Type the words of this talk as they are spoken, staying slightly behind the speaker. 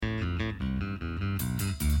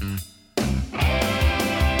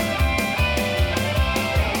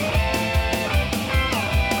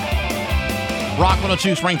Rock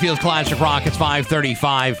 102, Springfield's Classic Rock. It's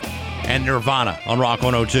 5:35, and Nirvana on Rock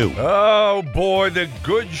 102. Oh, boy, the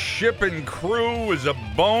good ship and crew is a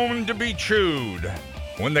bone to be chewed.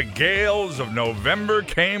 When the gales of November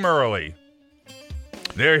came early.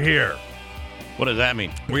 They're here. What does that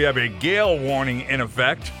mean? We have a gale warning in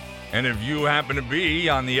effect, and if you happen to be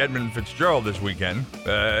on the Edmund Fitzgerald this weekend,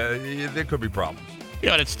 there could be problems. Yeah,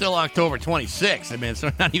 but it's still October 26th. I mean, it's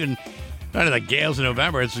not even the gales of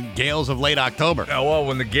November. It's gales of late October. Well,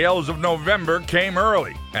 when the gales of November came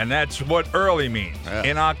early, and that's what early means,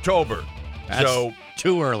 in October. That's so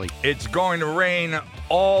too early. It's going to rain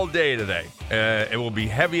all day today. It will be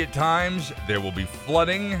heavy at times. There will be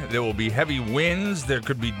flooding. There will be heavy winds. There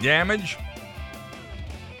could be damage.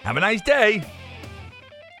 Have a nice day.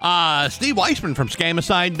 Steve Weissman from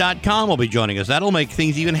Scamicide.com will be joining us. That'll make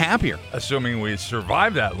things even happier. Assuming we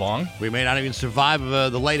survive that long. We may not even survive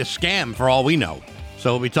the latest scam for all we know.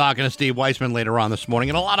 So we'll be talking to Steve Weissman later on this morning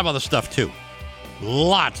and a lot of other stuff, too.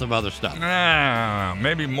 Lots of other stuff.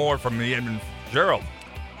 Maybe more from the Edmund Fitzgerald.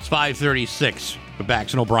 It's 5:36 with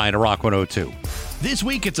Bax and O'Brien to Rock 102. This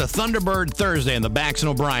week, it's a Thunderbird Thursday in the Bax and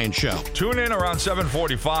O'Brien Show. Tune in around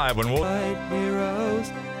 7:45 when we'll... White heroes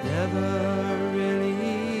never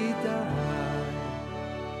really die.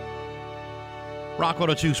 Rock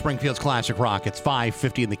 102, Springfield's Classic Rock. It's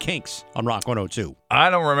 5:50 in the Kinks on Rock 102. I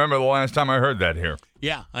don't remember the last time I heard that here.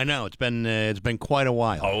 Yeah, I know. It's been quite a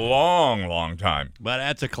while. A long, long time. But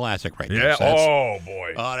that's a classic right Yeah. there. So Oh,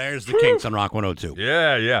 boy. oh, there's the Kinks on Rock 102.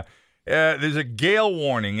 Yeah. There's a gale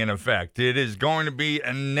warning in effect. It is going to be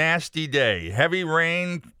a nasty day. Heavy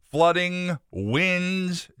rain, flooding,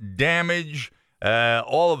 winds, damage,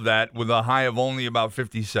 all of that with a high of only about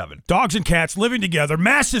 57. Dogs and cats living together.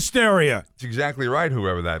 Mass hysteria. That's exactly right,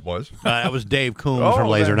 whoever that was. That was Dave Coombs from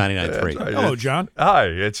Laser 99.3. That's right. Hello, John. Hi,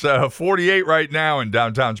 it's 48 right now in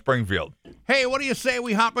downtown Springfield. Hey, what do you say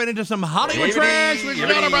we hop right into some Hollywood Yibbity, trash with John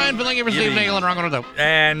yibbity, O'Brien filling in for Steve yibbity. Nagel and Rock 102.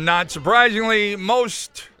 And not surprisingly,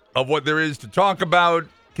 most of what there is to talk about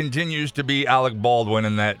continues to be Alec Baldwin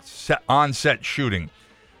and that on-set shooting.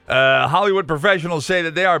 Hollywood professionals say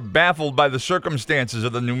that they are baffled by the circumstances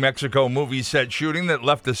of the New Mexico movie set shooting that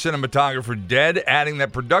left the cinematographer dead, adding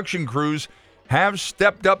that production crews have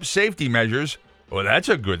stepped up safety measures. Well, that's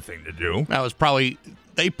a good thing to do.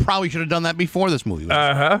 They probably should have done that before this movie.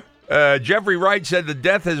 Jeffrey Wright said the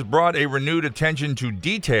death has brought a renewed attention to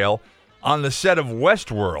detail on the set of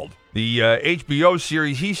Westworld, the HBO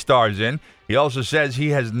series he stars in. He also says he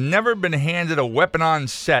has never been handed a weapon on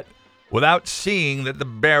set without seeing that the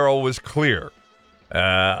barrel was clear.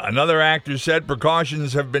 Another actor said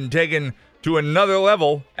precautions have been taken to another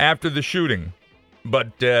level after the shooting,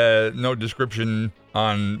 but no description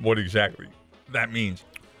on what exactly that means.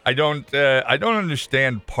 I don't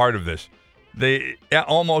understand part of this.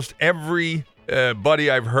 Almost every buddy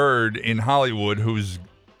I've heard in Hollywood who's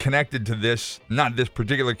connected to this, not this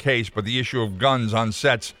particular case, but the issue of guns on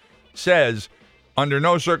sets, says under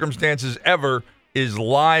no circumstances ever is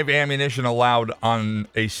live ammunition allowed on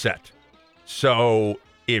a set. So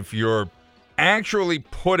if you're actually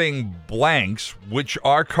putting blanks, which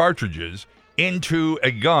are cartridges, into a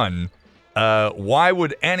gun, why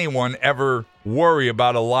would anyone ever worry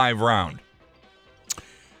about a live round?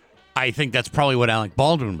 I think that's probably what Alec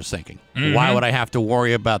Baldwin was thinking. Mm-hmm. Why would I have to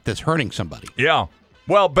worry about this hurting somebody? Yeah.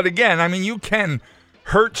 Well, but again, I mean, you can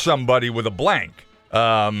hurt somebody with a blank,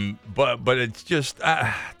 but it's just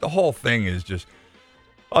the whole thing is just.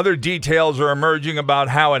 Other details are emerging about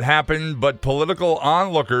how it happened, but political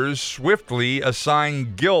onlookers swiftly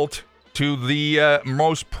assign guilt to the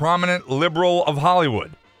most prominent liberal of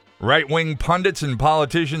Hollywood. Right-wing pundits and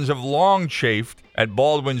politicians have long chafed at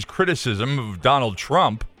Baldwin's criticism of Donald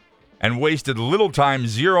Trump and wasted little time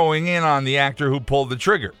zeroing in on the actor who pulled the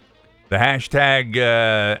trigger. The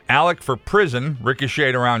hashtag Alec for prison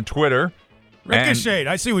ricocheted around Twitter. Ricochet.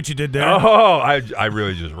 I see what you did there. Oh, I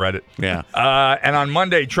really just read it. Yeah. And on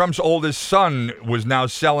Monday, Trump's oldest son was now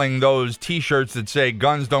selling those T-shirts that say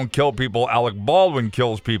 "Guns don't kill people, Alec Baldwin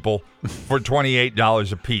kills people" for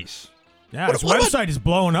 $28 a piece. Yeah, his website is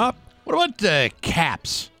blowing up. What about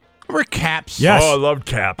caps? Remember caps? Yes. Oh, I love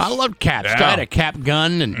caps. I love caps. Yeah. I had a cap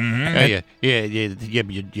gun, and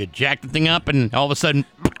you jack the thing up, and all of a sudden,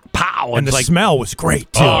 pow! And the like, smell was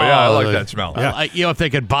great, too. Oh, yeah, I like that smell. if they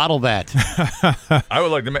could bottle that. I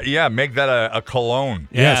would like to make that a cologne.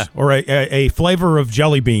 Yes, Yeah. or a flavor of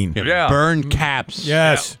jelly bean. Yeah. Burn caps.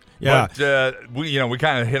 Yes. Yeah. But we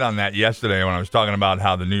kind of hit on that yesterday when I was talking about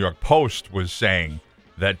how the New York Post was saying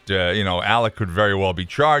that Alec could very well be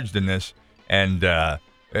charged in this, and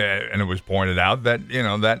it was pointed out that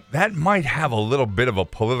that might have a little bit of a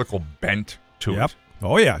political bent to it.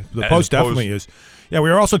 Oh, yeah. The As Post opposed- definitely is. Yeah, we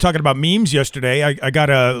were also talking about memes yesterday. I got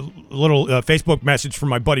a little Facebook message from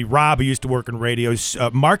my buddy Rob, who used to work in radios,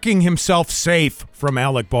 marking himself safe from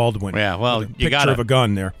Alec Baldwin. Yeah, well, With a you picture gotta. of a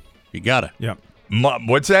gun there. You got it. Yeah.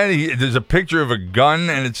 What's that? There's a picture of a gun,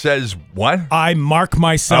 and it says what? I mark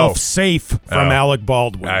myself Oh. safe from Oh. Alec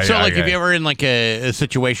Baldwin. So, like, okay. if you're ever in like a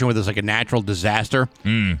situation where there's like a natural disaster,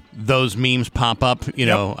 those memes pop up. You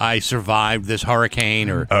know, I survived this hurricane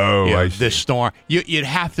or Oh, you know, I see. this storm. You'd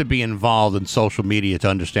have to be involved in social media to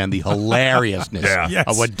understand the hilariousness Yeah. Yes.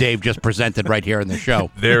 of what Dave just presented right here in the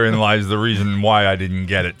show. Therein lies the reason why I didn't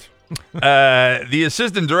get it. The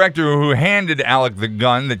assistant director who handed Alec the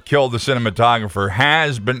gun that killed the cinematographer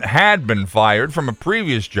had been fired from a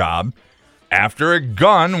previous job after a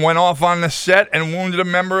gun went off on the set and wounded a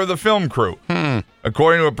member of the film crew.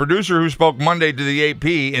 According to a producer who spoke Monday to the AP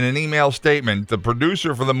in an email statement, the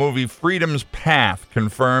producer for the movie Freedom's Path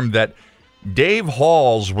confirmed that Dave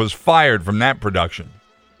Halls was fired from that production.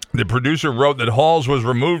 The producer wrote that Halls was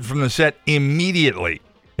removed from the set immediately.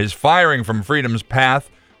 His firing from Freedom's Path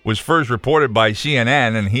was first reported by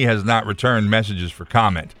CNN, and he has not returned messages for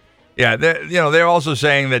comment. Yeah, they're also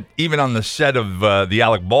saying that even on the set of the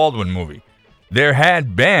Alec Baldwin movie, there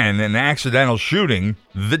had been an accidental shooting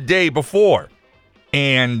the day before,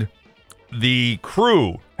 and the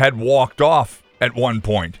crew had walked off at one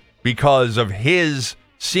point because of his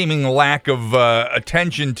seeming lack of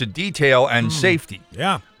attention to detail and safety.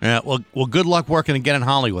 Yeah. Yeah, well, good luck working again in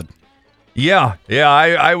Hollywood. Yeah,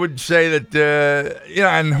 I would say that,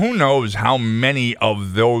 and who knows how many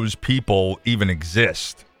of those people even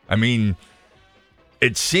exist. I mean,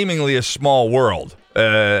 it's seemingly a small world,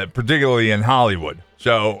 particularly in Hollywood.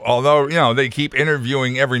 So, although, they keep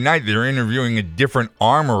interviewing every night, they're interviewing a different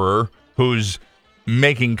armorer who's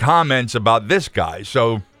making comments about this guy.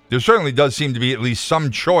 So, there certainly does seem to be at least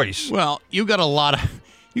some choice. Well, you got a lot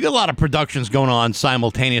of productions going on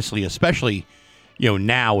simultaneously, especially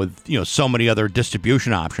now with so many other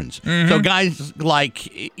distribution options. So guys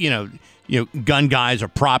like gun guys or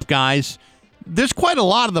prop guys, there's quite a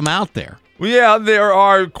lot of them out there. Well, yeah, there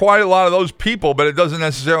are quite a lot of those people, but it doesn't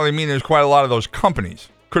necessarily mean there's quite a lot of those companies.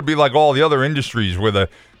 Could be like all the other industries where the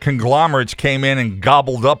conglomerates came in and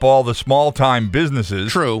gobbled up all the small-time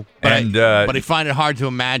businesses. True, but And but I find it hard to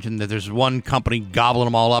imagine that there's one company gobbling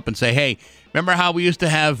them all up and say, "Hey, remember how we used to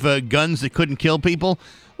have guns that couldn't kill people?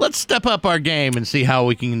 Let's step up our game and see how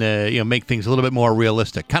we can make things a little bit more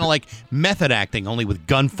realistic." Kind of like method acting, only with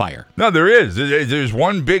gunfire. No, there is. There's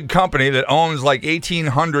one big company that owns like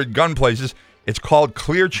 1,800 gun places. It's called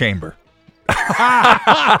Clear Chamber. You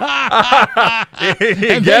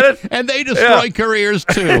get it? And they destroy careers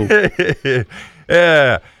too.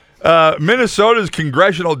 Yeah. Minnesota's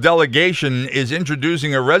congressional delegation is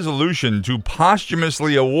introducing a resolution to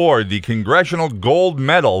posthumously award the Congressional Gold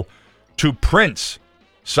Medal to Prince,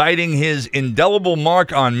 citing his indelible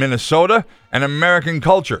mark on Minnesota and American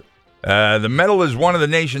culture. The medal is one of the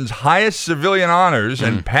nation's highest civilian honors,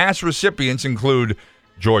 and past recipients include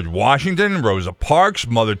George Washington, Rosa Parks,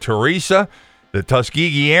 Mother Teresa, the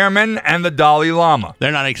Tuskegee Airmen, and the Dalai Lama.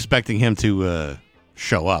 They're not expecting him to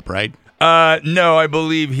show up, right? No, I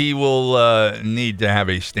believe he will need to have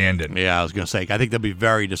a stand-in. Yeah, I was going to say, I think they'll be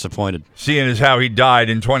very disappointed. Seeing as how he died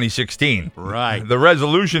in 2016. Right. The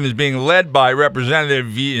resolution is being led by Representative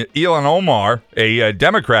Ilhan Omar, a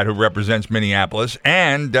Democrat who represents Minneapolis,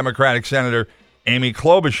 and Democratic Senator Amy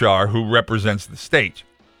Klobuchar, who represents the state.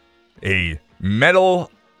 A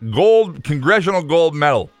congressional gold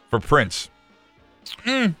medal for Prince.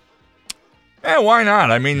 Yeah, why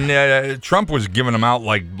not? I mean, Trump was giving them out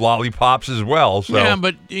like lollipops as well. So. Yeah,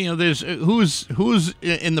 but there's who's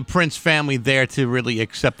in the Prince family there to really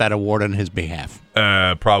accept that award on his behalf?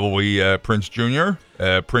 Probably Prince Jr.,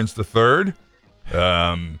 Prince the Third.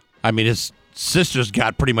 I mean, his sister's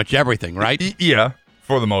got pretty much everything, right? Yeah,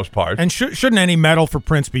 for the most part. And shouldn't any medal for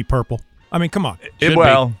Prince be purple? I mean, come on. Should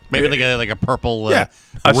well, be. Maybe like a purple Yeah.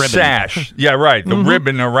 a ribbon. sash. Yeah, right. The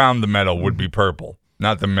ribbon around the medal would be purple,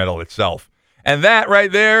 not the medal itself. And that right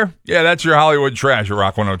there, yeah, that's your Hollywood trash at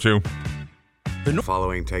Rock 102. The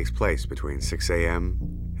following takes place between 6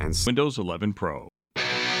 a.m. and Windows 11 Pro.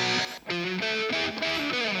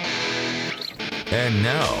 And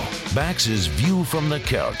now, Bax's View from the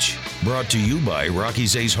Couch. Brought to you by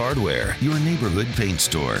Rocky's Ace Hardware, your neighborhood paint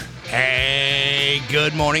store. Hey,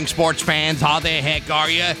 good morning, sports fans. How the heck are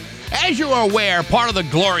you? As you are aware, part of the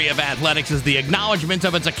glory of athletics is the acknowledgement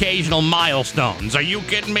of its occasional milestones. Are you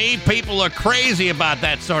kidding me? People are crazy about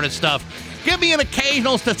that sort of stuff. Give me an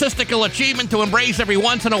occasional statistical achievement to embrace every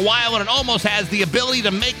once in a while, and it almost has the ability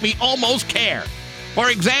to make me almost care. For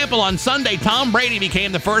example, on Sunday, Tom Brady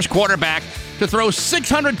became the first quarterback to throw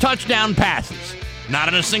 600 touchdown passes. Not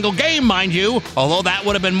in a single game, mind you, although that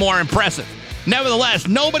would have been more impressive. Nevertheless,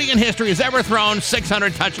 nobody in history has ever thrown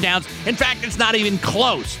 600 touchdowns. In fact, it's not even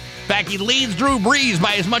close. In fact, he leads Drew Brees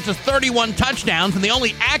by as much as 31 touchdowns, and the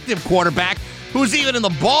only active quarterback who's even in the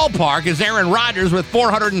ballpark is Aaron Rodgers with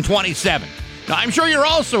 427. Now, I'm sure you're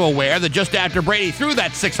also aware that just after Brady threw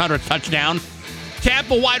that 600th touchdown,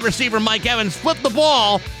 Tampa wide receiver Mike Evans flipped the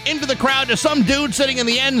ball into the crowd to some dude sitting in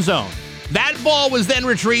the end zone. That ball was then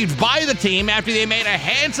retrieved by the team after they made a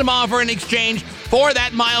handsome offer in exchange for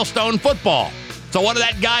that milestone football. So what did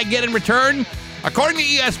that guy get in return? According to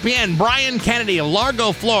ESPN, Brian Kennedy of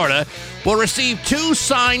Largo, Florida, will receive 2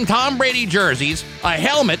 signed Tom Brady jerseys, a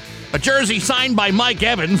helmet, a jersey signed by Mike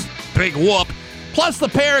Evans, big whoop, plus the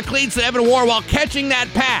pair of cleats that Evan wore while catching that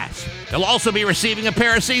pass. He'll also be receiving a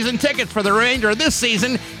pair of season tickets for the remainder of this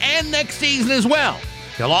season and next season as well.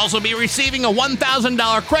 He'll also be receiving a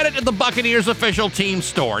 $1,000 credit at the Buccaneers official team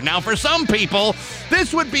store. Now, for some people,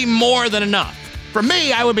 this would be more than enough. For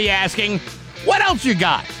me, I would be asking, what else you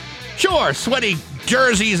got? Sure, sweaty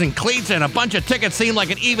jerseys and cleats and a bunch of tickets seem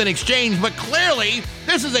like an even exchange, but clearly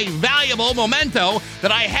this is a valuable memento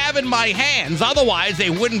that I have in my hands. Otherwise, they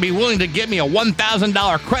wouldn't be willing to give me a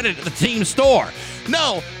 $1,000 credit at the team store.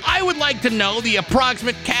 No, I would like to know the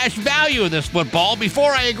approximate cash value of this football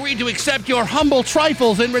before I agree to accept your humble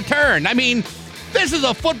trifles in return. I mean, this is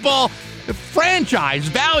a football franchise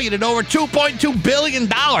valued at over $2.2 billion,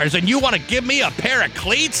 and you want to give me a pair of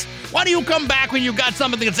cleats? Why don't you come back when you got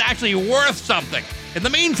something that's actually worth something? In the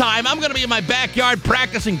meantime, I'm going to be in my backyard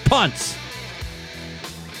practicing punts.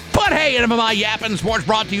 But hey, MMI Yappin' Sports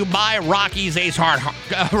brought to you by Rocky's Ace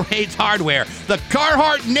Hardware. The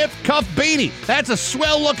Carhartt Nip Cuff Beanie. That's a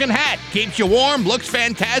swell-looking hat. Keeps you warm, looks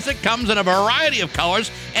fantastic, comes in a variety of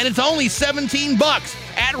colors, and it's only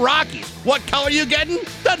 $17 at Rocky's. What color you getting?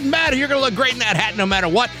 Doesn't matter. You're going to look great in that hat no matter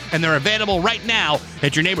what, and they're available right now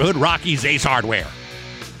at your neighborhood Rocky's Ace Hardware.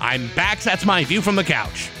 I'm Bax. That's my view from the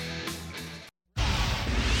couch.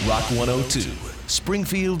 Rock 102,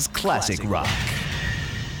 Springfield's classic rock.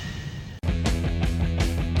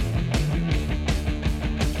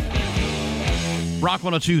 Rock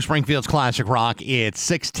 102, Springfield's classic rock. It's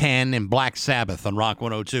 610 and Black Sabbath on Rock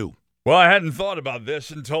 102. Well, I hadn't thought about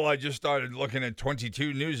this until I just started looking at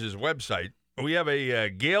 22 News' website. We have a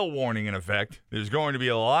gale warning in effect. There's going to be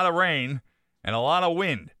a lot of rain and a lot of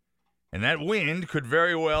wind. And that wind could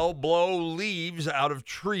very well blow leaves out of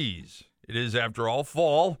trees. It is, after all,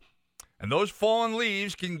 fall. And those fallen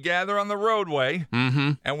leaves can gather on the roadway.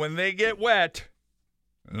 Mm-hmm. And when they get wet,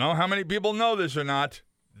 I don't know how many people know this or not,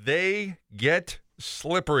 they get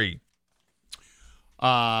slippery.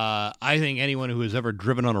 I think anyone who has ever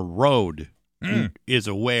driven on a road is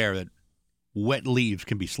aware that wet leaves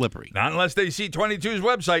can be slippery. Not unless they see 22's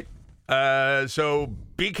website. So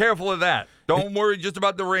be careful of that. Don't worry just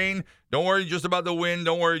about the rain. Don't worry just about the wind.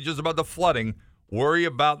 Don't worry just about the flooding. Worry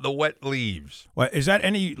about the wet leaves. Well, is that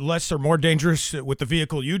any less or more dangerous with the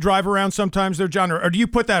vehicle you drive around sometimes there, John? Or do you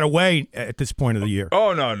put that away at this point of the year?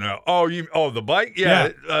 Oh, no. Oh, the bike? Yeah.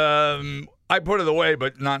 I put it away,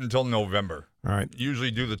 but not until November. All right.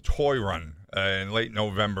 Usually do the toy run in late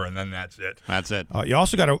November, and then that's it. That's it. You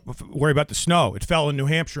also got to worry about the snow. It fell in New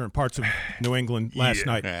Hampshire and parts of New England last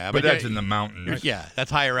night. Yeah, but that's in the mountains. Yeah,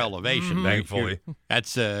 that's higher elevation. Thankfully.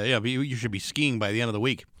 That's you should be skiing by the end of the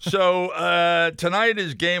week. So tonight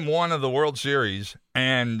is Game 1 of the World Series,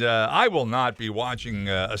 and I will not be watching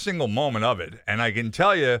a single moment of it. And I can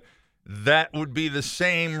tell you that would be the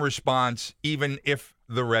same response even if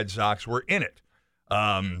the Red Sox were in it.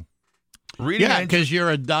 Because you're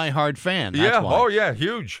a diehard fan. That's why. Oh, yeah,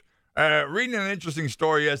 huge. Reading an interesting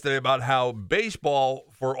story yesterday about how baseball,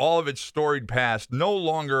 for all of its storied past, no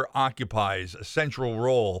longer occupies a central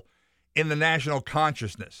role in the national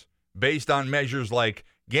consciousness based on measures like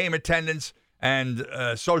game attendance and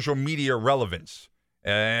social media relevance.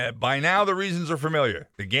 By now, the reasons are familiar.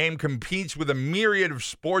 The game competes with a myriad of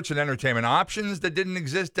sports and entertainment options that didn't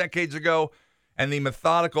exist decades ago, and the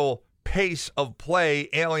methodical pace of play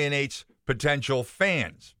alienates potential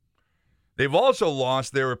fans. They've also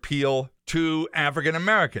lost their appeal to African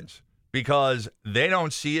Americans because they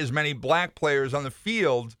don't see as many black players on the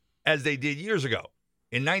field as they did years ago.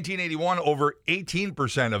 In 1981, over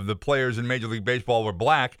 18% of the players in Major League Baseball were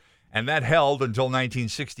black, and that held until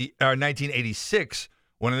 1986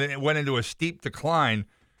 when it went into a steep decline.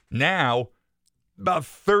 Now, about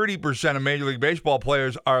 30% of Major League Baseball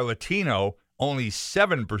players are Latino, only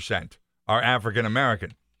 7% are African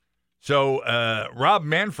American. So Rob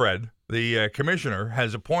Manfred, the commissioner,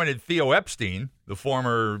 has appointed Theo Epstein, the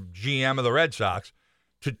former GM of the Red Sox,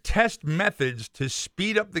 to test methods to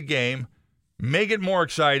speed up the game, make it more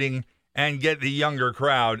exciting, and get the younger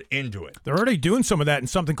crowd into it. They're already doing some of that in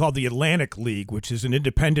something called the Atlantic League, which is an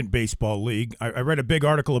independent baseball league. I read a big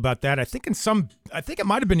article about that. I think it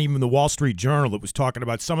might have been even the Wall Street Journal that was talking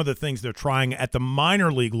about some of the things they're trying at the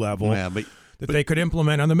minor league level that they could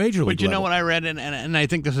implement on the major league But you level. know what I read, and I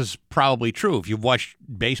think this is probably true. If you've watched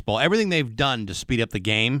baseball, everything they've done to speed up the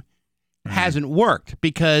game hasn't worked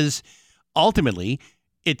because ultimately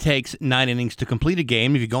it takes 9 innings to complete a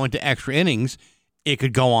game. If you go into extra innings, it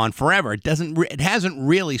could go on forever. It hasn't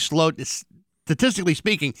really slowed, statistically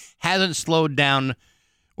speaking, hasn't slowed down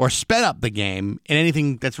or sped up the game in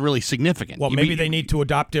anything that's really significant. Well, maybe they need to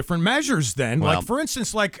adopt different measures then. Well, like, for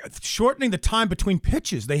instance, like shortening the time between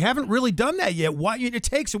pitches. They haven't really done that yet. Why it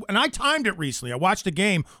takes, and I timed it recently. I watched a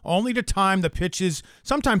game only to time the pitches.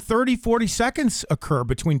 Sometimes 30, 40 seconds occur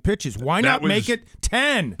between pitches. Why not make it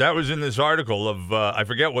 10? That was in this article of, I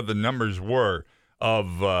forget what the numbers were,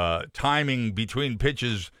 of timing between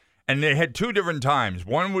pitches. And they had 2 different times.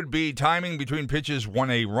 One would be timing between pitches when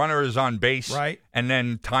a runner is on base, right, and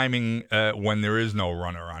then timing when there is no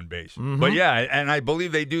runner on base. Mm-hmm. But yeah, and I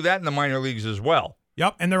believe they do that in the minor leagues as well.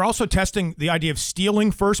 Yep, and they're also testing the idea of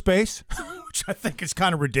stealing first base, which I think is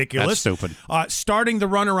kind of ridiculous. That's stupid. Starting the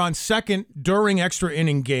runner on second during extra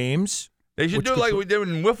inning games. They should do like we did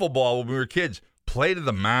in wiffle ball when we were kids. Play to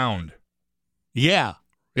the mound. Yeah.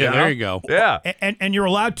 Yeah, there you go. Yeah. And you're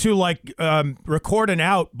allowed to record an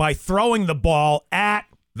out by throwing the ball at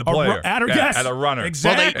the player, at a runner.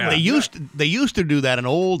 Exactly. Well, they used to do that in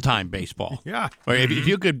old time baseball. Yeah. Or if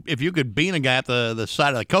you could bean a guy at the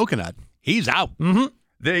side of the coconut, he's out. Mm-hmm.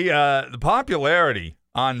 The popularity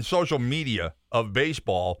on social media of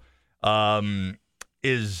baseball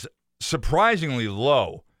is surprisingly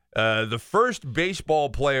low. The first baseball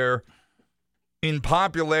player in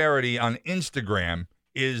popularity on Instagram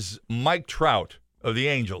is Mike Trout of the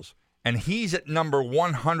Angels, and he's at number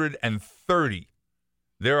 130.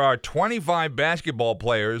 There are 25 basketball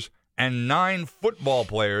players and 9 football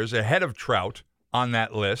players ahead of Trout on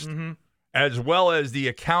that list, as well as the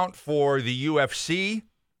account for the UFC,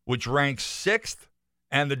 which ranks 6th,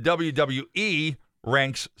 and the WWE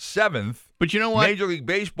ranks 7th. But you know what? Major League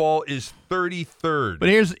Baseball is 33rd. But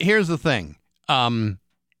here's the thing, and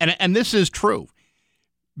this is true.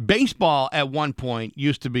 Baseball at one point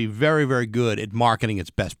used to be very, very good at marketing its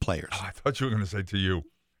best players. Oh, I thought you were going to say to you.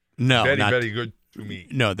 No, Very good to me.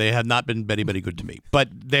 No, they have not been very good to me. But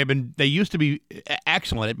they used to be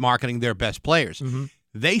excellent at marketing their best players. Mm-hmm.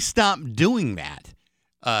 They stopped doing that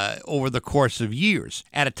over the course of years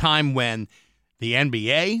at a time when the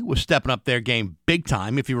NBA was stepping up their game big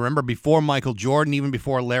time. If you remember, before Michael Jordan, even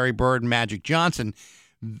before Larry Bird and Magic Johnson,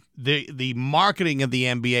 the marketing of the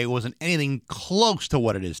NBA wasn't anything close to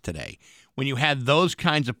what it is today. When you had those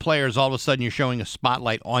kinds of players, all of a sudden you're showing a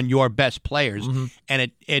spotlight on your best players,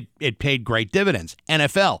 and it paid great dividends.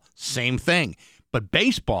 NFL, same thing. But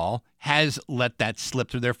baseball has let that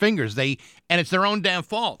slip through their fingers. And it's their own damn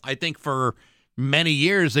fault. I think for many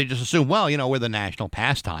years they just assumed, well, we're the national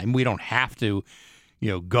pastime. We don't have to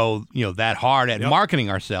go that hard at marketing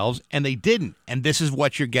ourselves, and they didn't. And this is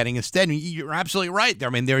what you're getting instead. You're absolutely right. There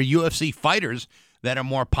are UFC fighters that are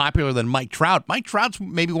more popular than Mike Trout. Mike Trout's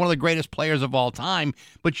maybe one of the greatest players of all time,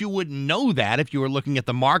 but you wouldn't know that if you were looking at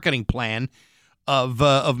the marketing plan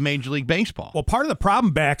of Major League Baseball. Well, part of the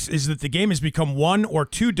problem, Bax, is that the game has become 1 or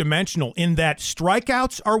 2 dimensional in that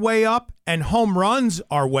strikeouts are way up and home runs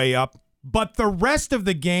are way up, but the rest of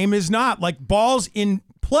the game is not. Like balls in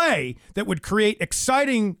play that would create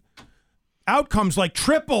exciting outcomes like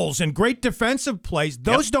triples and great defensive plays,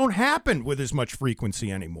 those don't happen with as much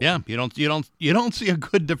frequency anymore. Yeah, you don't see a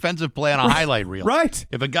good defensive play on a highlight reel. Right.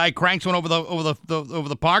 If a guy cranks one over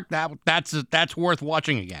the park, that's worth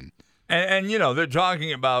watching again. And they're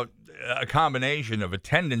talking about a combination of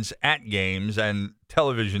attendance at games and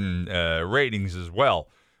television ratings as well.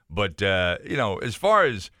 But as far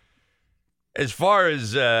as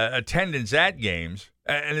attendance at games,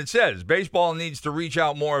 and it says baseball needs to reach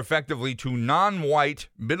out more effectively to non-white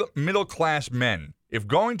middle-class men. If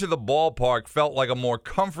going to the ballpark felt like a more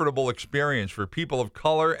comfortable experience for people of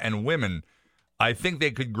color and women, I think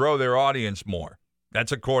they could grow their audience more.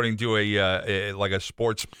 That's according to a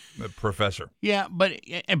sports professor. Yeah, but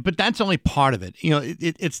that's only part of it.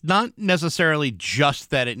 It's not necessarily just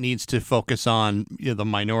that it needs to focus on the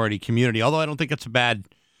minority community, although I don't think it's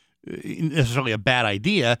necessarily a bad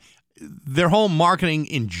idea. Their whole marketing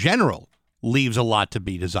in general leaves a lot to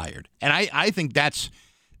be desired, and I think that's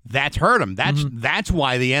hurt them. That's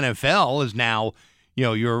why the NFL is now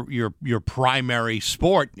your primary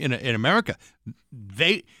sport in America.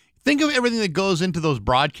 They think of everything that goes into those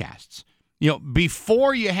broadcasts.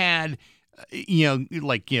 Before you had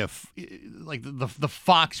like the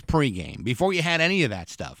Fox pregame, before you had any of that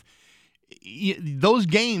stuff, those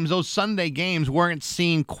games, those Sunday games, weren't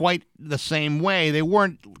seen quite the same way. They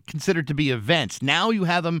weren't considered to be events. Now you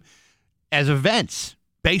have them as events.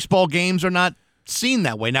 Baseball games are not seen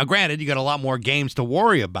that way. Now, granted, you got a lot more games to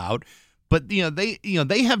worry about, but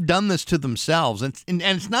they have done this to themselves, and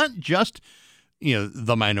it's not just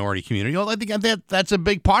the minority community. I think that's a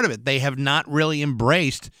big part of it. They have not really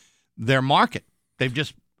embraced their market. They've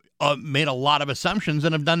just made a lot of assumptions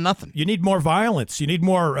and have done nothing. You need more violence. You need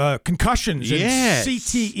more concussions and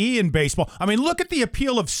CTE in baseball. I mean, look at the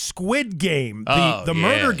appeal of Squid Game, the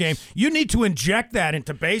murder game. You need to inject that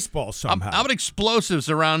into baseball somehow. How about explosives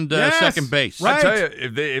around second base? Right. I tell you,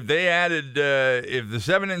 if they added if the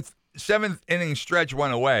seventh inning stretch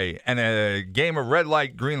went away and a game of red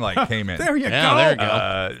light, green light came in. There you go. There you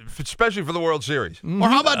go. Especially for the World Series. Or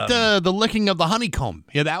how about the licking of the honeycomb?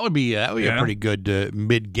 Yeah, that would be a pretty good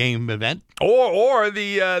mid-game event. Or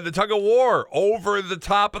the tug of war over the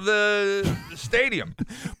top of the stadium.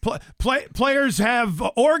 Players have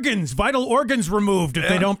vital organs removed if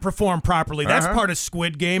they don't perform properly. That's part of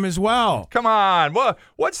Squid Game as well. Come on.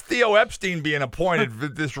 What's Theo Epstein being appointed for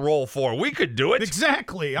this role for? We could do it.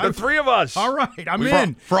 Exactly. The three of us. All right, I'm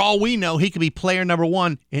in. For all we know, he could be player number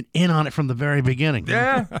one and in on it from the very beginning.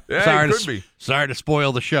 Yeah, sorry he could be. Sorry to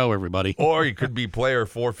spoil the show, everybody. Or he could be player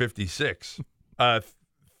 456.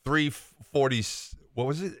 340. What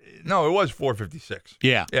was it? No, it was 456.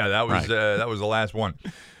 Yeah. Yeah, that was right. That was the last one.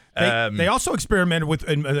 They also experimented with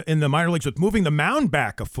in the minor leagues with moving the mound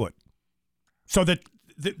back a foot so that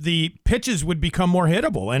the pitches would become more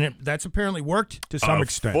hittable, and that's apparently worked to some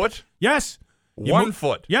extent. Foot? Yes. 1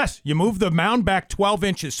 foot. Yes, you move the mound back 12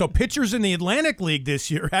 inches. So pitchers in the Atlantic League this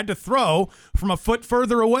year had to throw from a foot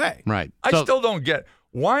further away. Right. I still don't get,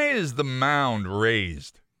 why is the mound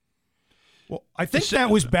raised? Well, I think that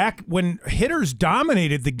was back when hitters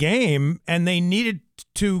dominated the game and they needed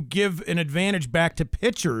to give an advantage back to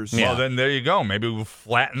pitchers. Well, then there you go. Maybe we'll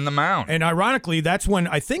flatten the mound. And ironically, that's when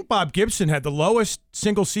I think Bob Gibson had the lowest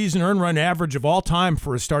single-season earned run average of all time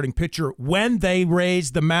for a starting pitcher when they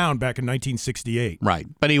raised the mound back in 1968. Right.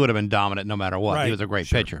 But he would have been dominant no matter what. Right. He was a great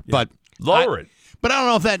Sure. pitcher. Yeah. But Lower it. But I don't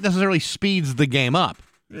know if that necessarily speeds the game up.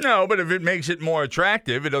 No, but if it makes it more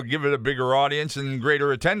attractive, it'll give it a bigger audience and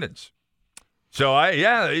greater attendance. So,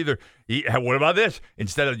 what about this?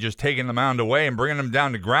 Instead of just taking the mound away and bringing them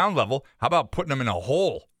down to ground level, how about putting them in a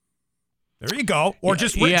hole? There you go. Or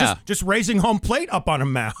just raising home plate up on a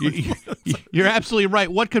mound. You're absolutely right.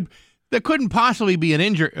 There couldn't possibly be an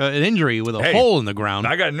injury with a hole in the ground.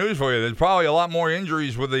 I got news for you. There's probably a lot more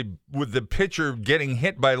injuries with the pitcher getting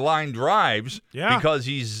hit by line drives because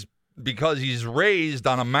he's raised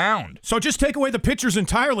on a mound. So just take away the pitchers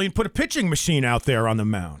entirely and put a pitching machine out there on the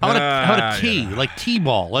mound. How about a tee, like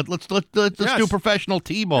T-ball? Let's do professional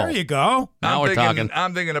T-ball. There you go. Now we're talking.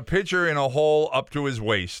 I'm thinking a pitcher in a hole up to his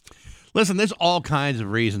waist. Listen, there's all kinds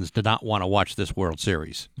of reasons to not want to watch this World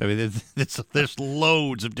Series. I mean, there's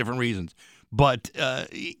loads of different reasons. But,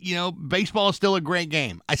 baseball is still a great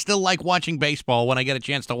game. I still like watching baseball when I get a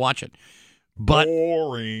chance to watch it. But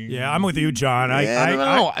boring. Yeah, I'm with you, John. I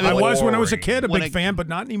was when I was a kid, a big fan, but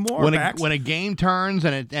not anymore. When a game turns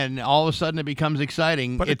and all of a sudden it becomes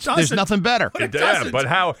exciting, there's nothing better. But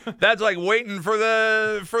how? That's like waiting for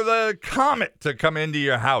the comet to come into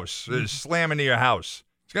your house, slam into your house.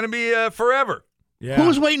 It's going to be forever. Yeah.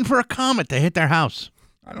 Who's waiting for a comet to hit their house?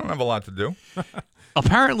 I don't have a lot to do.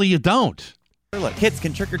 Apparently you don't. Kids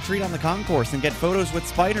can trick-or-treat on the concourse and get photos with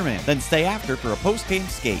Spider-Man. Then stay after for a post-game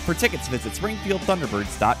skate. For tickets, visit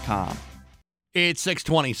SpringfieldThunderbirds.com. It's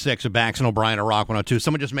 6:26 of Bax and O'Brien at Rock 102.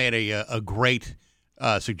 Someone just made a great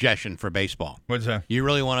suggestion for baseball. What's that? You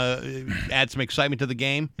really want to add some excitement to the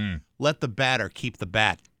game? Let the batter keep the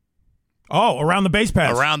bat. Oh, around the base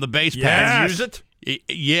paths. Around the base Yes. paths. Use it?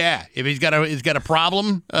 Yeah, if he's got a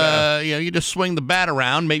problem, you just swing the bat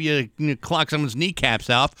around. Maybe you clock someone's kneecaps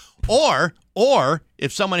off, or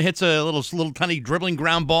if someone hits a little tiny dribbling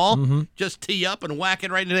ground ball, just tee up and whack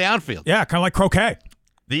it right into the outfield. Yeah, kind of like croquet.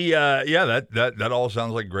 That all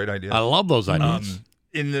sounds like a great idea. I love those ideas.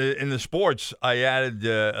 In the sports, I added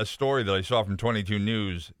a story that I saw from 22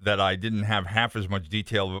 News that I didn't have half as much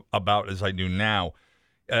detail about as I do now.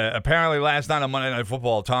 Apparently, last night on Monday Night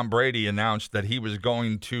Football, Tom Brady announced that he was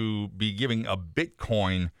going to be giving a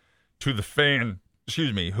Bitcoin to the fan,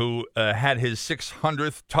 who had his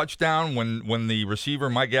 600th touchdown when the receiver,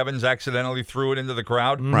 Mike Evans, accidentally threw it into the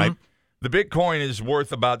crowd. Right. The Bitcoin is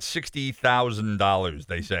worth about $60,000,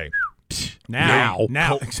 they say. Now.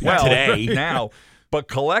 Today. Now. But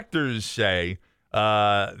collectors say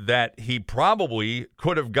that he probably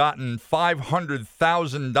could have gotten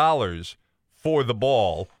 $500,000 for the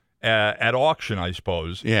ball at auction, I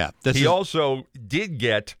suppose. Yeah. He also did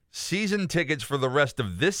get season tickets for the rest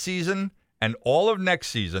of this season and all of next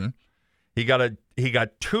season. He got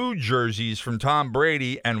 2 jerseys from Tom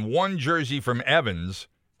Brady and 1 jersey from Evans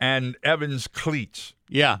and Evans cleats.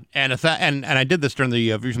 Yeah, and I did this during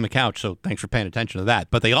the Views from the Couch, so thanks for paying attention to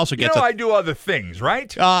that. But they also get I do other things, right?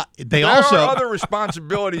 There are other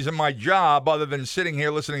responsibilities in my job other than sitting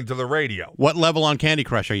here listening to the radio. What level on Candy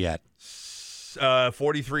Crush are you at?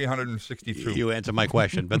 4,362. You answered my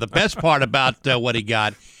question. But the best part about what he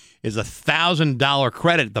got is a $1,000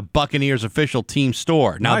 credit at the Buccaneers official team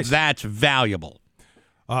store. Now, Nice. That's valuable.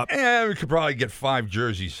 We could probably get 5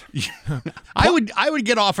 jerseys. I would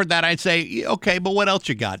get offered that. I'd say, okay, but what else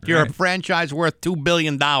you got? You're a franchise worth $2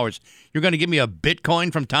 billion. You're going to give me a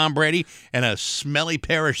Bitcoin from Tom Brady and a smelly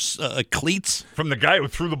pair of cleats? From the guy who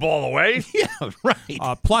threw the ball away? Yeah, right.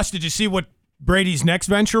 Plus, did you see what Brady's next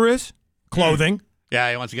venture is? Clothing. Yeah,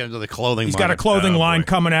 he wants to get into the clothing He's got a market. clothing line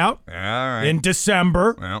coming out All right. in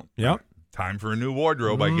December. Well, Yep. time for a new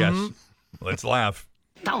wardrobe, I guess. Let's laugh.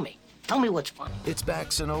 Tell me what's funny. It's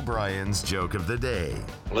Bax and O'Brien's Joke of the Day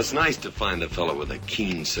Well, it's nice to find a fellow with a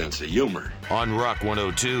keen sense of humor. on Rock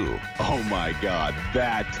 102. Oh my God,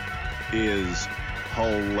 that is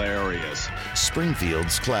hilarious.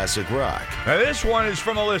 Springfield's classic rock. Now, this one is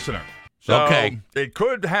from a listener. So Okay. It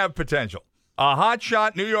could have potential. A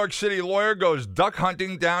hotshot New York City lawyer goes duck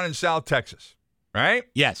hunting down in South Texas, right?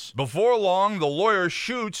 Yes. Before long, the lawyer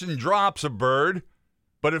shoots and drops a bird,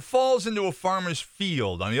 but it falls into a farmer's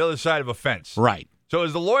field on the other side of a fence. Right. So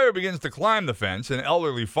as the lawyer begins to climb the fence, an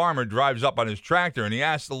elderly farmer drives up on his tractor, and he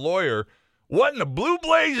asks the lawyer, "What in the blue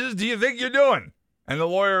blazes do you think you're doing?" And the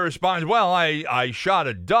lawyer responds, "Well, I shot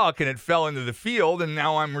a duck, and it fell into the field, and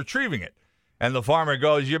now I'm retrieving it." And the farmer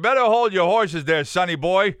goes, "You better hold your horses there, sonny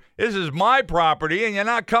boy. This is my property, and you're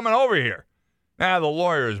not coming over here." Now, the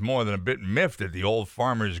lawyer is more than a bit miffed at the old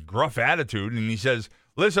farmer's gruff attitude, and he says,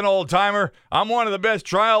 "Listen, old-timer, I'm one of the best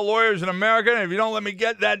trial lawyers in America, and if you don't let me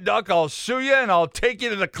get that duck, I'll sue you, and I'll take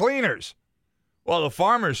you to the cleaners." Well, the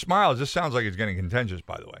farmer smiles. This sounds like it's getting contentious,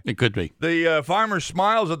 by the way. It could be. The farmer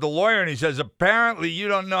smiles at the lawyer, and he says, "Apparently you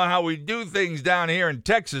don't know how we do things down here in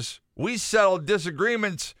Texas. We settle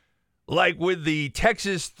disagreements like with the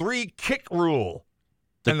Texas 3-kick rule."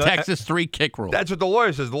 The Texas 3-kick rule. That's what the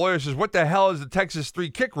lawyer says. The lawyer says, "What the hell is the Texas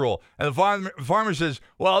 3-kick rule?" And the farmer says,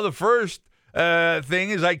 "Well, the first thing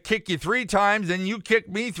is I kick you 3 times, then you kick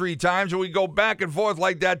me 3 times, and we go back and forth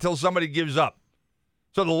like that till somebody gives up."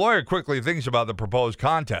 So the lawyer quickly thinks about the proposed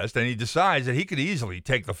contest, and he decides that he could easily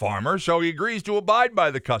take the farmer, so he agrees to abide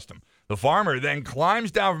by the custom. The farmer then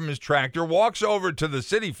climbs down from his tractor, walks over to the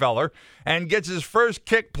city feller, and gets his first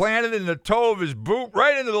kick planted in the toe of his boot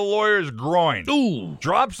right into the lawyer's groin. Ooh.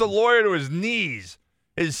 Drops the lawyer to his knees.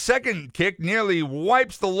 His second kick nearly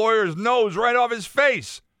wipes the lawyer's nose right off his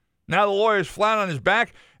face. Now the lawyer's flat on his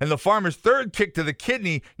back, and the farmer's third kick to the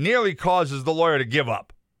kidney nearly causes the lawyer to give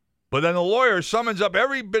up. But then the lawyer summons up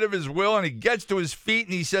every bit of his will, and he gets to his feet,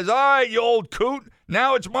 and he says, "All right, you old coot,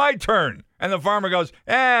 now it's my turn." And the farmer goes,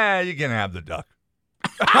 "You can have the duck."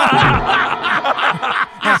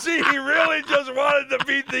 You see, he really just wanted to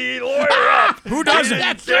beat the lawyer up. Who doesn't? He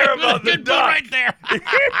didn't care about the Good duck. right there.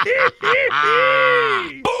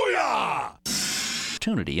 Booyah!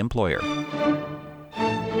 Opportunity employer.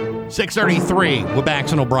 6:33. We're back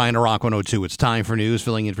on O'Brien to Rock 102. It's time for news.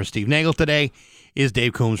 Filling in for Steve Nagel today is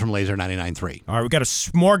Dave Coombs from Laser 99.3. All right, we've got a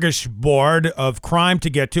smorgasbord of crime to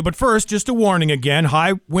get to. But first, just a warning again,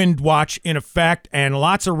 high wind watch in effect and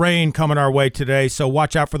lots of rain coming our way today, so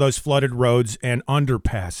watch out for those flooded roads and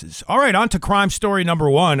underpasses. All right, on to crime story number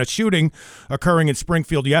 1. A shooting occurring in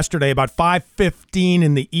Springfield yesterday about 5:15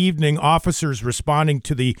 in the evening. Officers responding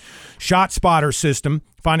to the ShotSpotter system,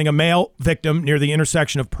 finding a male victim near the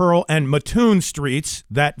intersection of Pearl and Mattoon Streets.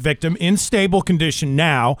 That victim in stable condition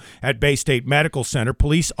now at Bay State Medical Center.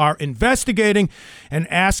 Police are investigating and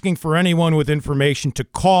asking for anyone with information to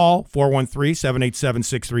call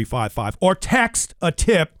 413-787-6355 or text a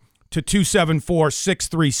tip to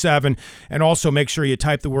 274-637. And also make sure you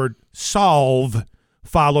type the word solve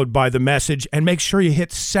followed by the message, and make sure you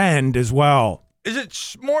hit send as well. Is it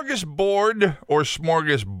smorgasbord or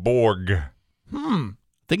smorgasborg? I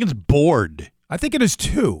think it's bored. I think it is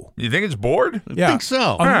too. You think it's bored? I think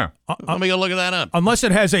so. Huh. Let me go look at that up. Unless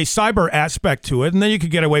it has a cyber aspect to it, and then you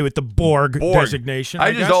could get away with the Borg designation.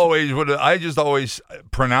 I guess. just always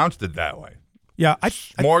pronounced it that way. Yeah,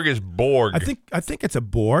 Smorgasborg. I think it's a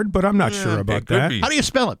board, but I'm not sure about could that. be. How do you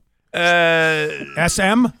spell it?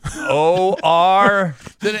 SM? O-R.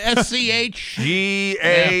 Did it S-C-H?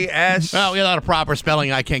 G-A-S. Well, without a proper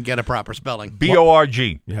spelling, I can't get a proper spelling.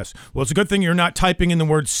 B-O-R-G. Yes. Well, it's a good thing you're not typing in the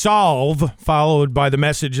word solve followed by the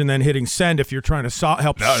message and then hitting send if you're trying to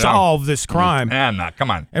solve this crime. Nah, I'm not. Come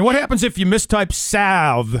on. And what happens if you mistype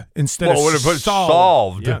salve instead of would have put solved?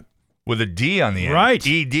 solved with a D on the end. Right.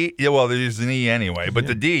 E-D. Yeah, well, there's an E anyway, but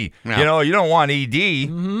the D. Yeah. You don't want E-D.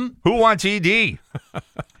 Mm-hmm. Who wants E-D?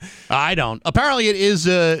 I don't. Apparently, it is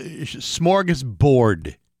a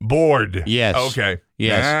smorgasbord. Board. Yes. Okay.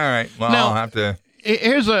 Yes. All right. Well, Now, I'll have to.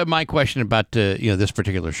 Here's my question about this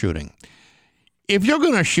particular shooting. If you're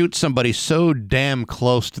going to shoot somebody so damn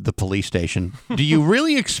close to the police station, do you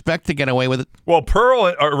really expect to get away with it? Well,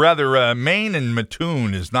 Maine and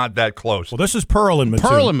Mattoon is not that close. Well, this is Pearl and Mattoon.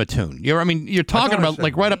 Pearl and Mattoon. You're talking about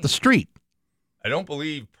like right up the street. I don't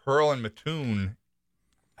believe Pearl and Mattoon.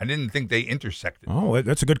 I didn't think they intersected. Oh,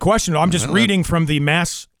 that's a good question. I'm just reading from the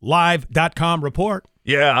MassLive.com report.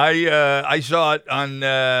 Yeah, I saw it on.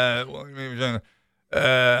 I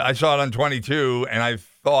saw it on 22, and I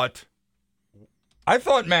thought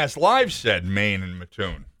Mass Live said Maine and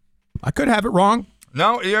Mattoon. I could have it wrong.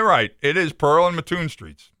 No, you're right. It is Pearl and Mattoon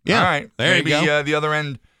streets. Yeah, all right. there Maybe you go. The other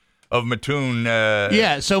end of Mattoon.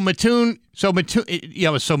 So Mattoon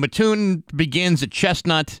begins at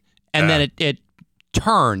Chestnut, and then it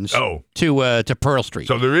turns to Pearl Street.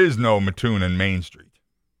 So there is no Mattoon and Main Street.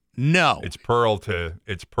 No, it's Pearl to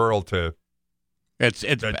it's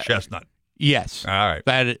Chestnut. Yes. All right.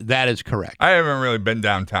 That is correct. I haven't really been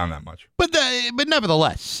downtown that much. But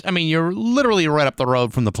nevertheless, you're literally right up the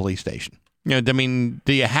road from the police station. Do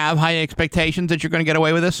you have high expectations that you're going to get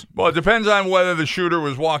away with this? Well, it depends on whether the shooter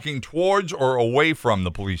was walking towards or away from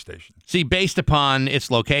the police station. See, based upon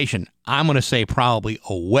its location, I'm going to say probably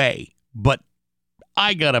away. But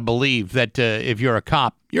I got to believe that if you're a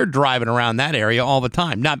cop, you're driving around that area all the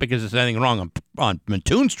time. Not because there's anything wrong on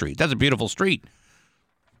Mattoon Street. That's a beautiful street.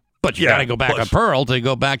 But you got to go back on Pearl to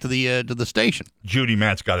go back to the station. Judy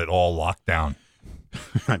Matt's got it all locked down.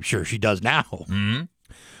 I'm sure she does now. Mm-hmm.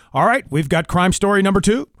 All right, we've got crime story number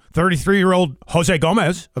 2. 33-year-old Jose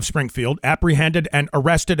Gomez of Springfield apprehended and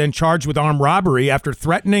arrested and charged with armed robbery after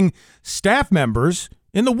threatening staff members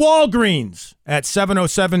in the Walgreens at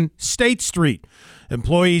 707 State Street.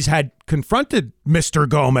 Employees had confronted Mr.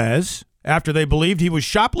 Gomez after they believed he was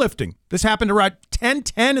shoplifting. This happened around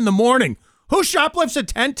 10:10 in the morning. Who shoplifts at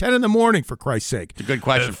 10:10 in the morning, for Christ's sake? It's a good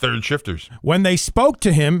question. Third shifters. When they spoke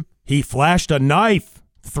to him, he flashed a knife,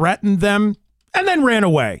 threatened them, and then ran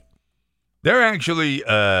away. They've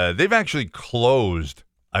actually closed,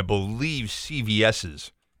 I believe,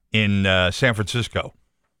 CVS's in San Francisco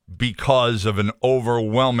because of an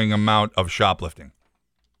overwhelming amount of shoplifting.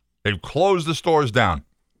 They've closed the stores down.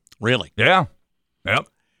 Really? Yeah. Yep.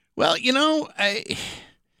 Well,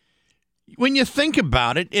 when you think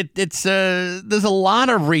about it, it's there's a lot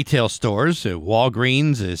of retail stores,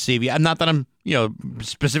 Walgreens, CVS. Not that I'm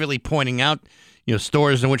specifically pointing out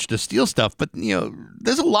stores in which to steal stuff, but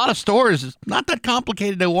there's a lot of stores. It's not that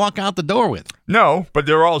complicated to walk out the door with. No, but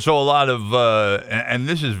there are also a lot of, and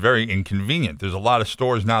this is very inconvenient. There's a lot of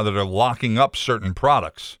stores now that are locking up certain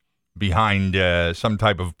products behind some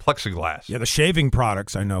type of plexiglass. Yeah, the shaving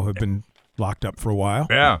products I know have been locked up for a while.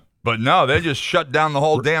 Yeah. But no, they just shut down the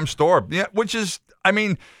whole damn store. Yeah, which is,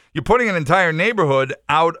 you're putting an entire neighborhood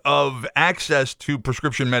out of access to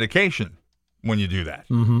prescription medication when you do that.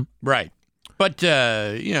 Mm-hmm. Right. But,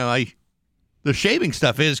 the shaving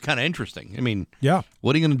stuff is kind of interesting. Yeah.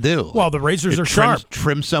 What are you going to do? Well, the razors are sharp.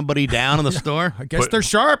 Trim somebody down in the store? I guess they're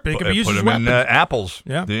sharp. They can be used put as them weapons. in apples.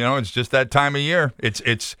 Yeah. It's just that time of year.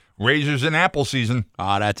 It's razors and apple season.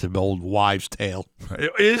 That's an old wives' tale.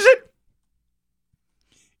 Is it?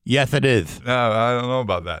 Yes, it is. No, I don't know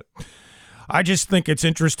about that. I just think it's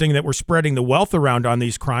interesting that we're spreading the wealth around on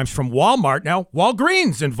these crimes from Walmart. Now,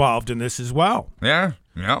 Walgreens involved in this as well. Yeah.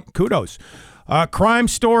 Kudos. Crime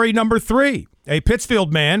story number 3. A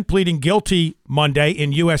Pittsfield man pleading guilty Monday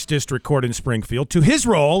in U.S. District Court in Springfield to his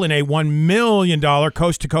role in a $1 million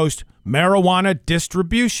coast-to-coast marijuana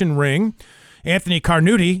distribution ring. Anthony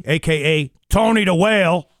Carnuti, a.k.a. Tony the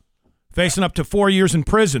Whale, facing up to 4 years in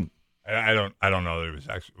prison. I don't know that it was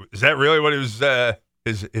actually. Is that really what it was?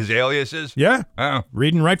 His alias is? Yeah. Oh.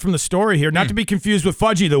 Reading right from the story here. Not to be confused with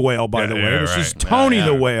Fudgy the Whale, by the way. This is Tony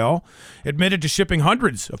the Whale, admitted to shipping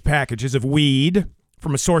hundreds of packages of weed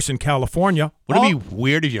from a source in California. Would it be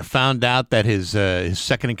weird if you found out that his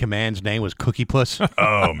second in command's name was Cookie Puss?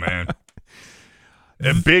 Oh, man.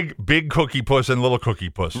 A big Cookie Puss and little Cookie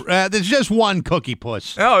Puss. There's just one Cookie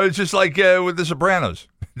Puss. No, it's just like with The Sopranos.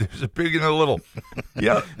 There's a big and a little.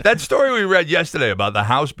 Yeah, that story we read yesterday about the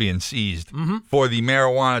house being seized for the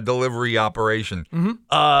marijuana delivery operation.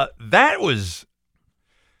 That was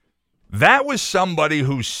somebody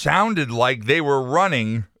who sounded like they were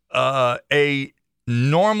running a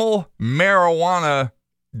normal marijuana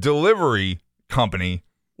delivery company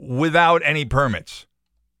without any permits.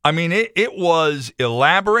 I mean, it was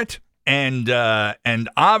elaborate and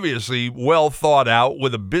obviously well thought out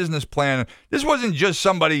with a business plan. This wasn't just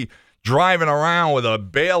somebody driving around with a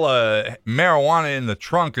bale of marijuana in the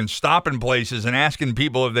trunk and stopping places and asking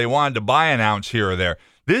people if they wanted to buy an ounce here or there.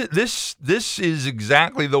 This is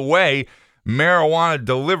exactly the way marijuana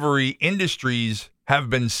delivery industries have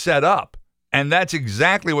been set up. And that's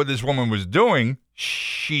exactly what this woman was doing.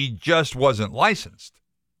 She just wasn't licensed.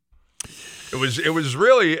 It was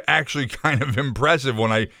really actually kind of impressive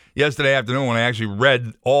yesterday afternoon when I actually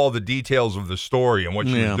read all the details of the story and what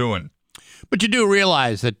she was doing. But you do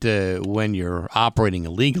realize that when you're operating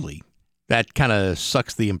illegally, that kind of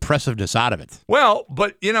sucks the impressiveness out of it. Well,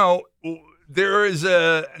 but, there is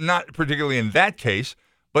not particularly in that case,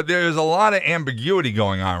 but there's a lot of ambiguity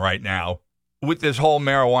going on right now with this whole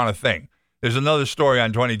marijuana thing. There's another story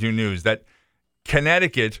on 22 News that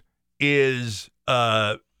Connecticut is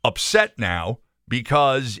upset now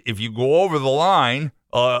because if you go over the line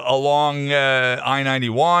along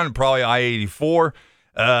I-91, probably I-84,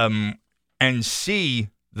 and see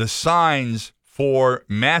the signs for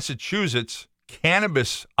Massachusetts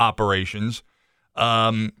cannabis operations,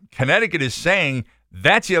 Connecticut is saying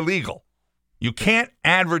that's illegal. You can't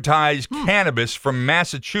advertise cannabis from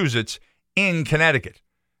Massachusetts in Connecticut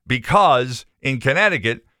because in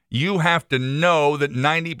Connecticut, you have to know that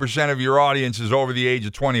 90% of your audience is over the age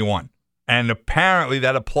of 21. And apparently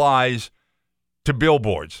that applies to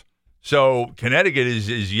billboards. So Connecticut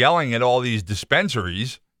is yelling at all these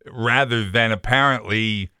dispensaries rather than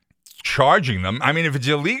apparently charging them. I mean, if it's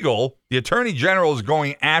illegal, the Attorney General is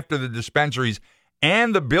going after the dispensaries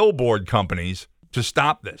and the billboard companies to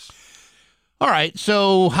stop this. All right,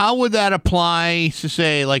 so how would that apply to,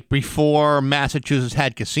 say, like before Massachusetts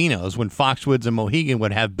had casinos, when Foxwoods and Mohegan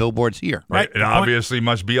would have billboards here? Right. It obviously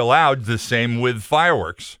must be allowed. The same with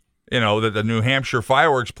fireworks. That the New Hampshire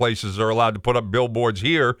fireworks places are allowed to put up billboards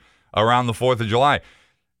here around the 4th of July.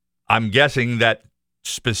 I'm guessing that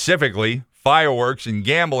specifically fireworks and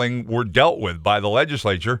gambling were dealt with by the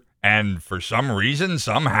legislature, and for some reason,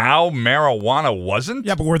 somehow, marijuana wasn't?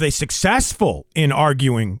 Yeah, but were they successful in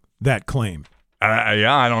arguing that claim? I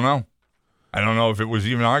don't know. I don't know if it was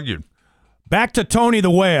even argued. Back to Tony the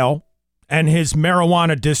Whale and his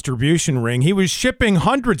marijuana distribution ring. He was shipping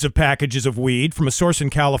hundreds of packages of weed from a source in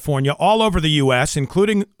California all over the U.S.,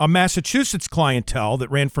 including a Massachusetts clientele that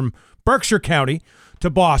ran from Berkshire County to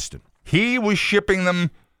Boston. He was shipping them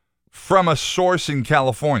from a source in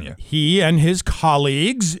California. He and his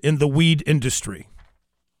colleagues in the weed industry.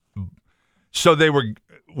 So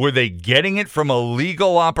were they getting it from a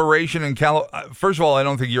legal operation in California? First of all, I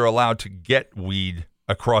don't think you're allowed to get weed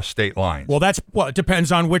across state lines. Well, it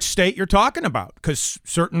depends on which state you're talking about, because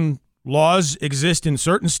certain laws exist in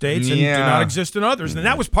certain states and do not exist in others. And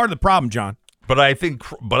that was part of the problem, John. But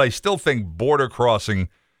I still think border crossing,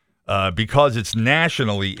 because it's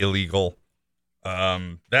nationally illegal,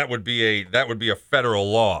 that would be a federal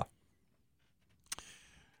law.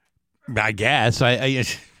 I guess. I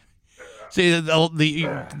see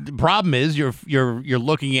the problem is you're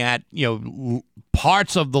looking at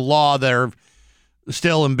parts of the law that are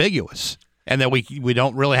still ambiguous and that we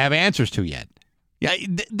don't really have answers to yet. Yeah,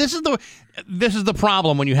 this is the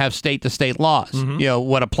problem when you have state to state laws. Mm-hmm.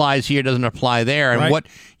 What applies here doesn't apply there, and right.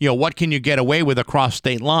 what can you get away with across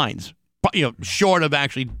state lines? Short of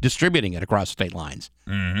actually distributing it across state lines.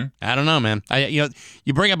 Mm-hmm. I don't know, man.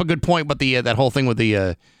 You bring up a good point, but that whole thing with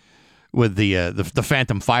the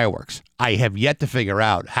phantom fireworks, I have yet to figure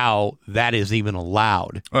out how that is even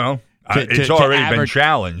allowed. Well, it's already been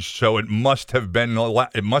challenged, so it must have been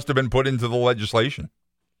put into the legislation.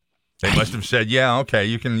 They must have said, "Yeah, okay,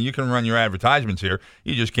 you can run your advertisements here.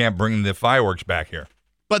 You just can't bring the fireworks back here."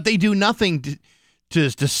 But they do nothing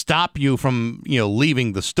to stop you from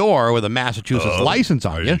leaving the store with a Massachusetts license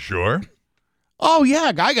on you. Are you sure? Oh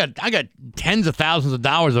yeah, I got tens of thousands of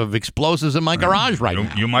dollars of explosives in my garage right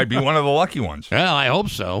now. You might be one of the lucky ones. Well, I hope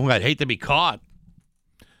so. I'd hate to be caught.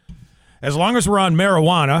 As long as we're on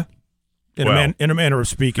marijuana, in a manner of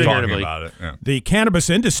speaking. Talking about it. Yeah. The cannabis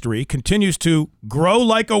industry continues to grow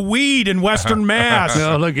like a weed in Western Mass.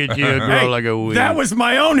 Oh, look at you, grow like a weed. That was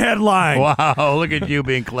my own headline. Wow, look at you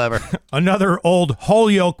being clever. Another old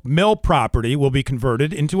Holyoke Mill property will be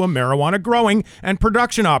converted into a marijuana growing and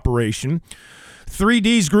production operation.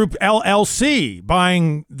 3Ds Group LLC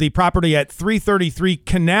buying the property at 333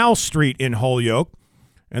 Canal Street in Holyoke,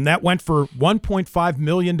 and that went for $1.5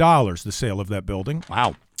 million, the sale of that building.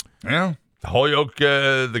 Wow. Yeah. Holyoke,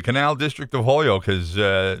 the Canal District of Holyoke has,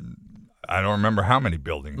 I don't remember how many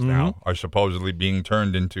buildings now are supposedly being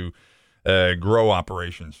turned into grow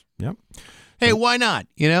operations. Yep. Hey, why not?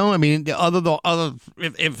 You know, I mean,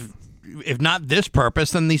 if not this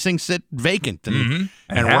purpose, then these things sit vacant and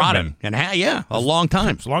rotting. And a long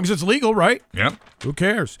time. As long as it's legal, right? Yep. Who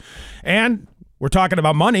cares? And we're talking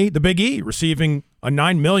about money. The Big E receiving a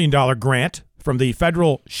 $9 million grant from the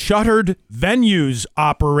Federal Shuttered Venues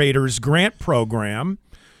Operators Grant Program.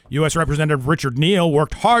 U.S. Representative Richard Neal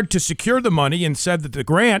worked hard to secure the money and said that the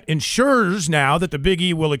grant ensures now that the Big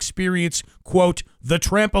E will experience, quote, the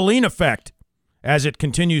trampoline effect as it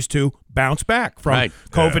continues to bounce back from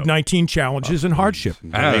COVID-19 challenges and hardship.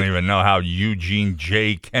 I don't even know how Eugene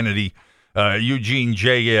J. Cassidy, was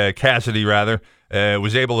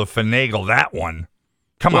able to finagle that one.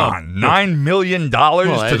 Come on, $9 million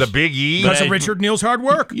to the Big E? Because of Richard Neal's hard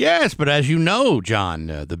work. Yes, but as you know, John,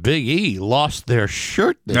 the Big E lost their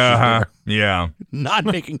shirt this year. Yeah. Not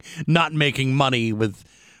making money with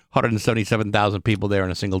 177,000 people there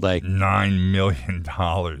in a single day. $9 million.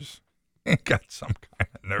 Got some kind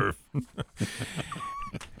of nerve.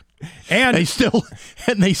 And they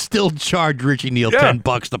still charge Richie Neal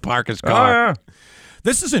 $10 to park his car. Oh, yeah.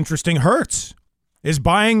 This is interesting. Hertz is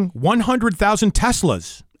buying 100,000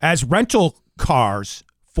 Teslas as rental cars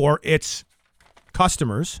for its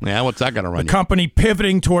customers. Yeah, what's that going to run The company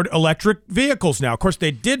pivoting toward electric vehicles now. Of course,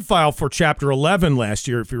 they did file for Chapter 11 last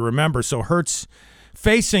year, if you remember. So Hertz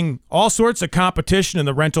facing all sorts of competition in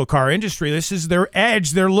the rental car industry. This is their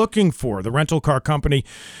edge they're looking for. The rental car company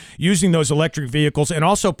using those electric vehicles and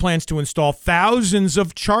also plans to install thousands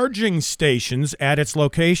of charging stations at its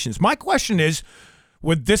locations. My question is,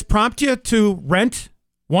 would this prompt you to rent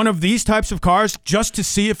one of these types of cars just to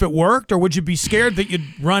see if it worked, or would you be scared that you'd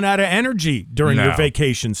run out of energy during your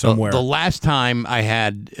vacation somewhere? The last time I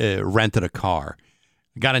had rented a car,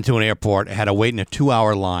 got into an airport, had to wait in a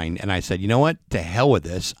 2-hour line, and I said, you know what? To hell with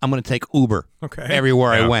this. I'm going to take Uber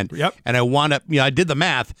everywhere I went. Yep. And I wound up, I did the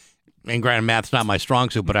math, and granted, math's not my strong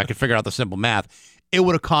suit, but I could figure out the simple math. It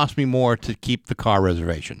would have cost me more to keep the car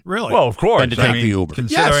reservation. Really? Well, of course. Than to take the Uber.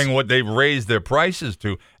 Considering what they've raised their prices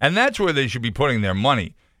to. And that's where they should be putting their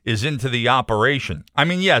money, is into the operation. I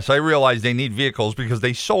mean, yes, I realize they need vehicles because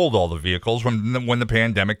they sold all the vehicles when the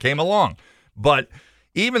pandemic came along. But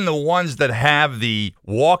even the ones that have the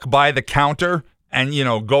walk by the counter and,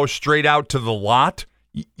 go straight out to the lot,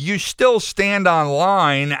 you still stand on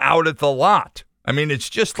line out at the lot. I mean, it's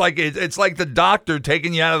just like it's like the doctor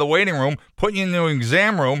taking you out of the waiting room, putting you in the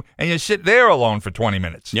exam room, and you sit there alone for 20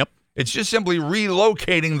 minutes. Yep. It's just simply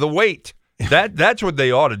relocating the wait. That's what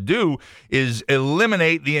they ought to do, is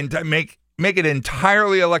eliminate make it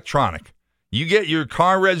entirely electronic. You get your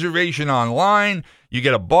car reservation online. You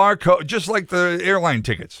get a barcode, just like the airline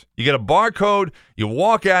tickets. You get a barcode, you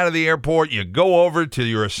walk out of the airport, you go over to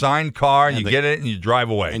your assigned car, and you get it, and you drive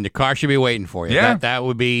away. And the car should be waiting for you. Yeah. That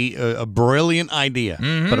would be a brilliant idea.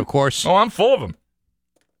 Mm-hmm. But, of course... Oh, I'm full of them.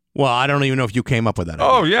 Well, I don't even know if you came up with that idea.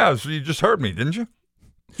 Oh, yeah, so you just heard me, didn't you?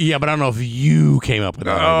 Yeah, but I don't know if you came up with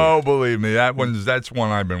that idea. Oh, believe me, that's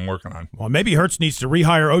one I've been working on. Well, maybe Hertz needs to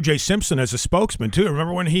rehire O.J. Simpson as a spokesman, too.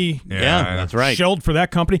 Remember when he that's right. shilled for that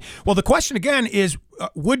company? Well, the question again is,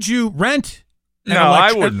 would you rent an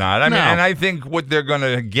I would not. I mean, No. and I think what they're going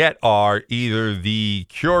to get are either the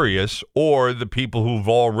curious or the people who've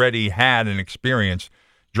already had an experience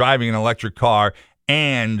driving an electric car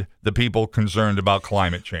and the people concerned about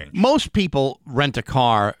climate change. Most people rent a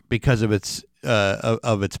car because of its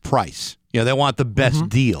price. They want the best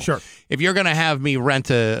deal. Sure. If you're going to have me rent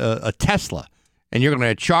a Tesla and you're going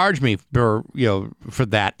to charge me for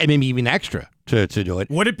that, and maybe even extra to do it,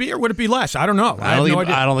 would it be or would it be less? I don't know. I have don't no think,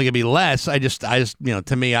 idea. I don't think it'd be less. I just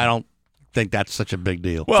to me, I don't think that's such a big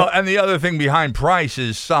deal. Well, and the other thing behind price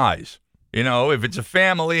is size. If it's a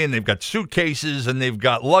family and they've got suitcases and they've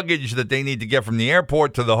got luggage that they need to get from the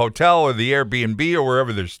airport to the hotel or the Airbnb or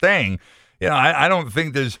wherever they're staying, I don't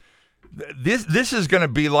think there's this is going to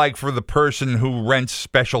be like for the person who rents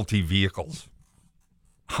specialty vehicles,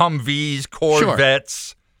 Humvees,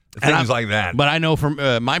 Corvettes. things like that. But I know from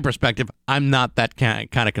my perspective, I'm not that kind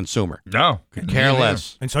of consumer. No. Could care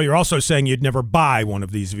less. And so you're also saying you'd never buy one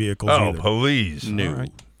of these vehicles Oh, either. please. No. All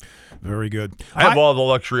right. Very good. I have all the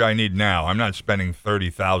luxury I need now. I'm not spending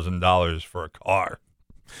 $30,000 for a car.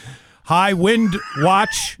 High wind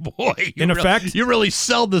watch Boy, in effect. You really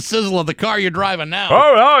sell the sizzle of the car you're driving now.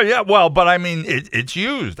 Oh, yeah. Well, but I mean, it's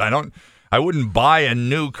used. I wouldn't buy a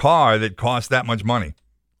new car that costs that much money.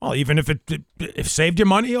 Well, even if it saved you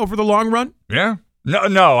money over the long run? Yeah.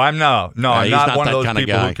 No, I'm not he's not one of that those kinda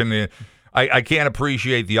people guy. who can. I can't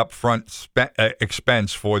appreciate the upfront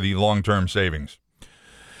expense for the long-term savings.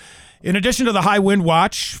 In addition to the high wind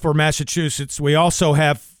watch for Massachusetts, we also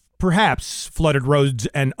have perhaps flooded roads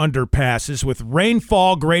and underpasses with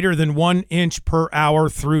rainfall greater than 1 inch per hour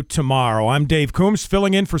through tomorrow. I'm Dave Coombs,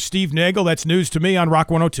 filling in for Steve Nagel. That's news to me on Rock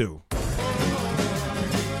 102.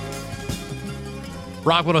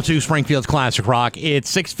 Rock 102, Springfield's Classic Rock.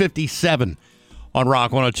 It's 6:57 on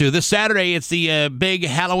Rock 102. This Saturday, it's the big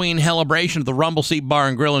Halloween celebration at the Rumble Seat Bar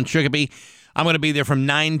and Grill in Chicopee. I'm going to be there from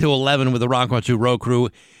 9 to 11 with the Rock 102 road crew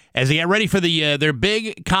as they get ready for their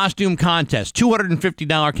big costume contest.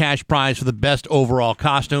 $250 cash prize for the best overall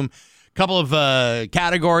costume. Couple of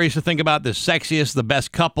categories to think about: the sexiest, the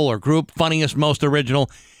best couple or group, funniest, most original,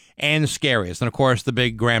 and scariest. And, of course, the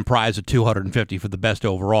big grand prize of $250 for the best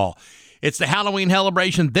overall. It's the Halloween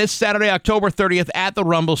celebration this Saturday, October 30th at the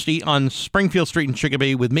Rumble Seat on Springfield Street in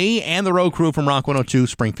Chicopee with me and the road crew from Rock 102,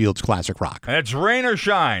 Springfield's Classic Rock. And it's rain or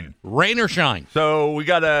shine. Rain or shine. So we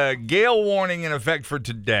got a gale warning in effect for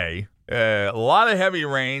today. A lot of heavy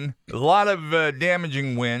rain, a lot of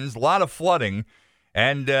damaging winds, a lot of flooding,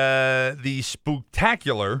 and the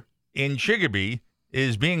Spooktacular in Chicopee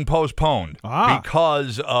is being postponed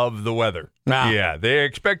because of the weather. Yeah, they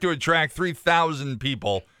expect to attract 3,000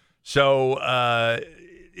 people. So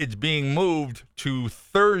it's being moved to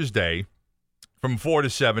Thursday from 4 to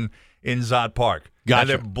 7 in Zott Park. Gotcha. And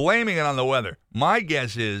they're blaming it on the weather. My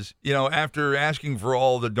guess is, after asking for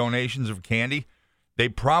all the donations of candy, they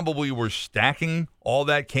probably were stacking all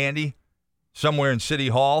that candy somewhere in City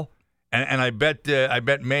Hall. And I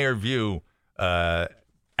bet Mayor View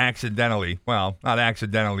accidentally, well, not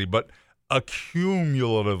accidentally, but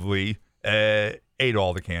accumulatively ate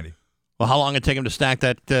all the candy. Well, how long did it take him to stack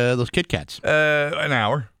those Kit Kats? An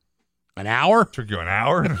hour. An hour? Took you an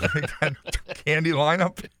hour to make that candy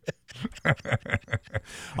lineup?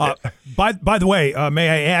 By the way, may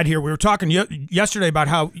I add here, we were talking yesterday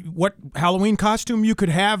about what Halloween costume you could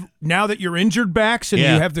have now that you're injured backs and you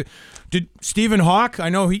have Did Stephen Hawk? I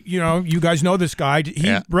know you guys know this guy.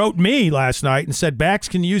 He wrote me last night and said Bax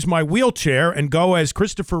can use my wheelchair and go as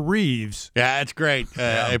Christopher Reeves. Yeah, that's great.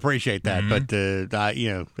 I appreciate that, but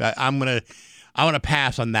I'm gonna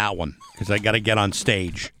pass on that one because I got to get on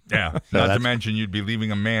stage. Yeah, So not to mention you'd be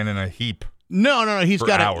leaving a man in a heap. No. He's For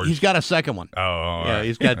got hours. He's got a second one. Oh, all yeah. right.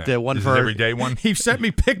 He's got one This for is everyday one. He sent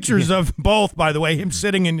me pictures of both. By the way, him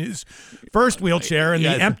sitting in his first wheelchair and the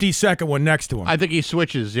empty second one next to him. I think he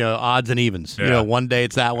switches, odds and evens. Yeah. One day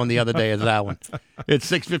it's that one, the other day it's that one.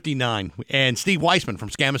 It's 6:59, and Steve Weissman from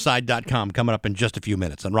Scamicide.com coming up in just a few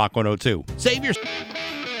minutes on Rock 102. Save your.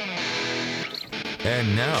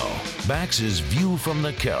 And now, Bax's View from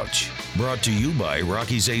the Couch. Brought to you by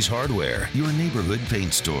Rocky's Ace Hardware, your neighborhood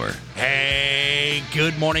paint store. Hey,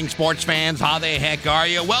 good morning, sports fans. How the heck are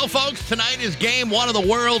you? Well, folks, tonight is Game 1 of the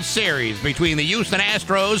World Series between the Houston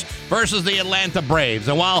Astros versus the Atlanta Braves.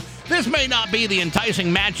 And while this may not be the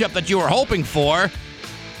enticing matchup that you were hoping for,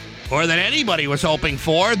 or that anybody was hoping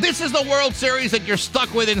for, this is the World Series that you're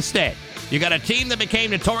stuck with instead. You got a team that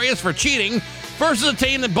became notorious for cheating versus a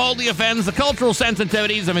team that boldly offends the cultural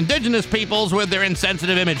sensitivities of indigenous peoples with their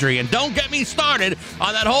insensitive imagery. And don't get me started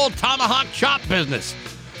on that whole tomahawk chop business.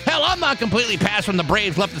 Hell, I'm not completely past when the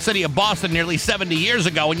Braves left the city of Boston nearly 70 years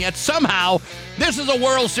ago, and yet somehow this is a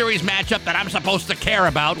World Series matchup that I'm supposed to care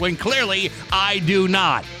about when clearly I do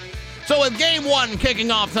not. So with Game 1 kicking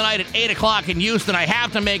off tonight at 8 o'clock in Houston, I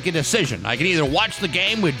have to make a decision. I can either watch the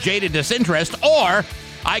game with jaded disinterest, or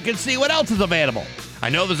I can see what else is available. I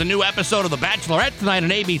know there's a new episode of The Bachelorette tonight on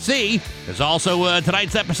ABC. There's also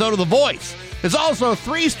tonight's episode of The Voice. There's also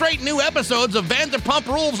 3 straight new episodes of Vanderpump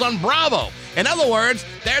Rules on Bravo. In other words,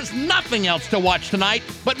 there's nothing else to watch tonight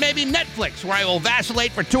but maybe Netflix, where I will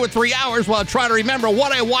vacillate for 2 or 3 hours while I try to remember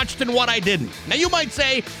what I watched and what I didn't. Now, you might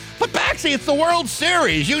say, but Baxi, it's the World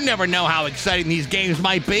Series. You never know how exciting these games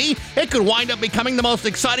might be. It could wind up becoming the most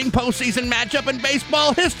exciting postseason matchup in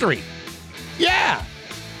baseball history. Yeah,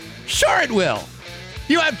 sure it will.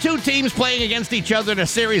 You have two teams playing against each other in a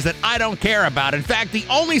series that I don't care about. In fact, the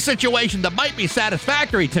only situation that might be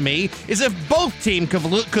satisfactory to me is if both teams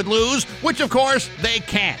could lose, which, of course, they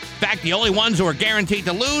can't. In fact, the only ones who are guaranteed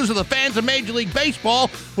to lose are the fans of Major League Baseball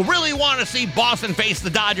who really want to see Boston face the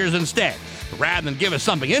Dodgers instead. Rather than give us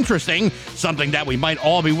something interesting, something that we might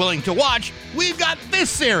all be willing to watch, we've got this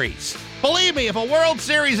series. Believe me, if a World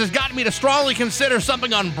Series has gotten me to strongly consider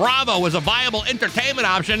something on Bravo as a viable entertainment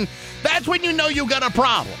option, that's when you know you got a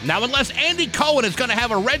problem. Now, unless Andy Cohen is going to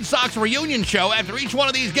have a Red Sox reunion show after each one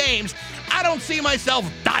of these games, I don't see myself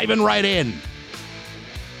diving right in.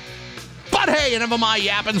 But hey, enough of my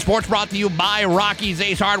yapping. Sports brought to you by Rocky's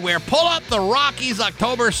Ace Hardware. Pull up the Rocky's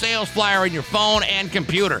October sales flyer on your phone and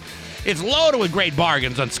computer. It's loaded with great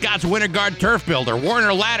bargains on Scott's Winterguard Turf Builder,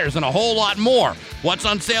 Warner Ladders, and a whole lot more. What's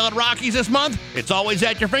on sale at Rocky's this month? It's always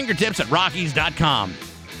at your fingertips at Rockies.com.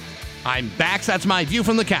 I'm Bax. That's my view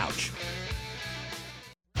from the couch.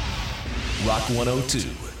 Rock 102,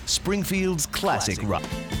 Springfield's classic rock.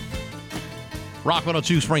 Rock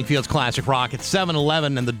 102, Springfield's classic rock. It's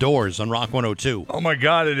 7-Eleven and the Doors on Rock 102. Oh, my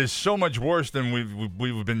God, it is so much worse than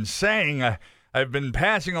we've been saying. I've been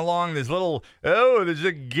passing along this little, there's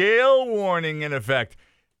a gale warning in effect.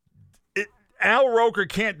 Al Roker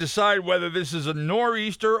can't decide whether this is a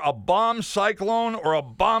nor'easter, a bomb cyclone, or a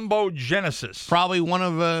bombogenesis. Probably one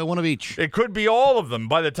of each. It could be all of them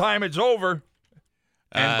by the time it's over.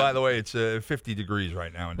 And by the way, it's 50 degrees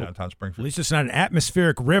right now in downtown Springfield. At least it's not an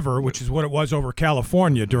atmospheric river, which is what it was over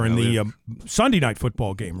California during the Sunday night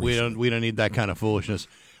football game recently. We don't need that kind of foolishness.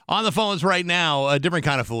 On the phones right now, a different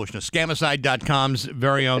kind of foolishness. Scamicide.com's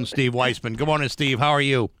very own Steve Weissman. Good morning, Steve. How are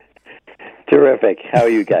you? Terrific. How are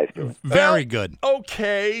you guys doing? Very good.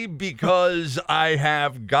 Okay, because I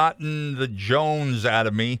have gotten the Jones out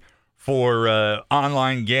of me for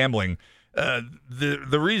online gambling.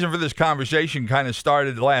 The reason for this conversation kind of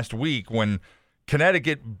started last week when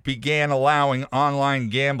Connecticut began allowing online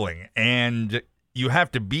gambling, and you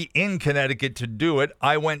have to be in Connecticut to do it.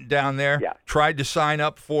 I went down there, tried to sign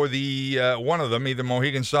up for the one of them, either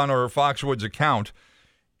Mohegan Sun or Foxwoods account.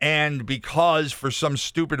 And because for some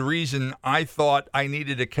stupid reason I thought I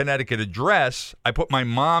needed a Connecticut address, I put my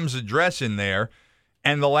mom's address in there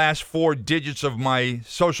and the last 4 digits of my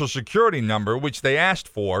Social Security number, which they asked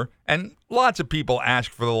for. And lots of people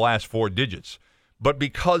ask for the last 4 digits. But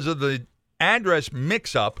because of the address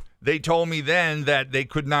mix-up, they told me then that they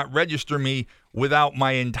could not register me without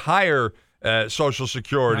my entire Social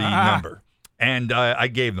Security number. And I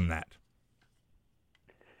gave them that.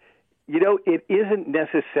 You know, it isn't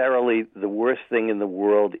necessarily the worst thing in the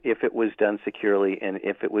world if it was done securely and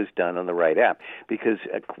if it was done on the right app. Because,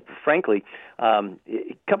 frankly, a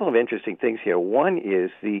couple of interesting things here. One is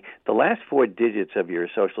the last 4 digits of your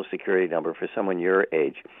Social Security number for someone your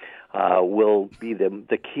age will be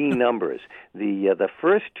the key numbers. The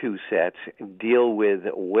first 2 sets deal with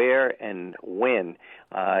where and when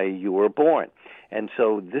you were born. And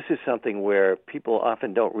so this is something where people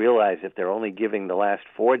often don't realize if they're only giving the last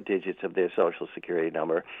 4 digits of their Social Security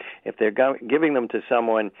number. If they're giving them to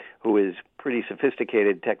someone who is pretty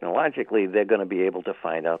sophisticated technologically, they're going to be able to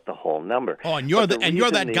find out the whole number. Oh, and you're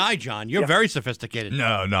that guy, John. You're very sophisticated.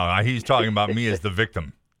 No, he's talking about me as the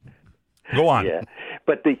victim. Go on. Yeah,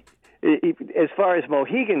 but as far as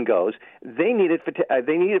Mohegan goes, they need it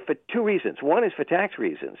for 2 reasons. One is for tax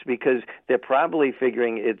reasons, because they're probably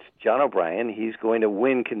figuring it's John O'Brien. He's going to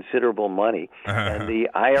win considerable money, and the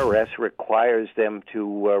IRS requires them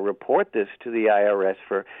to report this to the IRS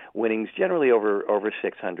for winnings generally over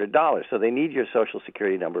 $600. So they need your Social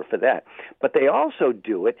Security number for that. But they also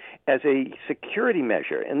do it as a security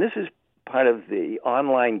measure, and this is part of the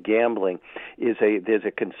online gambling. There's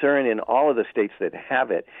a concern in all of the states that have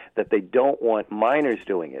it that they don't want minors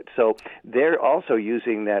doing it. So they're also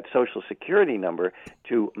using that Social Security number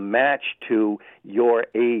to match to your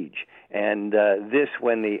age. And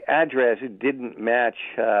when the address didn't match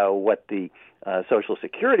what the Social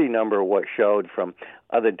Security number showed from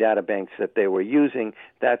other data banks that they were using,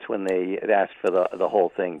 that's when they asked for the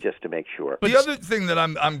whole thing just to make sure. But the other thing that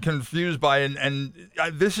I'm confused by, and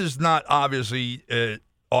this is not obviously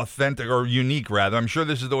authentic or unique, rather. I'm sure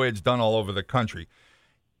this is the way it's done all over the country.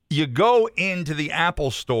 You go into the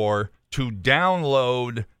Apple Store to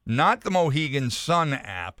download not the Mohegan Sun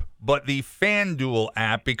app, but the FanDuel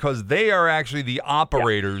app, because they are actually the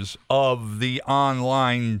operators of the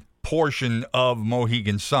online portion of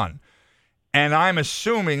Mohegan Sun. And I'm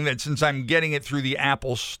assuming that since I'm getting it through the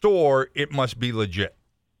Apple Store, it must be legit.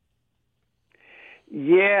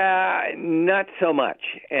 Yeah, not so much.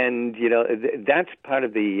 And, that's part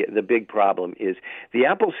of the big problem is the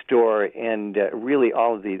Apple Store and really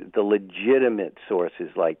all of the legitimate sources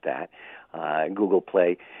like that, Google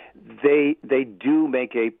Play, they do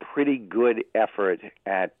make a pretty good effort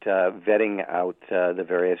at vetting out the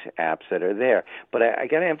various apps that are there. But I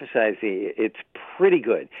got to emphasize it's pretty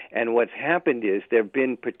good. And what's happened is there have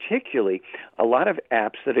been particularly a lot of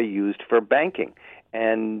apps that are used for banking.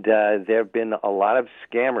 And there have been a lot of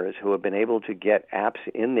scammers who have been able to get apps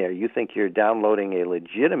in there. You think you're downloading a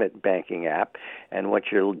legitimate banking app, and what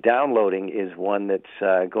you're downloading is one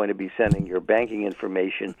that's going to be sending your banking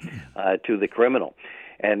information to the criminal.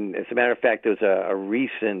 And as a matter of fact, there was a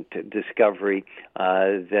recent discovery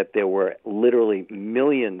that there were literally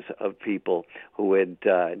millions of people who had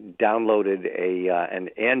downloaded an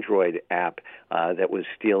Android app that was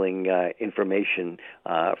stealing information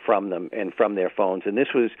from them and from their phones. And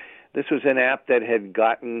this was an app that had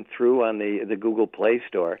gotten through on the Google Play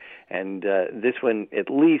Store, and this one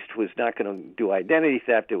at least was not going to do identity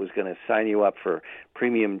theft. It was going to sign you up for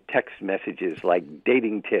premium text messages like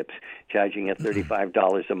dating tips, charging you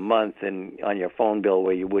 $35 a month and on your phone bill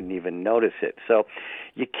where you wouldn't even notice it. So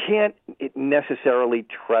you can't necessarily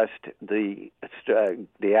trust the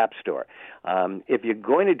App Store. If you're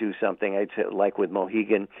going to do something, I'd say like with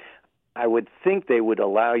Mohegan, I would think they would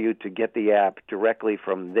allow you to get the app directly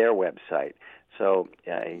from their website. So,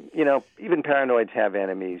 even paranoids have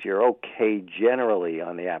enemies. You're okay generally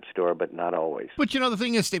on the App Store, but not always. But, the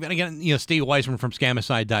thing is, Steve, and again, Steve Weisman from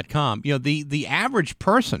Scamicide.com, the average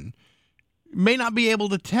person may not be able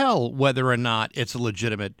to tell whether or not it's a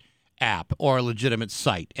legitimate app or a legitimate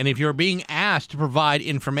site. And if you're being asked to provide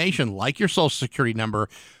information like your Social Security number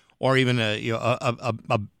or even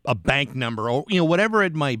a bank number or, whatever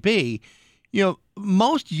it might be,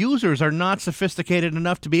 most users are not sophisticated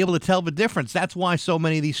enough to be able to tell the difference. That's why so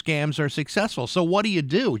many of these scams are successful. So what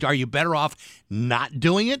do? Are you better off not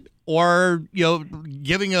doing it or,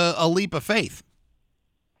 giving a leap of faith?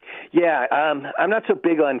 Yeah, I'm not so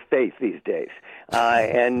big on faith these days.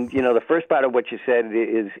 And, the first part of what you said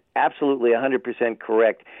is absolutely 100%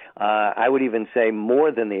 correct. I would even say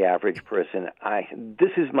more than the average person.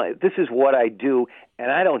 This is what I do,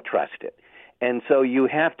 and I don't trust it. And so you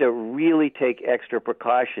have to really take extra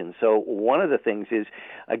precautions. So one of the things is,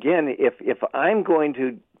 again, if I'm going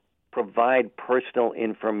to provide personal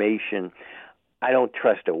information, I don't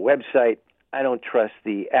trust a website. I don't trust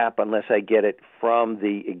the app unless I get it from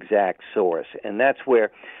the exact source. And that's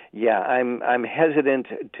where, I'm hesitant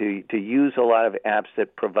to use a lot of apps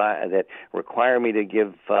that require me to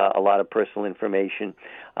give a lot of personal information.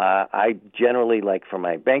 I generally, like for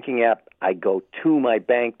my banking app, I go to my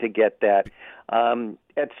bank to get that.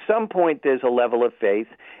 At some point, there's a level of faith.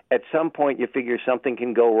 At some point, you figure something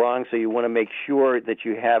can go wrong, so you want to make sure that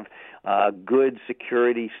you have good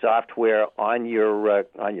security software on your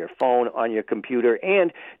phone, on your computer,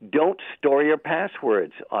 and don't store your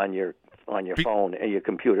passwords on your phone and your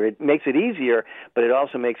computer. It makes it easier, but it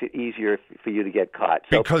also makes it easier for you to get caught.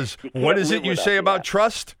 So because what is it you say about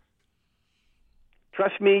trust?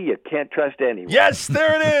 Trust me, you can't trust anyone. Yes,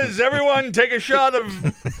 there it is. Everyone, take a shot of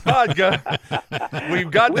vodka. We've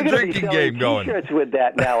got the drinking game going. T-shirts with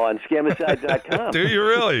that now on Scamicide.com. Do you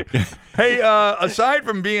really? Hey, aside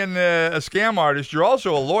from being a scam artist, you're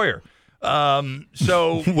also a lawyer.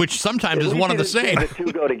 So which sometimes is one of the same. The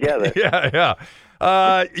two go together. Yeah.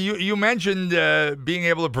 You mentioned being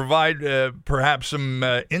able to provide perhaps some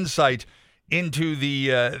insight into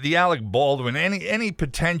the Alec Baldwin, any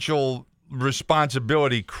potential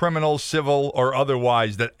responsibility, criminal, civil, or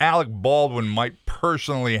otherwise, that Alec Baldwin might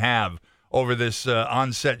personally have over this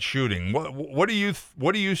on-set shooting. What do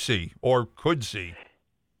you see or could see?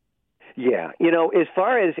 Yeah, as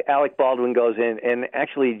far as Alec Baldwin goes, and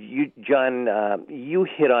actually, you, John, you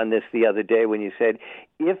hit on this the other day when you said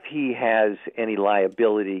if he has any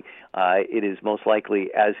liability, it is most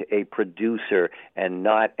likely as a producer and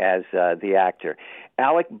not as the actor.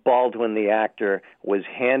 Alec Baldwin, the actor, was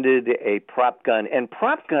handed a prop gun, and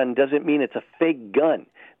prop gun doesn't mean it's a fake gun.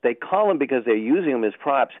 They call them because they're using them as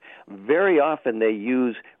props. Very often they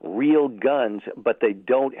use real guns, but they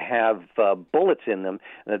don't have bullets in them.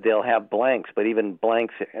 They'll have blanks, but even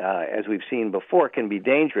blanks, as we've seen before, can be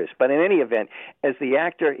dangerous. But in any event, as the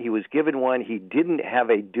actor, he was given one. He didn't have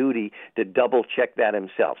a duty to double-check that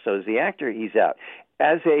himself. So as the actor, he's out.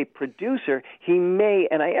 as a producer, he may,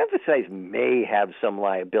 and I emphasize may, have some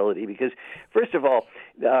liability because, first of all,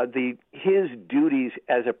 his duties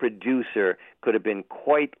as a producer could have been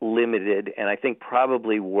quite limited, and I think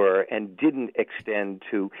probably were, and didn't extend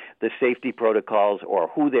to the safety protocols or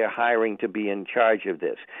who they're hiring to be in charge of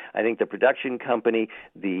this. I think the production company,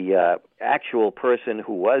 the actual person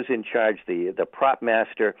who was in charge, the prop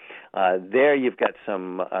master, there you've got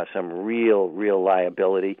some real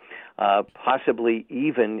liability. Possibly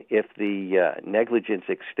even if the negligence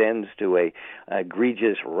extends to a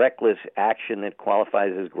egregious, reckless action that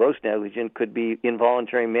qualifies as gross negligence, could be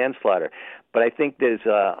involuntary manslaughter. But I think there's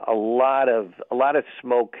a lot of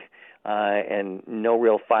smoke and no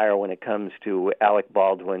real fire when it comes to Alec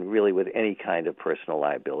Baldwin, really, with any kind of personal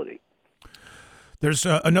liability. There's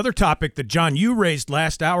another topic that, John, you raised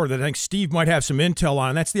last hour that I think Steve might have some intel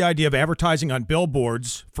on. That's the idea of advertising on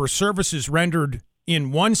billboards for services rendered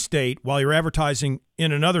in one state while you're advertising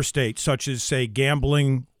in another state, such as, say,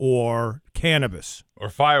 gambling or cannabis. Or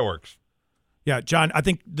fireworks. Yeah, John, I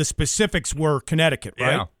think the specifics were Connecticut,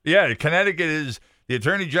 right? Yeah, Connecticut is, the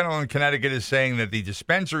Attorney General in Connecticut is saying that the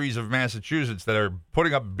dispensaries of Massachusetts that are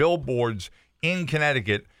putting up billboards in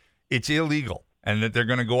Connecticut, it's illegal, and that they're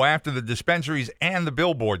going to go after the dispensaries and the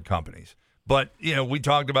billboard companies. But, we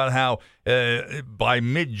talked about how by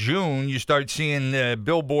mid-June you start seeing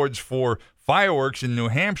billboards for fireworks in New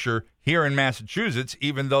Hampshire here in Massachusetts,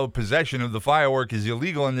 even though possession of the firework is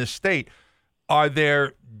illegal in this state. Are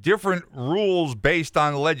there different rules based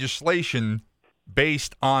on legislation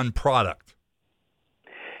based on product?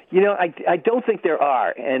 I don't think there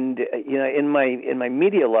are, and in my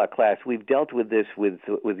media law class, we've dealt with this with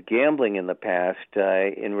gambling in the past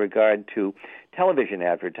in regard to television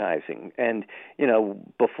advertising, and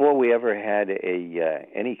before we ever had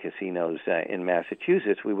any casinos in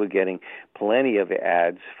Massachusetts, we were getting plenty of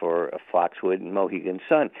ads for Foxwood and Mohegan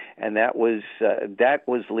Sun, and that was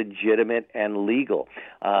legitimate and legal,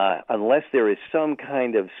 unless there is some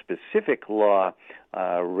kind of specific law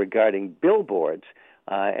regarding billboards.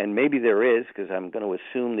 And maybe there is, because I'm going to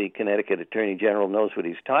assume the Connecticut Attorney General knows what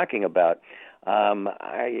he's talking about.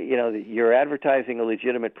 You're advertising a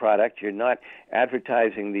legitimate product. You're not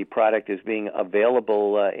advertising the product as being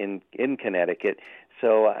available in Connecticut.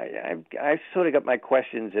 So I've sort of got my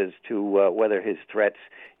questions as to whether his threats,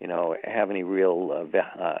 have any real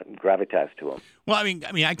gravitas to them. Well, I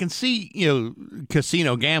mean, I can see,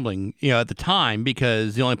 casino gambling, at the time,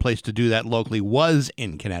 because the only place to do that locally was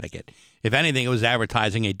in Connecticut. If anything, it was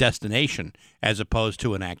advertising a destination as opposed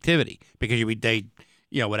to an activity, because they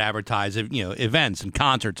would advertise, events and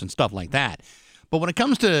concerts and stuff like that. But when it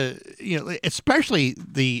comes to, especially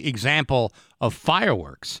the example of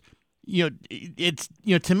fireworks, it's,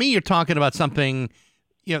 to me, you're talking about something,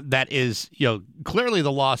 that is, clearly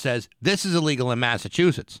the law says this is illegal in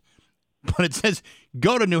Massachusetts, but it says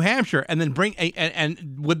go to New Hampshire and then bring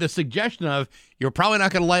and with the suggestion of you're probably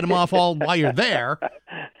not going to light them off all while you're there.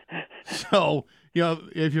 So,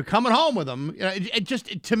 if you're coming home with them, it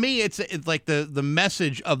just, to me, it's like the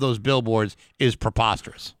message of those billboards is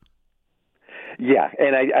preposterous. Yeah,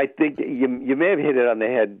 and I think you may have hit it on the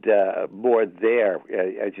head more there,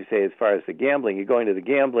 as you say, as far as the gambling. You're going to the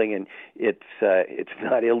gambling, and it's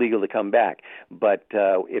not illegal to come back. But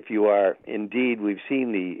if you are indeed, we've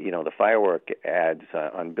seen the firework ads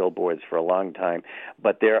on billboards for a long time,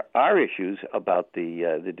 but there are issues about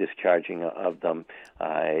the discharging of them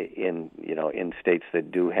in states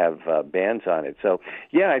that do have bans on it. So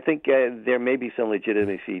yeah, I think there may be some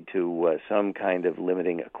legitimacy to some kind of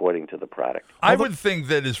limiting according to the product. I would think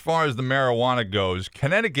that as far as the marijuana goes,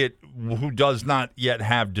 Connecticut, who does not yet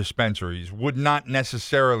have dispensaries, would not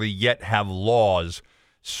necessarily yet have laws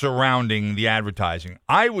surrounding the advertising.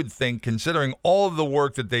 I would think, considering all of the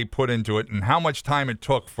work that they put into it and how much time it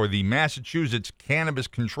took for the Massachusetts Cannabis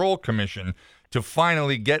Control Commission to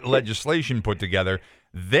finally get legislation put together,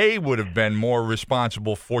 they would have been more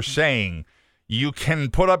responsible for saying you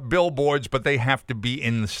can put up billboards, but they have to be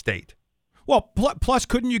in the state. Well, plus,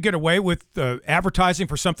 couldn't you get away with advertising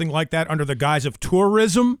for something like that under the guise of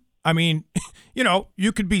tourism? I mean,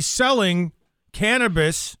 you could be selling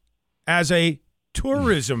cannabis as a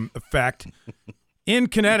tourism effect in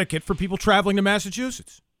Connecticut for people traveling to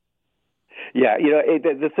Massachusetts. Yeah,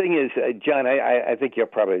 the thing is, John, I think you're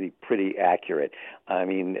probably pretty accurate. I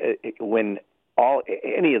mean, when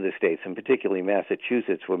any of the states, and particularly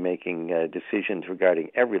Massachusetts, were making decisions regarding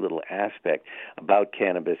every little aspect about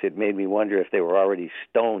cannabis, it made me wonder if they were already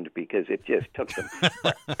stoned, because it just took them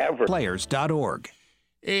forever. Players.org.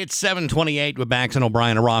 It's 7:28 with Bax and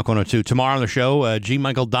O'Brien at Rock 102. Tomorrow on the show, G.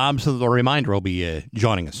 Michael Dobbs, the reminder, will be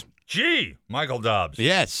joining us. G. Michael Dobbs.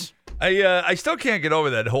 Yes. I still can't get over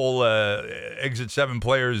that whole Exit 7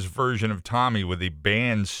 Players version of Tommy with the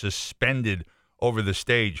band suspended over the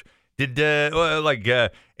stage. Did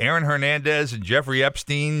Aaron Hernandez and Jeffrey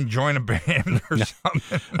Epstein join a band or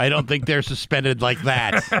something? I don't think they're suspended like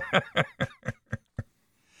that.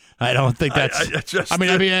 I don't think that's.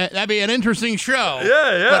 That'd be an interesting show.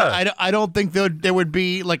 Yeah. But I don't think there would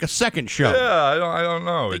be like a second show. Yeah, I don't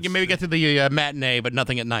know. You can maybe get to the matinee, but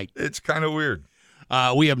nothing at night. It's kind of weird.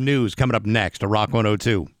 We have news coming up next. A Rock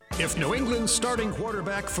 102. If New England's starting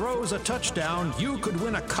quarterback throws a touchdown, you could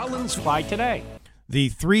win a Cullens by today. The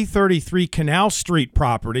 333 Canal Street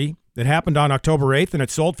property that happened on October 8th, and it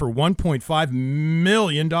sold for $1.5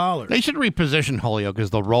 million. They should reposition Holyoke as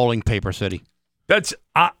the rolling paper city. That's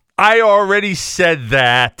I already said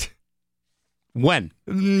that. When?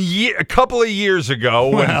 A couple of years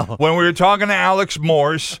ago when we were talking to Alex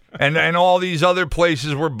Morse and all these other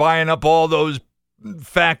places were buying up all those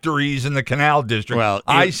factories in the Canal District. Well,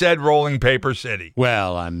 I said rolling paper city.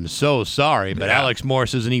 Well, I'm so sorry, but Alex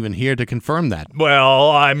Morse isn't even here to confirm that.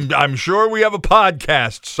 Well, I'm sure we have a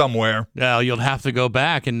podcast somewhere. Well, you'll have to go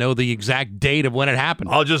back and know the exact date of when it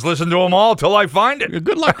happened. I'll just listen to them all till I find it.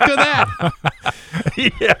 Good luck to that.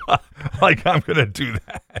 Yeah, like I'm going to do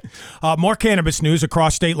that. More cannabis news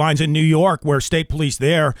across state lines in New York, where state police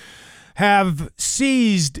there have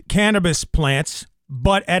seized cannabis plants,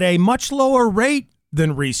 but at a much lower rate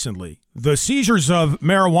than recently. The seizures of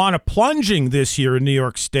marijuana plunging this year in New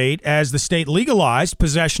York State as the state legalized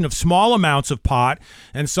possession of small amounts of pot,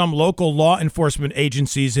 and some local law enforcement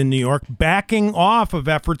agencies in New York backing off of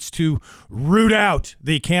efforts to root out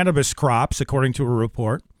the cannabis crops, according to a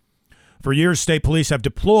report. For years, state police have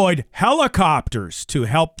deployed helicopters to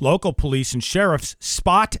help local police and sheriffs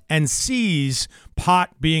spot and seize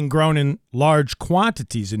pot being grown in large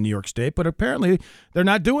quantities in New York State, but apparently they're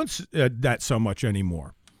not doing that so much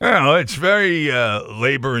anymore. Well, it's very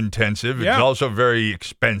labor intensive. Yeah. It's also very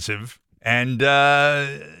expensive. And,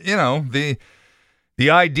 the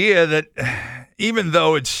idea that even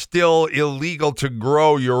though it's still illegal to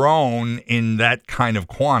grow your own in that kind of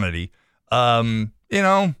quantity,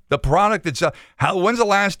 the product itself. When's the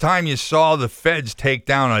last time you saw the feds take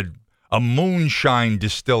down a moonshine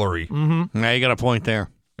distillery? Mm-hmm. Yeah, you got a point there.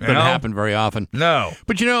 Doesn't happen very often. No.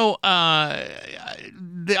 But, there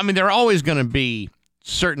are always going to be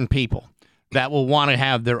certain people that will want to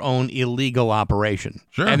have their own illegal operation.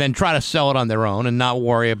 Sure. And then try to sell it on their own and not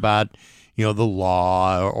worry about, the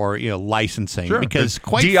law or licensing. Sure. Because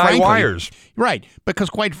quite DIYers. frankly, right. Because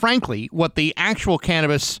quite frankly, what the actual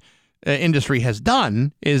cannabis industry has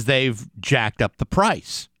done is they've jacked up the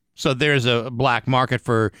price. So there's a black market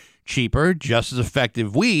for cheaper, just as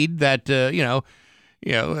effective weed that the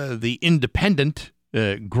independent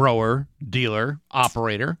grower, dealer,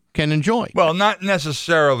 operator can enjoy. Well, not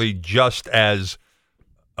necessarily just as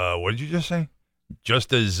what did you just say?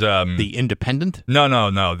 Just as the independent? No.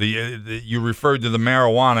 You referred to the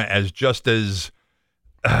marijuana as just as.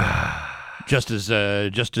 Just as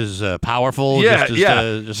powerful, just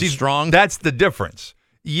as strong. That's the difference.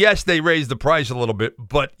 Yes, they raise the price a little bit,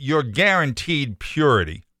 but you're guaranteed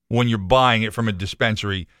purity when you're buying it from a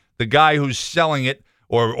dispensary. The guy who's selling it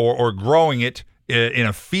or growing it in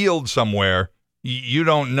a field somewhere, you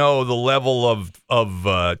don't know the level of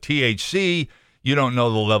THC. You don't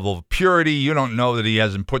know the level of purity. You don't know that he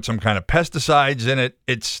hasn't put some kind of pesticides in it.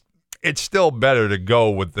 It's still better to go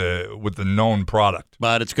with the known product.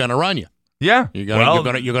 But it's going to run you. Yeah, you're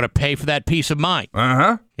gonna pay for that peace of mind.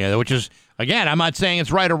 Yeah, which is, again, I'm not saying it's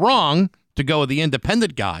right or wrong to go with the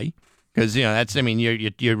independent guy, because you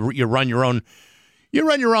run your own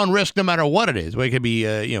risk no matter what it is. Well, it could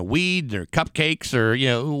be weed or cupcakes or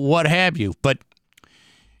what have you. But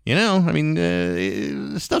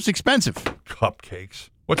this stuff's expensive. Cupcakes.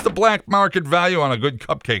 What's the black market value on a good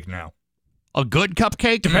cupcake now? A good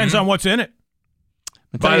cupcake depends on what's in it.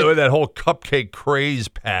 By the way, that whole cupcake craze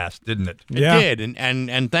passed, didn't it? It did,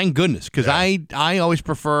 and thank goodness, because I always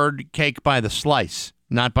preferred cake by the slice,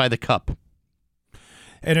 not by the cup.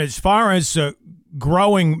 And as far as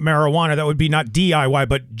growing marijuana, that would be not DIY,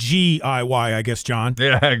 but GIY, I guess, John.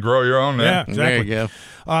 Yeah, grow your own. Yeah, exactly. There you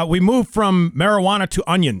go. We move from marijuana to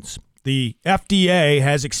onions. The FDA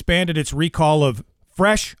has expanded its recall of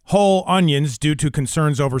fresh, whole onions due to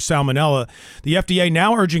concerns over salmonella. The FDA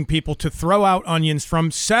now urging people to throw out onions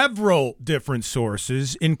from several different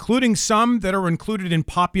sources, including some that are included in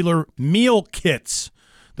popular meal kits.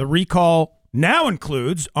 The recall now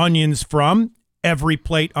includes onions from Every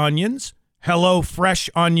Plate Onions, Hello Fresh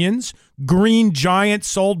Onions, Green Giant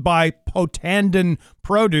sold by Potandin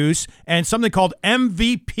Produce, and something called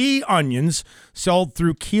MVP onions sold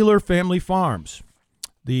through Keeler Family Farms.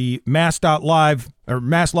 The Mass.live or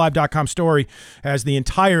MassLive.com story has the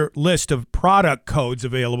entire list of product codes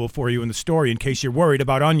available for you in the story in case you're worried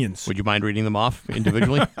about onions. Would you mind reading them off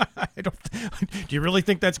individually? Do you really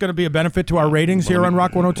think that's going to be a benefit to our ratings here on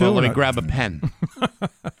Rock 102? Well, let me grab a pen.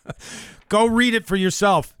 Go read it for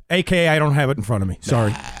yourself, a.k.a. I don't have it in front of me.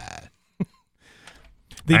 Sorry.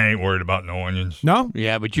 I ain't worried about no onions. No?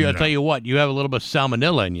 Yeah, but I'll tell you what, you have a little bit of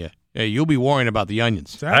salmonella in you. Yeah, you'll be worrying about the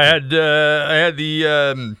onions. Exactly.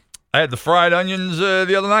 I had the fried onions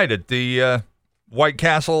the other night at the White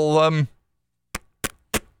Castle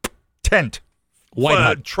tent. White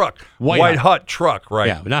Hut truck. White Hut truck, right?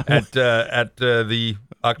 Yeah, not at the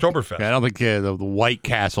Oktoberfest. I don't think the White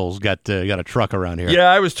Castle's got a truck around here. Yeah,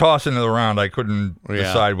 I was tossing it around. I couldn't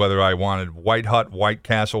decide whether I wanted White Hut, White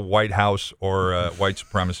Castle, White House, or White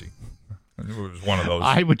Supremacy. It was one of those.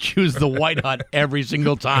 I would choose the White Hut every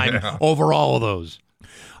single time over all of those.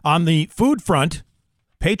 On the food front,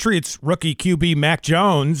 Patriots rookie QB Mac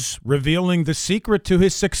Jones revealing the secret to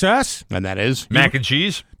his success. And that is? Mac and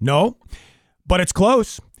cheese? No, but it's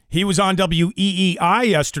close. He was on WEEI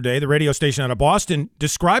yesterday, the radio station out of Boston,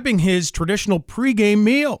 describing his traditional pregame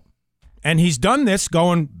meal. And he's done this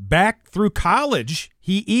going back through college.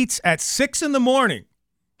 He eats at 6 in the morning.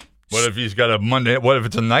 What if he's got a Monday? What if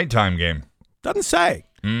it's a nighttime game? Doesn't say.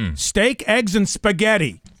 Steak, eggs, and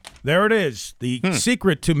spaghetti. There it is. The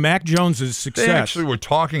secret to Mac Jones's success. They actually were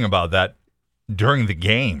talking about that during the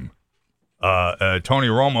game. Tony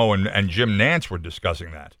Romo and Jim Nantz were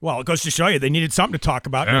discussing that. Well, it goes to show you they needed something to talk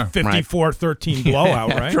about in a 54-13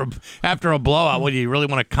 blowout, right? After a blowout, what, do you really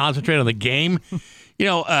want to concentrate on the game? You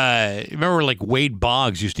know, remember like Wade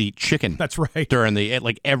Boggs used to eat chicken. That's right. During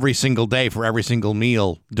every single day for every single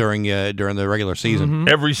meal during the regular season. Mm-hmm.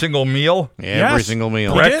 Every single meal? Every single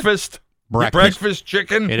meal. Breakfast? Breakfast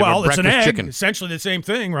chicken? Well, it's an egg. Chicken. Essentially the same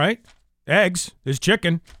thing, right? Eggs is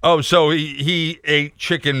chicken. Oh, so he ate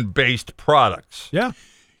chicken-based products. Yeah.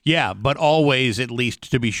 Yeah, but always, at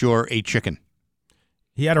least to be sure, ate chicken.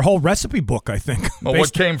 He had a whole recipe book, I think. Well,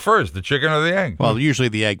 what came first, the chicken or the egg? Well, usually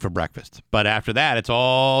the egg for breakfast. But after that, it's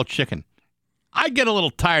all chicken. I get a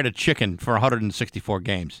little tired of chicken for 164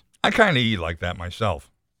 games. I kind of eat like that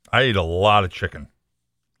myself. I eat a lot of chicken.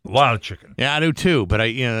 A lot of chicken. Yeah, I do too. But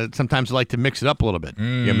I sometimes I like to mix it up a little bit.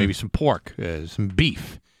 Maybe some pork, some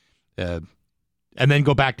beef, and then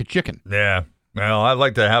go back to chicken. Yeah. Well, I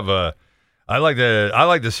like to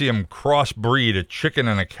see them crossbreed a chicken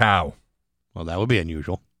and a cow. Well, that would be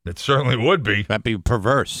unusual. It certainly would be. That'd be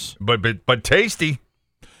perverse. But tasty.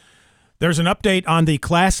 There's an update on the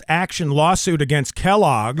class action lawsuit against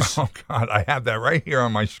Kellogg's. Oh, God, I have that right here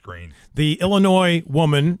on my screen. The Illinois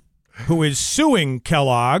woman who is suing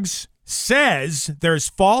Kellogg's says there's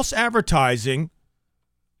false advertising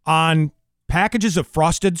on packages of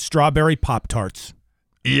frosted strawberry Pop-Tarts.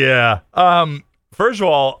 Yeah. First of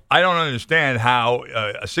all, I don't understand how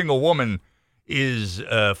a single woman is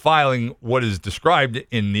filing what is described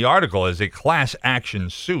in the article as a class action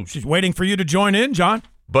suit. She's waiting for you to join in, John.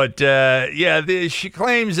 But, she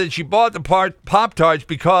claims that she bought the Pop-Tarts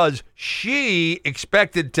because she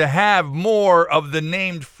expected to have more of the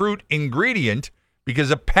named fruit ingredient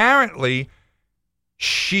because apparently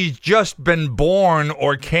she's just been born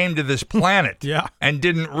or came to this planet and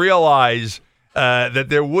didn't realize that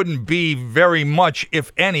there wouldn't be very much,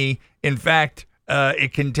 if any. In fact,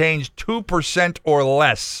 it contains 2% or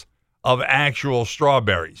less of actual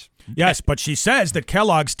strawberries. Yes, but she says that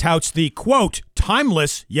Kellogg's touts the, quote,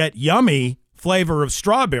 timeless yet yummy flavor of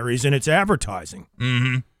strawberries in its advertising.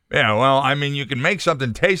 Mm-hmm. Yeah, well, I mean, you can make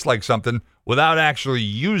something taste like something without actually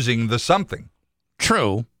using the something.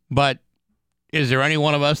 True, but is there any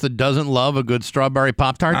one of us that doesn't love a good strawberry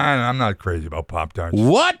Pop-Tart? I'm not crazy about Pop-Tarts.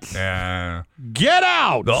 What? Yeah. Get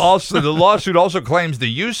out! The lawsuit also claims the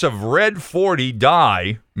use of red 40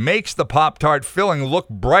 dye makes the Pop-Tart filling look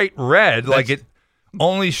bright red, like it's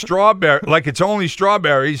only strawberries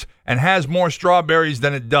and has more strawberries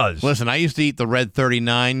than it does. Listen, I used to eat the red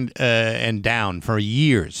 39 and down for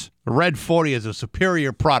years. The red 40 is a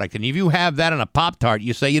superior product, and if you have that in a Pop-Tart,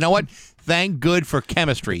 you say, you know what? Thank good for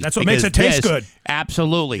chemistry. That's what makes it taste good.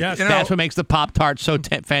 Absolutely. Yes. That's what makes the Pop-Tart so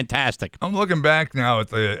fantastic. I'm looking back now at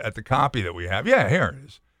the copy that we have. Yeah, here it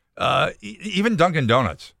is. Even Dunkin'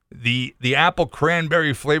 Donuts, the apple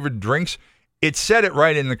cranberry flavored drinks, it said it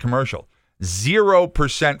right in the commercial.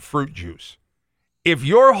 0% fruit juice. If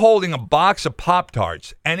you're holding a box of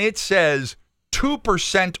Pop-Tarts and it says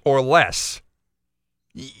 2% or less,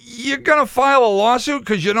 you're going to file a lawsuit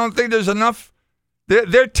because you don't think there's enough.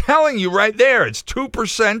 They're telling you right there it's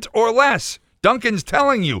 2% or less. Dunkin's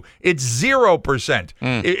telling you it's 0%.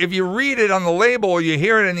 If you read it on the label or you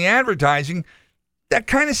hear it in the advertising, that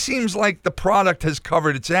kind of seems like the product has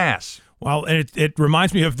covered its ass. Well, and it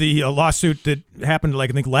reminds me of the lawsuit that happened, I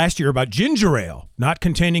think, last year about ginger ale not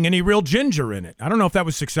containing any real ginger in it. I don't know if that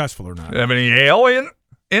was successful or not. Have any ale in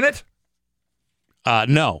it?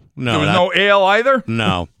 No. There was no ale either?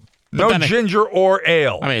 No. No ginger or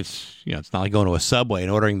ale. I mean, it's not like going to a Subway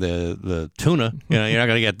and ordering the tuna. You're not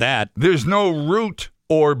going to get that. There's no root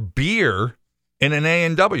or beer in an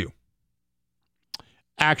A&W.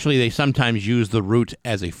 Actually, they sometimes use the root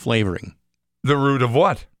as a flavoring. The root of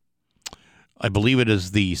what? I believe it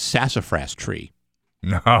is the sassafras tree.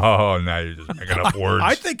 No, now you're just making up words.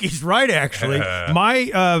 I think he's right, actually.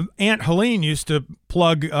 My Aunt Helene used to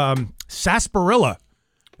plug sarsaparilla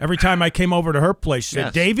every time I came over to her place. She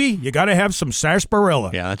said, Davey, you got to have some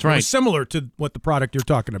sarsaparilla. Yeah, that's right. It was similar to what the product you're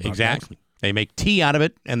talking about. Exactly. Guys. They make tea out of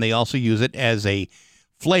it, and they also use it as a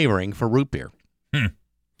flavoring for root beer. And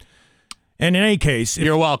in any case,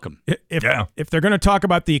 you're welcome. If they're going to talk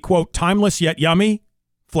about the, quote, timeless yet yummy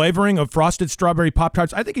flavoring of Frosted Strawberry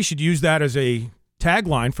Pop-Tarts, I think you should use that as a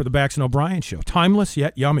tagline for the Bax and O'Brien show. Timeless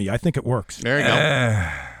yet yummy. I think it works. There you go.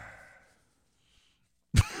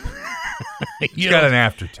 It's got an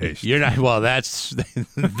aftertaste. You're not. Well, that's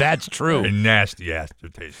true. A nasty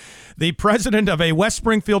aftertaste. The president of a West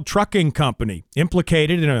Springfield trucking company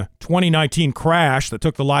implicated in a 2019 crash that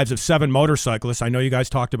took the lives of 7 motorcyclists. I know you guys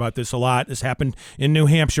talked about this a lot. This happened in New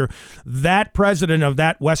Hampshire. That president of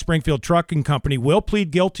that West Springfield trucking company will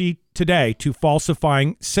plead guilty today to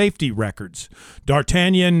falsifying safety records.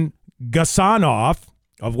 D'Artagnan Gasanoff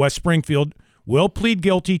of West Springfield will plead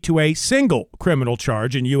guilty to a single criminal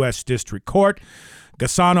charge in U.S. District Court.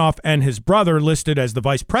 Gasanoff and his brother, listed as the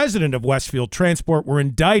vice president of Westfield Transport, were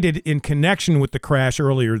indicted in connection with the crash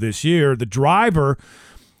earlier this year. The driver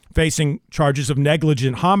facing charges of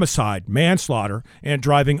negligent homicide, manslaughter, and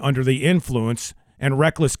driving under the influence and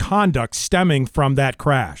reckless conduct stemming from that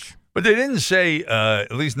crash. But they didn't say,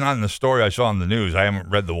 at least not in the story I saw in the news, I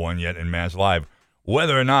haven't read the one yet in Mass Live,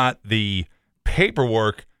 whether or not the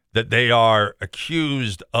paperwork that they are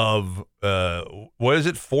accused of, what is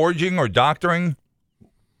it, forging or doctoring?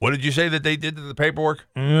 What did you say that they did to the paperwork?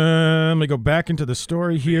 Let me go back into the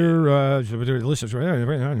story here. Geez,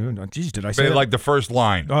 did I say like the first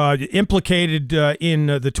line? Implicated in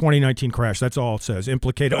the 2019 crash. That's all it says.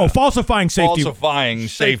 Implicated. Falsifying safety. Falsifying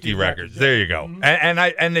safety records. There you go.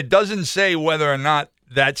 And it doesn't say whether or not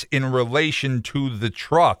that's in relation to the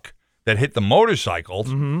truck that hit the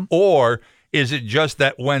motorcycle, or is it just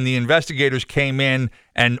that when the investigators came in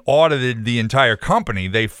and audited the entire company,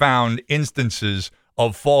 they found instances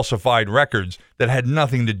of falsified records that had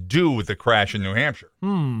nothing to do with the crash in New Hampshire?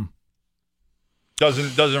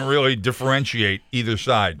 Doesn't really differentiate either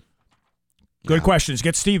side. Good questions.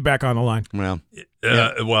 Get Steve back on the line. Well,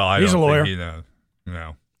 he's a lawyer.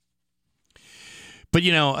 No. But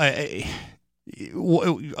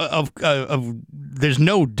there's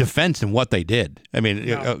no defense in what they did. I mean,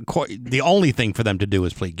 the only thing for them to do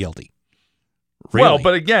is plead guilty. Really? Well,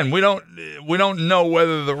 but again, we don't know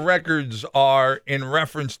whether the records are in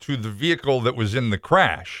reference to the vehicle that was in the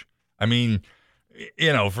crash. I mean,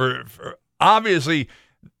 for obviously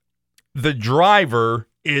the driver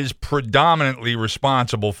is predominantly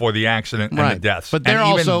responsible for the accident and the deaths. But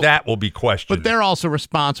even that will be questioned. But they're also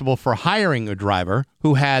responsible for hiring a driver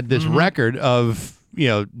who had this record of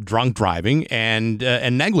drunk driving and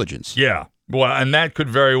negligence. Yeah. Well, and that could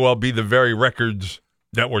very well be the very records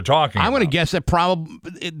that we're talking about. I'm going to guess that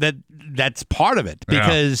that's part of it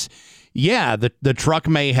because, the truck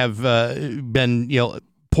may have been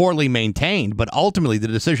poorly maintained, but ultimately the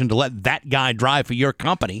decision to let that guy drive for your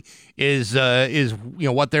company is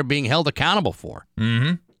what they're being held accountable for.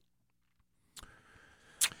 Mm-hmm.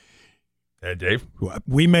 Hey, Dave,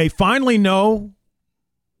 we may finally know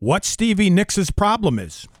what Stevie Nicks' problem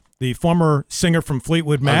is. The former singer from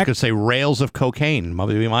Fleetwood Mac. I was going to say rails of cocaine, might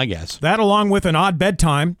be my guess. That, along with an odd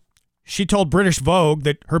bedtime. She told British Vogue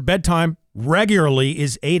that her bedtime regularly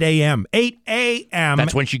is 8 a.m. 8 a.m.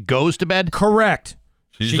 That's when she goes to bed? Correct.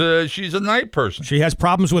 She's a night person. She has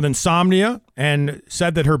problems with insomnia and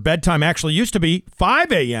said that her bedtime actually used to be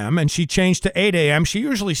 5 a.m. and she changed to 8 a.m. She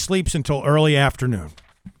usually sleeps until early afternoon.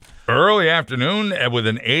 Early afternoon with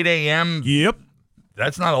an 8 a.m.? Yep.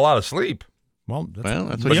 That's not a lot of sleep. Well,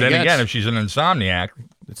 that's what but then again, if she's an insomniac,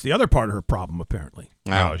 it's the other part of her problem, apparently.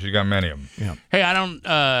 Oh, she's got many of them. Yeah. Hey, I don't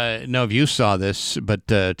know if you saw this, but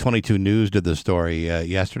 22 News did the story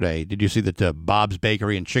yesterday. Did you see that Bob's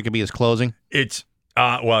Bakery in Chicopee is closing? It's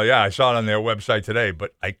I saw it on their website today,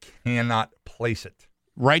 but I cannot place it.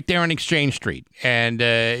 Right there on Exchange Street, and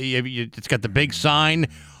it's got the big sign,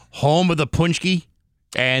 "Home of the Punchki,"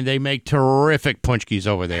 and they make terrific punchkis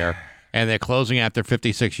over there. And they're closing after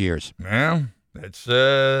 56 years. Yeah, it's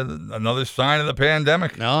another sign of the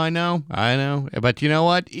pandemic. No, I know. But you know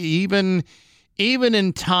what? Even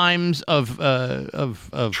in times of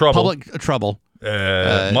Trouble. public trouble,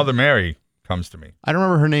 Mother Mary comes to me. I don't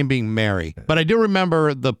remember her name being Mary, but I do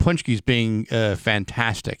remember the Punchkis being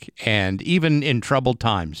fantastic. And even in troubled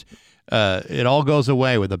times, it all goes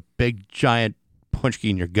away with a big, giant Punchki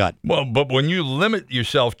in your gut. Well, but when you limit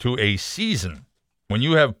yourself to a season, when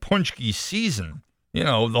you have Punchki season,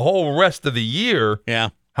 the whole rest of the year, yeah.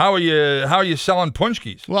 How are you selling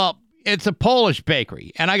Punchkis? Well, it's a Polish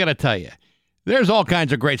bakery, and I got to tell you, there's all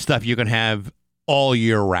kinds of great stuff you can have all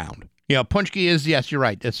year round. Punchki is, yes, you're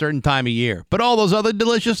right, a certain time of year. But all those other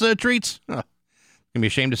delicious treats, going to be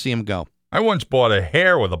ashamed to see them go. I once bought a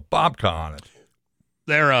hare with a babka on it.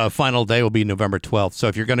 Their final day will be November 12th. So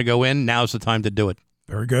if you're going to go in, now's the time to do it.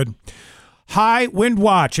 Very good. High wind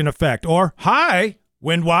watch in effect, or high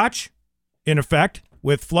wind watch in effect,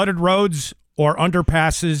 with flooded roads or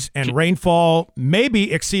underpasses and rainfall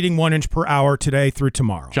maybe exceeding 1 inch per hour today through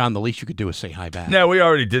tomorrow. John, the least you could do is say hi back. No, we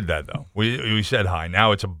already did that though. We said hi.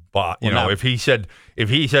 Now it's a bot. If he said,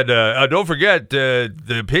 don't forget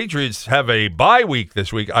the Patriots have a bye week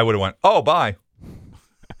this week, I would have went, oh, bye.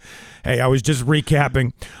 Hey, I was just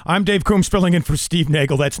recapping. I'm Dave Coombs filling in for Steve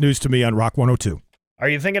Nagel. That's news to me on Rock 102. Are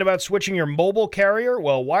you thinking about switching your mobile carrier?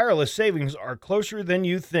 Well, wireless savings are closer than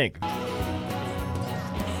you think.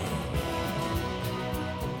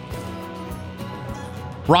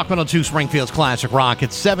 Rock 102, Springfield's Classic Rock.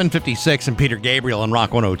 It's 7:56 and Peter Gabriel on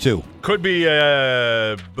Rock 102. Could be,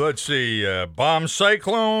 bomb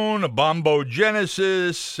cyclone, a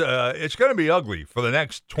bombogenesis. It's going to be ugly for the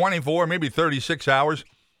next 24, maybe 36 hours.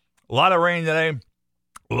 A lot of rain today,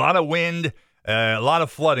 a lot of wind, a lot of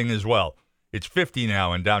flooding as well. It's 50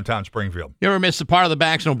 now in downtown Springfield. You ever miss a part of the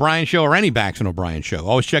Bax and O'Brien Show or any Bax and O'Brien Show?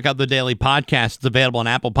 Always check out the daily podcast. It's available on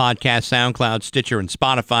Apple Podcasts, SoundCloud, Stitcher, and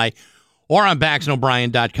Spotify, or on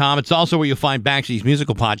BaxandO'Brien.com. It's also where you'll find Baxy's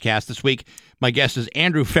musical podcast. This week, my guest is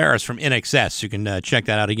Andrew Ferris from INXS. You can check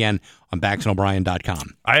that out again on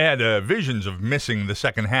BaxandO'Brien.com. I had visions of missing the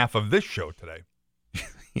second half of this show today.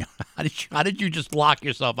 How did you just lock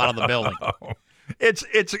yourself out of the building?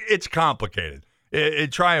 It's complicated.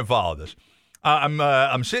 Try and follow this.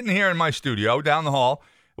 I'm sitting here in my studio down the hall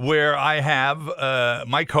where I have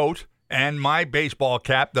my coat and my baseball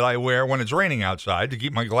cap that I wear when it's raining outside to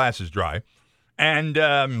keep my glasses dry. And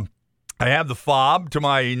I have the fob to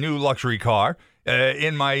my new luxury car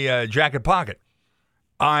in my jacket pocket.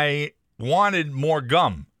 I wanted more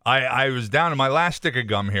gum. I was down to my last stick of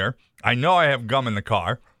gum here. I know I have gum in the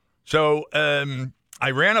car. So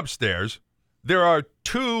I ran upstairs. There are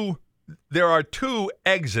two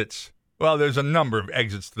exits. Well, there's a number of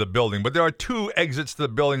exits to the building, but there are two exits to the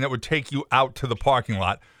building that would take you out to the parking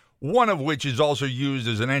lot, one of which is also used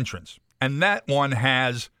as an entrance. And that one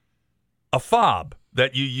has a fob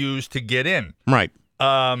that you use to get in. Right.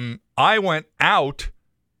 I went out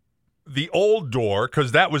the old door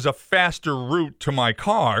because that was a faster route to my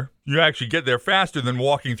car. You actually get there faster than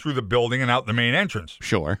walking through the building and out the main entrance.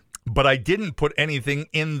 Sure. But I didn't put anything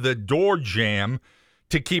in the door jamb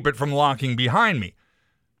to keep it from locking behind me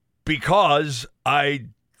because I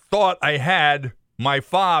thought I had my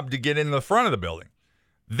fob to get in the front of the building.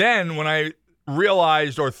 Then when I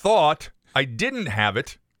realized or thought I didn't have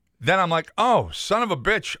it, then I'm like, oh, son of a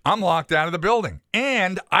bitch, I'm locked out of the building.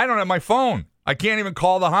 And I don't have my phone. I can't even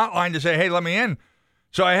call the hotline to say, hey, let me in.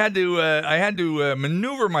 So I had to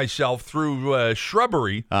maneuver myself through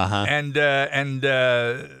shrubbery and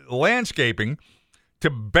landscaping to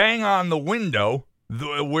bang on the window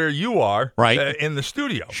where you are, right, in the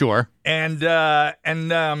studio. Sure. And I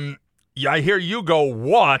hear you go,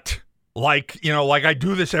 what? Like I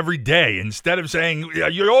do this every day. Instead of saying,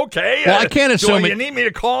 you're okay? Well, I can't assume you need me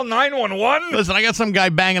to call 911? Listen, I got some guy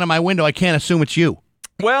banging on my window. I can't assume it's you.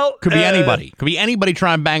 Well, could be anybody. Could be anybody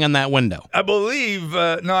trying to bang on that window. I believe.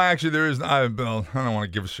 No, actually, there is. I don't want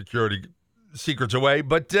to give security secrets away,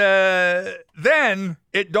 but then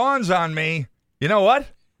it dawns on me. You know what?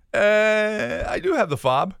 I do have the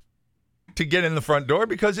fob to get in the front door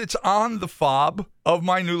because it's on the fob of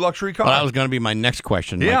my new luxury car. Well, that was going to be my next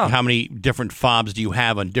question. Yeah. Like, how many different fobs do you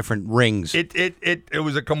have on different rings? It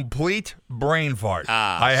was a complete brain fart.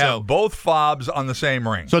 I have both fobs on the same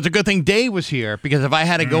ring. So it's a good thing Dave was here, because if I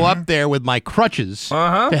had to go up there with my crutches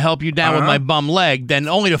to help you down with my bum leg, then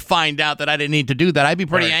only to find out that I didn't need to do that, I'd be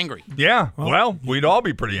pretty angry. Yeah, well, we'd all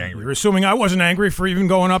be pretty angry. You're assuming I wasn't angry for even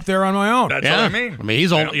going up there on my own. That's what I mean. I mean,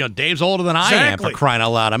 he's old. Dave's older than I am, for crying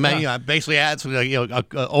out loud. I mean, I basically had some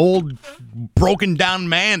old broken broken down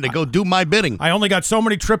man to go do my bidding. I only got so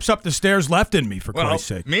many trips up the stairs left in me, for Christ's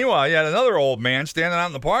sake. Meanwhile, you had another old man standing out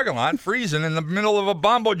in the parking lot, freezing in the middle of a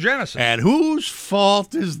bombogenesis. And whose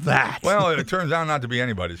fault is that? Well, it turns out not to be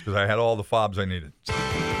anybody's because I had all the fobs I needed.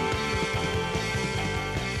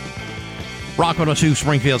 Rock 102,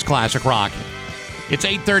 Springfield's Classic Rock. It's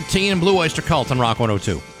 8:13 and Blue Oyster Cult on Rock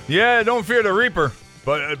 102. Yeah, don't fear the Reaper,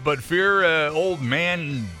 but fear old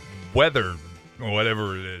man weather, or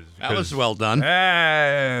whatever it is. That was well done.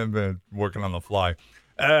 I've been working on the fly.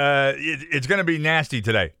 It's going to be nasty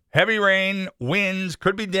today. Heavy rain, winds,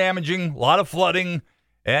 could be damaging, a lot of flooding.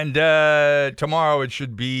 And tomorrow it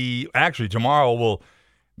should be, actually tomorrow will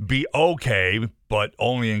be okay, but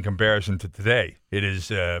only in comparison to today. It is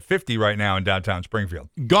 50 right now in downtown Springfield.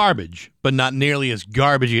 Garbage, but not nearly as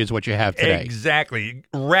garbagey as what you have today. Exactly.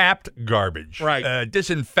 Wrapped garbage. Right.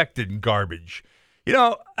 Disinfected garbage. You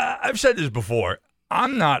know, I've said this before.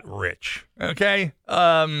 I'm not rich, okay?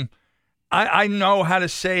 I know how to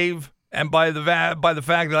save, and by the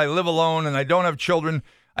fact that I live alone and I don't have children,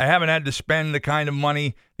 I haven't had to spend the kind of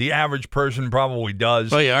money the average person probably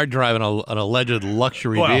does. Well, you are driving an alleged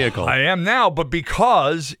luxury vehicle. I am now, but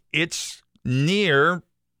because it's near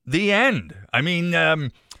the end. I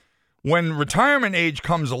mean, when retirement age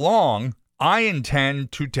comes along, I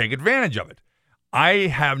intend to take advantage of it. I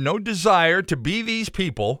have no desire to be these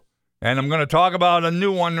people, and I'm going to talk about a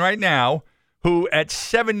new one right now, who at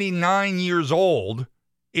 79 years old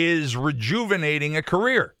is rejuvenating a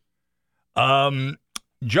career.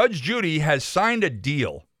 Judge Judy has signed a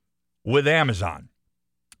deal with Amazon.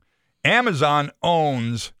 Amazon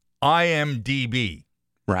owns IMDb.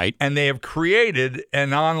 Right. And they have created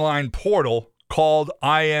an online portal called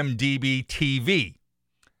IMDb TV.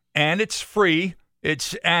 And it's free.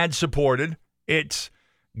 It's ad-supported. It's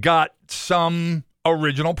got some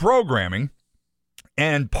original programming.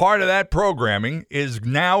 And part of that programming is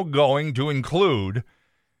now going to include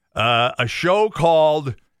a show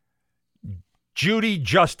called Judy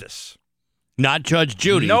Justice. Not Judge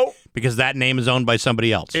Judy. Nope. Because that name is owned by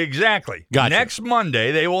somebody else. Exactly. Gotcha. Next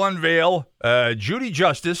Monday, they will unveil Judy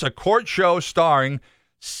Justice, a court show starring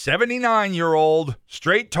 79-year-old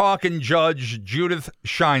straight-talking Judge Judith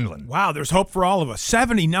Sheindlin. Wow, there's hope for all of us.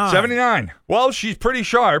 79. 79. Well, she's pretty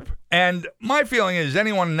sharp, and my feeling is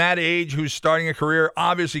anyone that age who's starting a career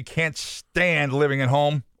obviously can't stand living at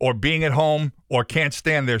home or being at home or can't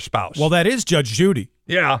stand their spouse. Well, that is Judge Judy.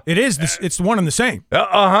 Yeah. It is. It's the one and the same.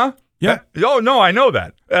 Uh-huh. Yeah. Oh, no, I know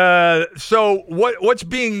that. So what's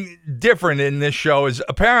being different in this show is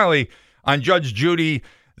apparently on Judge Judy,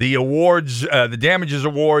 the awards, the damages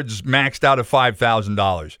awards maxed out at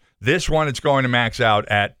 $5,000. This one, it's going to max out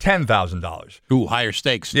at $10,000. Ooh, higher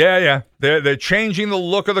stakes. Yeah. They're changing the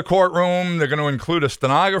look of the courtroom. They're going to include a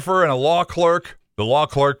stenographer and a law clerk. The law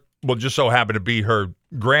clerk will just so happen to be her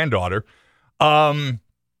granddaughter. And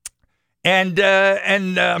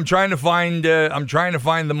I'm trying to find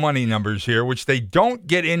the money numbers here, which they don't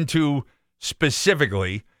get into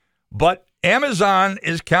specifically, but Amazon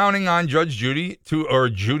is counting on Judge Judy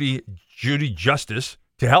Judy Justice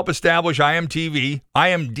to help establish IMDb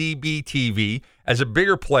TV as a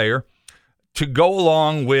bigger player to go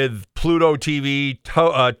along with Pluto TV,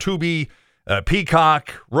 Tubi,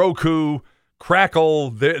 Peacock, Roku,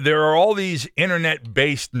 Crackle. There are all these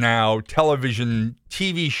internet-based now television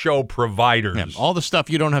TV show providers. Yeah, all the stuff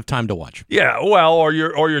you don't have time to watch. Yeah, well, or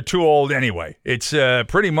you're too old anyway. It's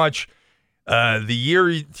pretty much the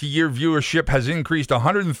year-to-year viewership has increased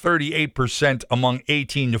 138% among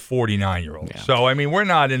 18 to 49-year-olds. Yeah. So I mean, we're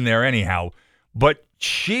not in there anyhow. But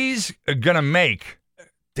she's gonna make.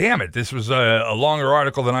 Damn it! This was a longer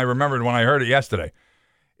article than I remembered when I heard it yesterday.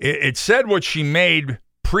 It said what she made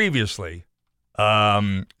previously.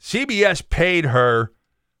 CBS paid her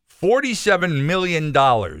 $47 million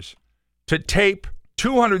to tape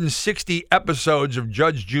 260 episodes of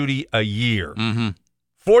Judge Judy a year. Mm-hmm.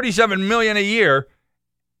 $47 million a year,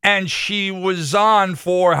 and she was on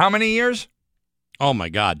for how many years? Oh, my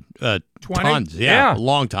God. 20? Tons. Yeah, a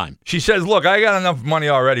long time. She says, look, I got enough money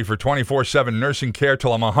already for 24/7 nursing care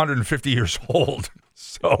till I'm 150 years old.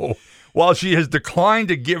 So while she has declined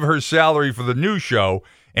to give her salary for the new show,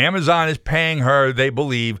 Amazon is paying her, they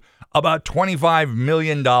believe, about $25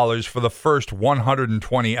 million for the first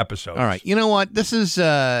 120 episodes. All right. You know what? This is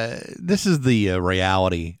the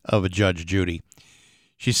reality of a Judge Judy.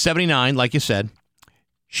 She's 79, like you said.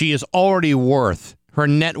 She is already worth her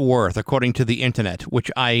net worth, according to the internet, which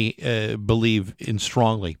I believe in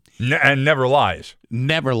strongly. And never lies.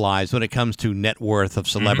 Never lies when it comes to net worth of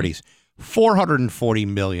celebrities. $440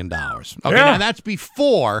 million. Okay, yeah. Now that's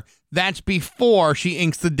before she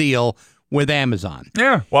inks the deal with Amazon.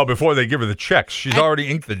 Yeah. Well, before they give her the checks, she's already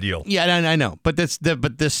inked the deal. Yeah, I know. But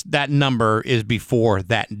that number is before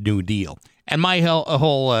that new deal. And my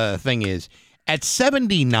whole thing is, at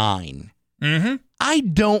 79, I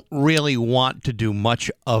don't really want to do much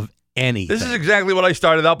of anything. This is exactly what I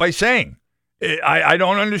started out by saying. I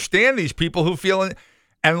don't understand these people who feel.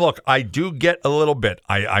 And look, I do get a little bit.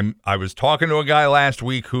 I was talking to a guy last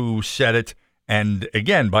week who said it. And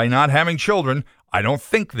again, by not having children, I don't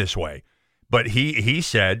think this way. But he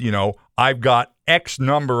said, I've got X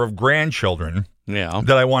number of grandchildren that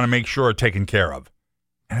I want to make sure are taken care of.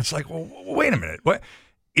 And it's like, well, wait a minute. What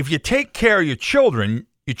if you take care of your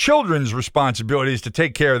children's responsibility is to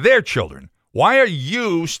take care of their children? Why are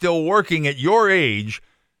you still working at your age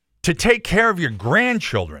to take care of your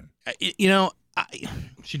grandchildren?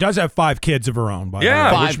 She does have 5 kids of her own, by the way.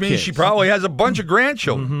 Yeah, which means she probably has a bunch of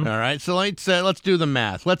grandchildren. All right, so let's do the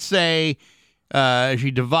math. Let's say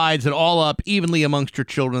she divides it all up evenly amongst her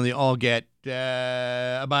children. They all get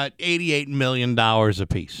about $88 million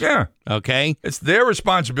apiece. Yeah. Okay? It's their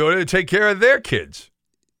responsibility to take care of their kids.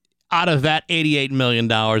 Out of that $88 million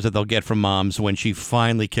that they'll get from moms when she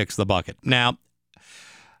finally kicks the bucket. Now,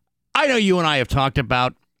 I know you and I have talked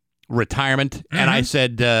about retirement, and I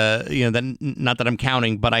said, that not that I'm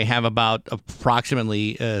counting, but I have about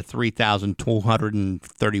approximately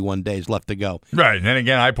 3,231 days left to go. Right, and then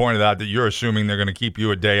again, I pointed out that you're assuming they're going to keep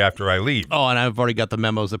you a day after I leave. Oh, and I've already got the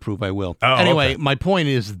memos that prove I will. Oh, anyway, okay. My point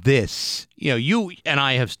is this. You and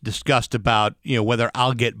I have discussed about, whether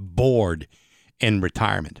I'll get bored in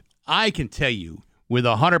retirement. I can tell you with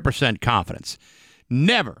 100% confidence,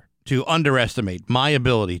 never to underestimate my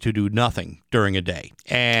ability to do nothing during a day.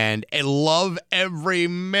 And I love every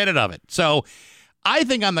minute of it. So I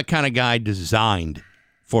think I'm the kind of guy designed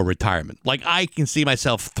for retirement. Like, I can see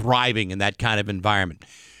myself thriving in that kind of environment.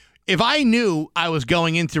 If I knew I was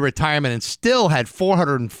going into retirement and still had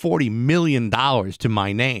 $440 million to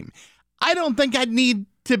my name, I don't think I'd need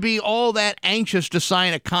to be all that anxious to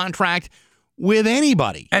sign a contract with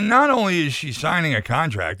anybody. And not only is she signing a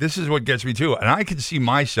contract, this is what gets me too. And I can see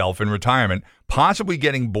myself in retirement possibly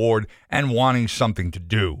getting bored and wanting something to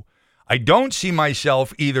do. I don't see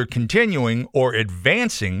myself either continuing or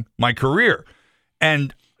advancing my career.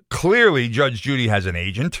 And clearly, Judge Judy has an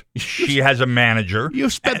agent. She has a manager.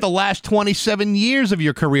 You've spent the last 27 years of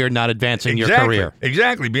your career not advancing your career.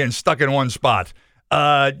 Exactly, being stuck in one spot.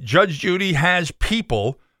 Judge Judy has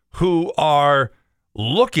people who are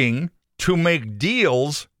looking to make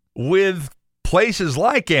deals with places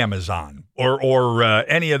like Amazon or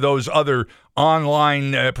any of those other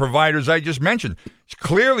online providers I just mentioned.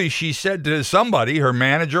 Clearly, she said to somebody, her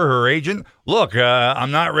manager, her agent, look,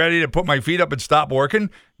 I'm not ready to put my feet up and stop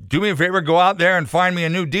working. Do me a favor, go out there and find me a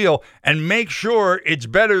new deal and make sure it's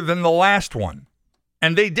better than the last one.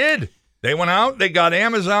 And they did. They went out, they got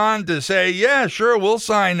Amazon to say, yeah, sure, we'll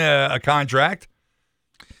sign a contract.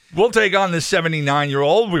 We'll take on this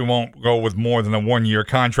 79-year-old. We won't go with more than a 1-year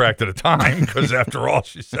contract at a time because, after all,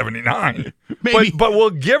 she's 79. Maybe. But we'll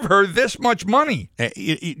give her this much money.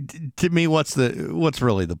 To me, what's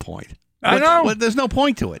really the point? I know. There's no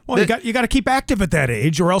point to it. Well, you got to keep active at that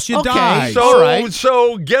age, or else you die.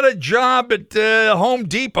 So get a job at Home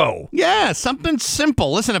Depot. Yeah, something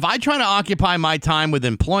simple. Listen, if I try to occupy my time with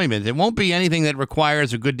employment, it won't be anything that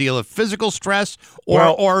requires a good deal of physical stress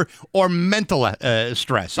or mental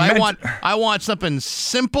stress. I want something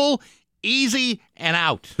simple, easy, and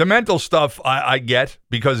out. The mental stuff I get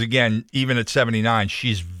because, again, even at 79,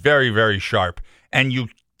 she's very, very sharp, and you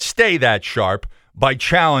stay that sharp by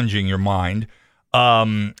challenging your mind,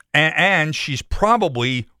 and she's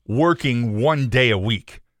probably working 1 day a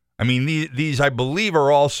week. I mean, these I believe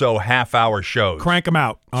are also half-hour shows. Crank them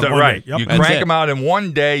out. Right. Yep. You crank them out in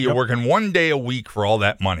 1 day. You're working 1 day a week for all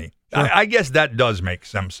that money. Sure. I guess that does make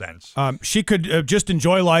some sense. She could just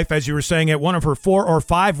enjoy life, as you were saying, at one of her 4 or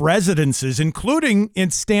 5 residences, including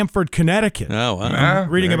in Stamford, Connecticut. Oh, wow. Yeah,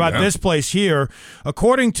 Reading about this place here.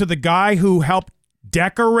 According to the guy who helped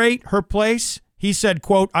decorate her place, he said,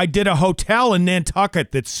 quote, I did a hotel in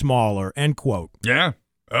Nantucket that's smaller, end quote. Yeah.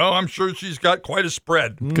 Oh, I'm sure she's got quite a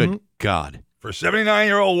spread. Good God. For a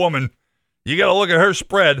 79-year-old woman, you got to look at her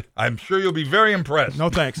spread. I'm sure you'll be very impressed. No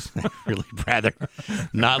thanks. Really rather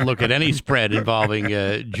not look at any spread involving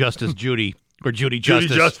Justice Judy or Judy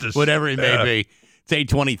Justice, whatever it may be.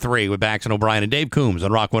 It's 8:23 with Bax and O'Brien and Dave Coombs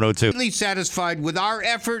on Rock 102. Really satisfied with our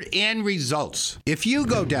effort and results. If you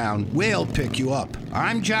go down, we'll pick you up.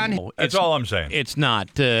 I'm John. That's all I'm saying. It's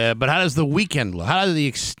not. But how does the weekend look? How does the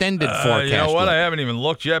extended forecast You know what? look? I haven't even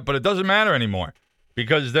looked yet, but it doesn't matter anymore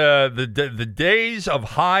because the days of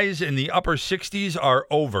highs in the upper 60s are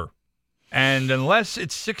over. And unless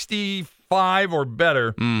it's 65 5 or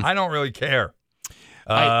better, I don't really care.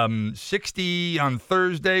 60 on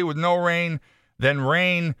Thursday with no rain, then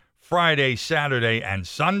rain Friday, Saturday, and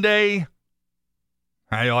Sunday.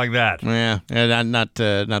 How do you like that? Yeah, not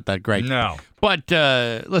that great. No. But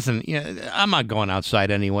listen, I'm not going outside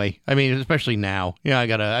anyway. I mean, especially now. I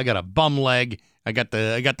got a bum leg. I got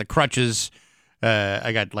the crutches.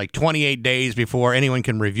 I got like 28 days before anyone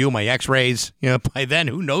can review my X-rays. By then,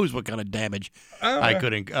 who knows what kind of damage I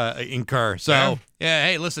could incur. So,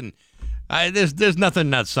 hey, listen, there's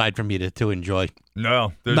nothing outside for me to enjoy.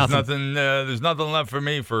 No, there's nothing. There's nothing left for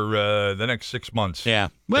me for the next 6 months. Yeah.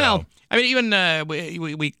 Well, I mean, even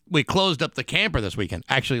we closed up the camper this weekend.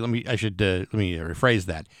 Actually, let me rephrase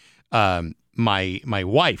that. My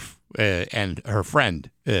wife and her friend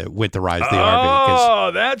winterized the RV.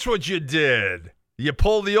 Oh, that's what you did. You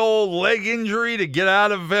pulled the old leg injury to get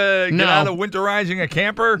out of winterizing a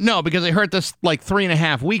camper? No, because I hurt this like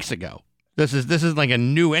 3.5 weeks ago. This is like a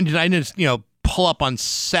new engine. I just pull up on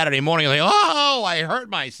Saturday morning and like, oh, I hurt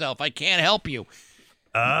myself. I can't help you.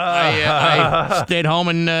 I stayed home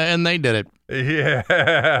and they did it.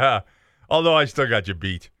 Yeah. Although I still got you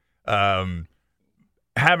beat.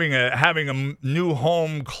 Having a new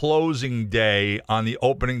home closing day on the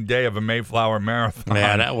opening day of a Mayflower Marathon.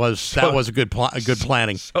 Yeah, that was a good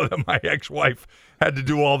planning. So that my ex-wife had to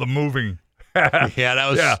do all the moving. Yeah, that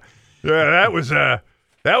was. Yeah,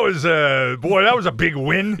 that was a big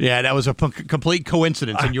win. Yeah, that was a complete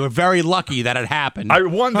coincidence, and you were very lucky that it happened. I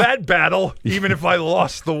won that battle, even if I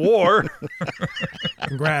lost the war.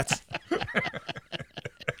 Congrats.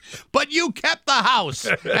 But you kept the house,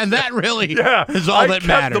 and that really is all that matters.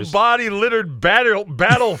 I kept the body-littered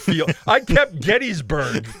battlefield. I kept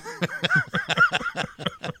Gettysburg.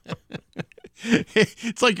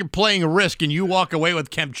 It's like you're playing Risk, and you walk away with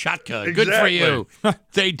Kamchatka. Exactly. Good for you.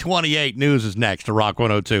 Day 28 News is next to Rock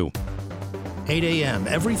 102. 8 a.m.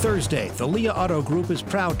 every Thursday, the Leah Auto Group is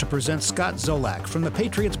proud to present Scott Zolak from the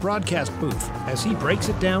Patriots broadcast booth as he breaks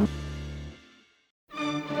it down.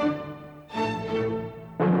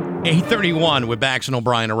 8:31 with Bax and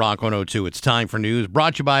O'Brien at Rock 102. It's time for news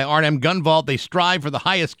brought to you by R&M Gun Vault. They strive for the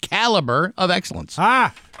highest caliber of excellence.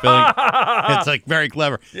 It's like very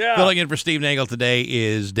clever. Yeah. Filling in for Steve Nagel today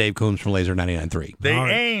is Dave Coombs from Laser 99.3. They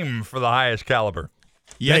aim for the highest caliber.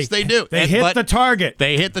 Yes, they do. They hit the target.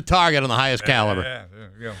 They hit the target on the highest caliber.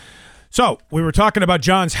 Yeah. So we were talking about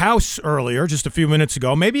John's house earlier, just a few minutes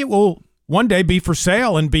ago. Maybe it will one day be for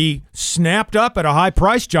sale and be snapped up at a high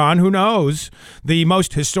price, John. Who knows? The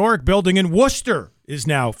most historic building in Worcester is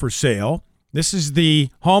now for sale. This is the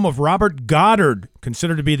home of Robert Goddard,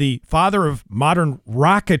 considered to be the father of modern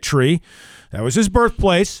rocketry. That was his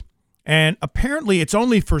birthplace. And apparently it's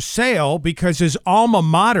only for sale because his alma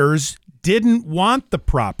maters didn't want the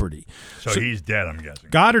property. So he's dead, I'm guessing.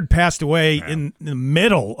 Goddard passed away in the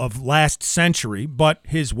middle of last century, but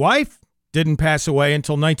his wife didn't pass away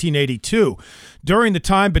until 1982. During the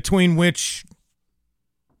time between which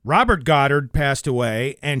Robert Goddard passed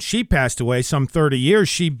away and she passed away, some 30 years,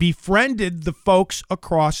 she befriended the folks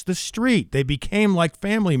across the street. They became like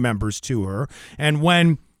family members to her. And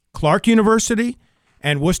when Clark University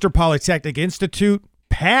and Worcester Polytechnic Institute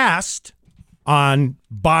passed on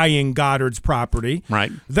buying Goddard's property,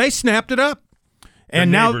 right, they snapped it up. And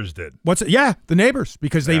the now, neighbors did. The neighbors,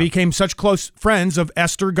 because they became such close friends of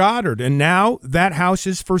Esther Goddard. And now that house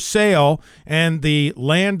is for sale, and the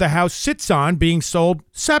land the house sits on being sold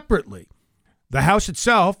separately. The house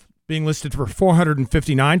itself being listed for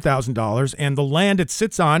 $459,000, and the land it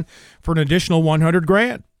sits on for an additional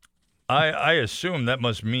 $100,000. I assume that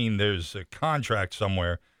must mean there's a contract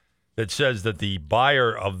somewhere that says that the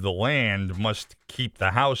buyer of the land must keep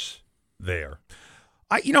the house there.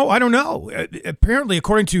 I don't know. Apparently,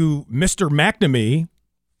 according to Mr. McNamee,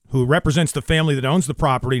 who represents the family that owns the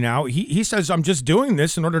property now, he says, I'm just doing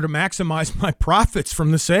this in order to maximize my profits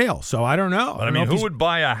from the sale. So I don't know. But I mean, who would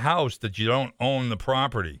buy a house that you don't own the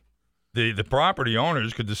property? The property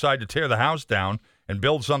owners could decide to tear the house down and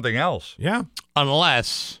build something else. Yeah.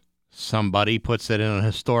 Unless somebody puts it in a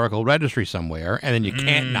historical registry somewhere, and then you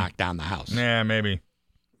can't knock down the house. Yeah, maybe.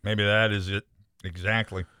 Maybe that is it.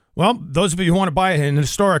 Exactly. Well, those of you who want to buy an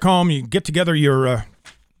historic home, you get together your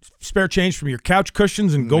spare change from your couch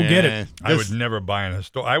cushions and go get it. I would never buy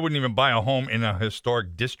I wouldn't even buy a home in a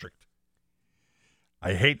historic district.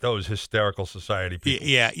 I hate those hysterical society people.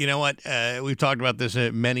 Yeah, you know what? We've talked about this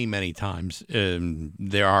many, many times.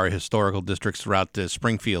 There are historical districts throughout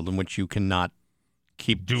Springfield in which you cannot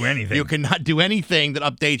do anything. You cannot do anything that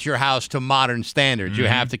updates your house to modern standards. You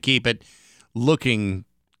have to keep it looking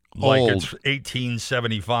like old. It's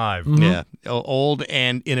 1875. Yeah, old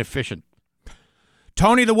and inefficient.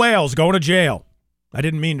 Tony the Whale's going to jail. I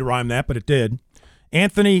didn't mean to rhyme that, but it did.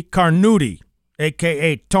 Anthony Carnuti,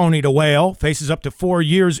 a.k.a. Tony the Whale, faces up to 4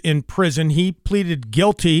 years in prison. He pleaded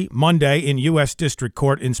guilty Monday in U.S. District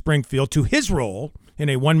Court in Springfield to his role in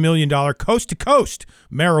a $1 million coast-to-coast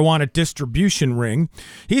marijuana distribution ring.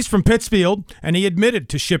 He's from Pittsfield, and he admitted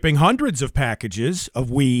to shipping hundreds of packages of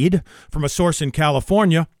weed from a source in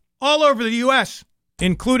California all over the U.S.,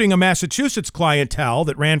 including a Massachusetts clientele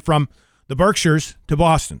that ran from the Berkshires to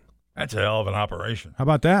Boston. That's a hell of an operation. How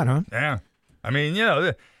about that, huh? Yeah. I mean,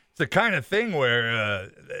 it's the kind of thing where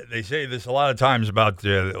they say this a lot of times about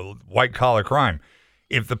white-collar crime.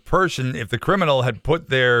 If the criminal had put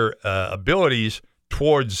their abilities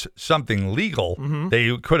towards something legal,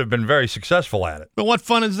 they could have been very successful at it. But what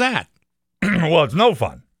fun is that? Well, it's no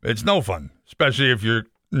fun. It's no fun, especially if you're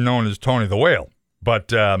known as Tony the Whale.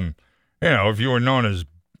 But, if you were known as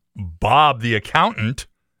Bob the Accountant,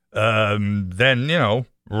 then,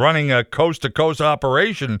 running a coast-to-coast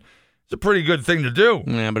operation is a pretty good thing to do.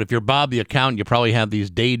 Yeah, but if you're Bob the Accountant, you probably have these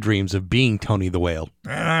daydreams of being Tony the Whale.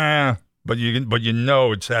 But you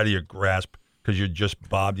know it's out of your grasp because you're just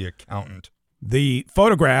Bob the Accountant. The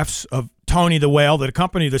photographs of Tony the Whale that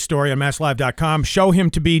accompany the story on MassLive.com show him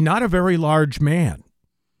to be not a very large man.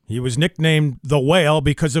 He was nicknamed the Whale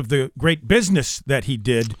because of the great business that he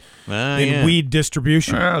did in weed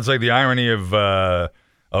distribution. It's like the irony of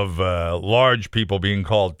large people being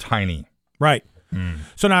called tiny. Right.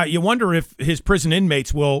 So now you wonder if his prison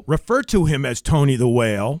inmates will refer to him as Tony the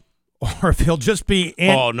Whale, or if he'll just be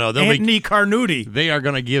Anthony Carnuti. They are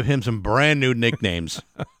going to give him some brand new nicknames.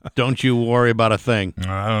 Don't you worry about a thing.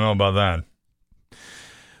 I don't know about that.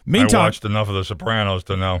 Meantime, I watched enough of The Sopranos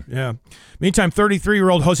to know. Yeah. Meantime,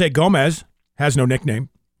 33-year-old Jose Gomez has no nickname.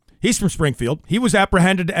 He's from Springfield. He was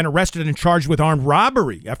apprehended and arrested and charged with armed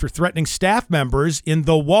robbery after threatening staff members in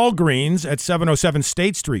the Walgreens at 707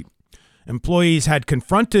 State Street. Employees had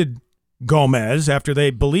confronted Gomez after they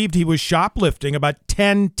believed he was shoplifting about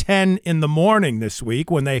 10:10 in the morning this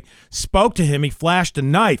week. When they spoke to him, he flashed a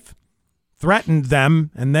knife, threatened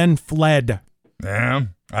them, and then fled. Yeah,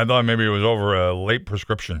 I thought maybe it was over a late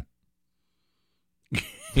prescription. I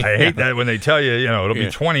hate that when they tell you, it'll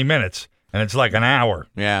be 20 minutes, and it's like an hour.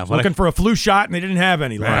 Yeah. Looking for a flu shot, and they didn't have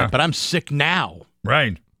any. Yeah. But I'm sick now.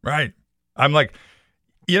 Right. I'm like,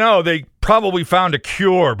 they probably found a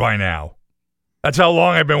cure by now. That's how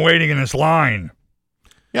long I've been waiting in this line.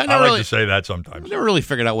 Yeah, I like to say that sometimes. I've never really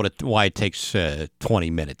figured out why it takes 20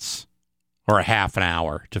 minutes or a half an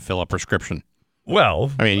hour to fill a prescription.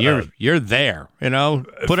 Well, I mean, you're there.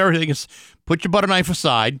 Put your butter knife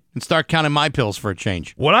aside and start counting my pills for a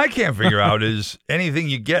change. What I can't figure out is anything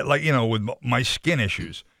you get, like with my skin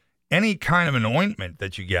issues, any kind of an ointment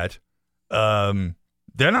that you get.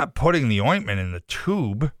 They're not putting the ointment in the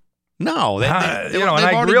tube. No, and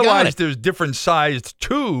I realize there's different sized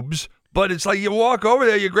tubes, but it's like you walk over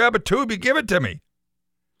there, you grab a tube, you give it to me.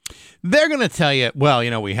 They're going to tell you,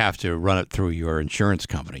 we have to run it through your insurance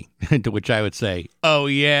company, to which I would say, oh,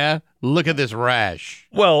 yeah, look at this rash.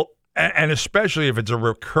 Well, and especially if it's a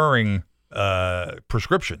recurring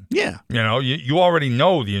prescription. Yeah. You already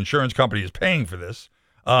know the insurance company is paying for this.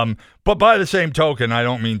 But by the same token, I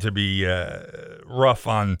don't mean to be rough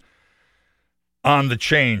on the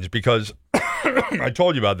change, because I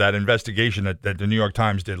told you about that investigation that the New York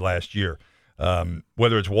Times did last year.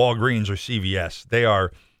 Whether it's Walgreens or CVS, they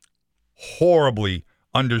are horribly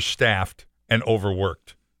understaffed and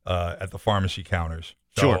overworked at the pharmacy counters.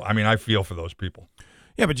 So, sure. I mean, I feel for those people.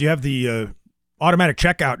 Yeah, but you have the automatic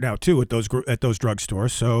checkout now too at those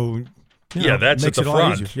drugstores. So that's at the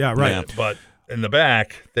front. Yeah, right. Yeah. But in the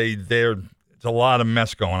back, there's a lot of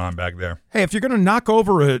mess going on back there. Hey, if you're going to knock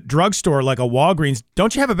over a drugstore like a Walgreens,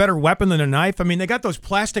 don't you have a better weapon than a knife? I mean, they got those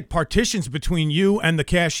plastic partitions between you and the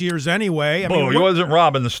cashiers anyway. He wasn't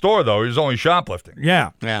robbing the store, though. He was only shoplifting.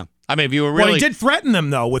 Yeah. Yeah. I mean, if you were really... Well, he did threaten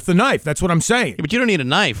them, though, with the knife. That's what I'm saying. Yeah, but you don't need a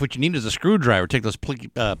knife. What you need is a screwdriver. Take those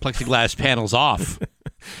plexiglass panels off.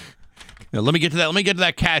 Let me get to that. Let me get to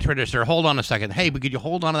that cash register. Hold on a second. Hey, but could you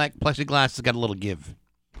hold on to that plexiglass? It's got a little give.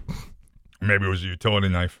 Maybe it was a utility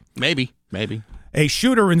knife. Maybe. A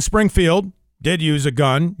shooter in Springfield did use a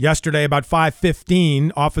gun. Yesterday, about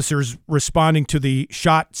 5:15, officers responding to the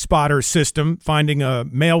shot spotter system, finding a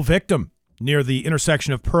male victim near the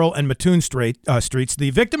intersection of Pearl and Mattoon streets. The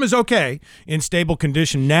victim is okay, in stable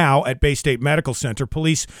condition now at Bay State Medical Center.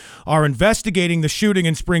 Police are investigating the shooting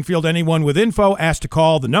in Springfield. Anyone with info asked to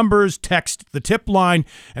call the numbers, text the tip line,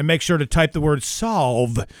 and make sure to type the word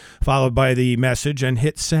SOLVE, followed by the message, and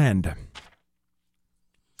hit send.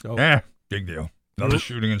 Big deal. Another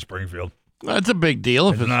shooting in Springfield. That's a big deal.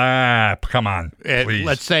 If Nah, come on, please.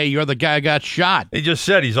 let's say you're the guy who got shot. He just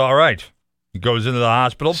said he's all right. He goes into the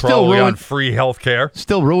hospital, Still probably ruin- on free health care.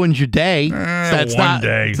 Still ruins your day. One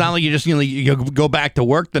day. It's not like you go back to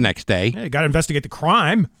work the next day. Yeah, you got to investigate the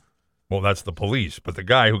crime. Well, that's the police. But the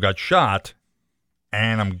guy who got shot,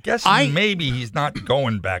 and I'm guessing maybe he's not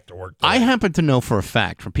going back to work today. I happen to know for a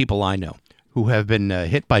fact from people I know who have been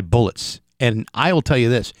hit by bullets, and I will tell you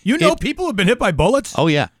this. You know people have been hit by bullets? Oh,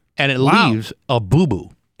 yeah. And it Wow. leaves a boo-boo.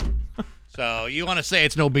 So you want to say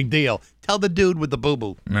it's no big deal. Tell the dude with the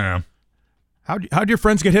boo-boo. Yeah. How'd your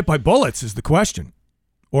friends get hit by bullets is the question.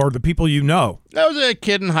 Or the people you know. There was a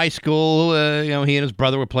kid in high school. He and his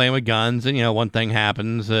brother were playing with guns, and one thing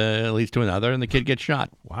happens, leads to another, and the kid gets shot.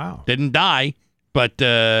 Wow. Didn't die, but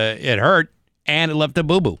it hurt, and it left a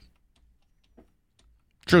boo-boo.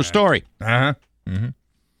 True story. Uh-huh. Mm-hmm.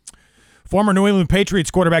 Former New England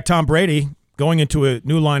Patriots quarterback Tom Brady going into a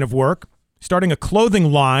new line of work, starting a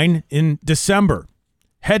clothing line in December.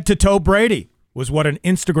 Head to toe Brady was what an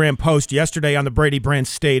Instagram post yesterday on the Brady brand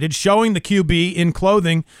stated, showing the QB in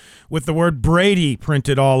clothing with the word Brady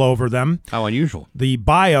printed all over them. How unusual. The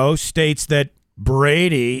bio states that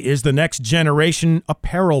Brady is the next generation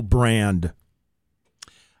apparel brand.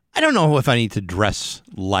 I don't know if I need to dress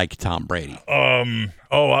like Tom Brady.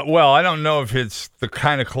 Well, I don't know if it's the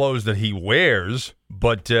kind of clothes that he wears,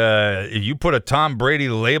 but if you put a Tom Brady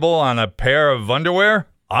label on a pair of underwear,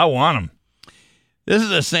 I want them. This is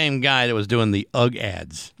the same guy that was doing the UGG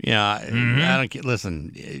ads. I don't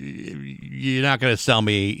listen. You're not going to sell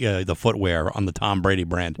me the footwear on the Tom Brady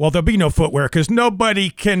brand. Well, there'll be no footwear because nobody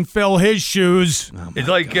can fill his shoes. It's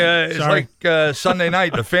like Sunday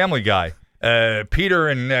night, The Family Guy. Peter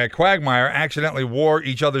and Quagmire accidentally wore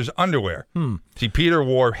each other's underwear. See, Peter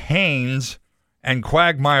wore Hanes and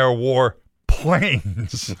Quagmire wore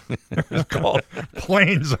Plains. It was called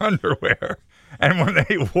Plains underwear. And when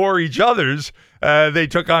they wore each other's, they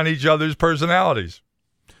took on each other's personalities.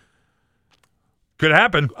 Could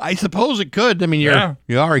happen. I suppose it could. I mean,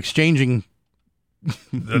 you are exchanging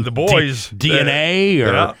the boys DNA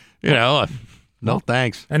or no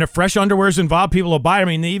thanks. And if fresh underwear is involved, people will buy it. I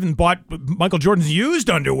mean, they even bought Michael Jordan's used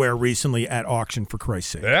underwear recently at auction, for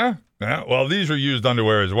Christ's sake. Yeah. Well, these are used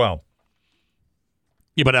underwear as well.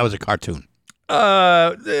 Yeah, but that was a cartoon.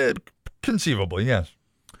 Conceivably, yes.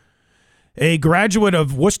 A graduate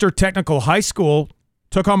of Worcester Technical High School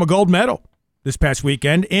took home a gold medal this past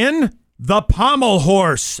weekend in the pommel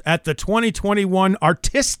horse at the 2021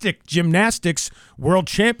 Artistic Gymnastics World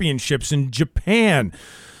Championships in Japan.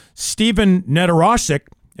 Stephen Nedorosik,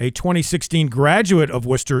 a 2016 graduate of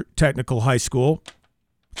Worcester Technical High School,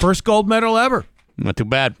 first gold medal ever. Not too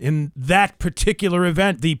bad. In that particular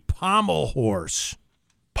event, the pommel horse.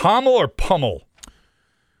 Pommel or pummel?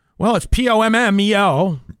 Well, it's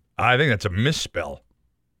Pommel. I think that's a misspell.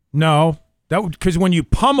 No, because when you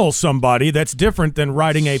pummel somebody, that's different than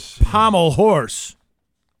riding a pommel horse.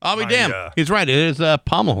 I'll be damned. He's right. It is a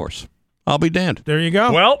pommel horse. I'll be damned. There you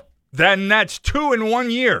go. Well, then that's 2 in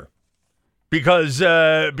 1 year. Because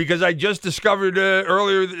I just discovered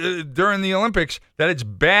earlier during the Olympics that it's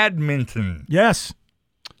badminton. Yes.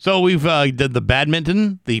 So we've did the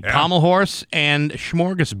badminton, the pommel horse, and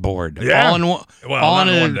smorgasbord. Yeah. All in one. Well, all not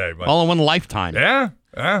in in one day, but all in one lifetime. Yeah.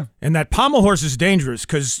 And that pommel horse is dangerous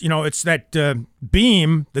because, it's that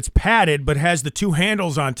beam that's padded but has the two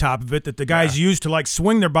handles on top of it that the guys use to, like,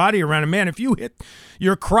 swing their body around. And, man, if you hit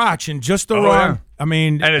your crotch in just the wrong... I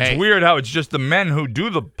mean... And it's weird how it's just the men who do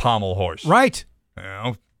the pommel horse. Right.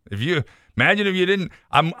 If you... Imagine if you didn't...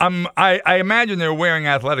 I imagine they're wearing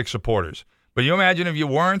athletic supporters. But you imagine if you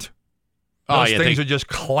weren't? Those things are just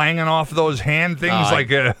clanging off those hand things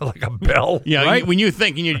like a bell. Yeah, right? When you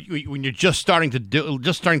think when you're just starting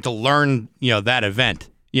to learn, that event,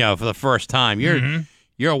 for the first time,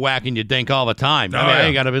 you're whacking your dink all the time.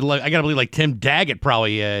 I gotta believe like Tim Daggett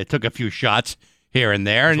probably took a few shots here and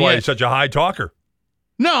there. That's why he's such a high talker.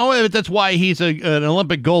 No, that's why he's an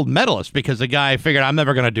Olympic gold medalist, because the guy figured, I'm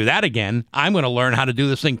never going to do that again. I'm going to learn how to do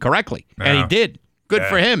this thing correctly. And he did. Good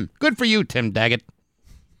for him. Good for you, Tim Daggett.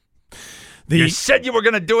 You said you were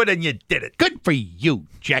going to do it, and you did it. Good for you,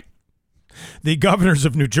 Jack. The governors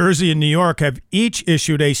of New Jersey and New York have each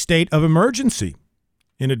issued a state of emergency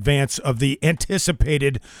in advance of the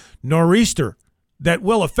anticipated nor'easter that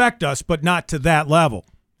will affect us, but not to that level.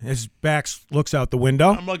 As Bax looks out the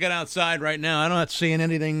window. I'm looking outside right now. I'm not seeing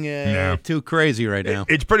anything too crazy right now.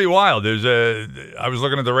 It's pretty wild. I was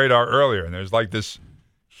looking at the radar earlier, and there's like this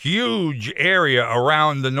huge area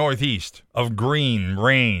around the northeast of green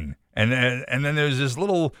rain. And then there's this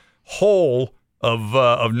little hole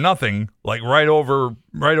of nothing, like right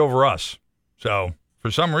over us. So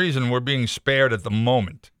For some reason, we're being spared at the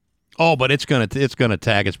moment. Oh, but it's gonna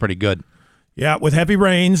tag. It's pretty good. Yeah, with heavy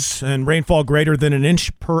rains and rainfall greater than an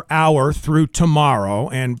inch per hour through tomorrow,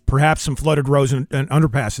 and perhaps some flooded roads and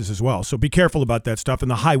underpasses as well. So be careful about that stuff,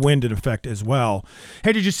 and the high wind in effect as well.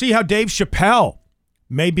 Hey, did you see how Dave Chappelle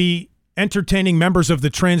may be entertaining members of the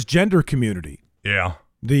transgender community? Yeah.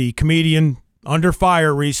 The comedian under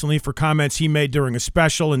fire recently for comments he made during a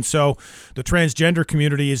special, and so the transgender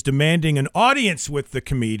community is demanding an audience with the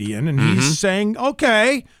comedian, and he's saying,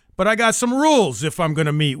 okay, but I got some rules if I'm going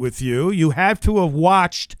to meet with you. You have to have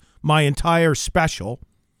watched my entire special,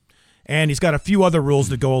 and he's got a few other rules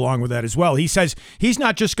that go along with that as well. He says he's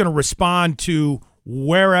not just going to respond to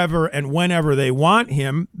wherever and whenever they want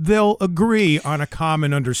him. They'll agree on a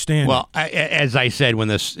common understanding. Well, as I said when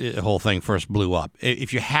this whole thing first blew up,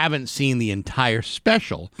 if you haven't seen the entire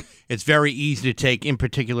special, it's very easy to take in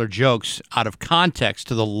particular jokes out of context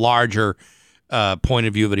to the larger point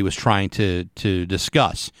of view that he was trying to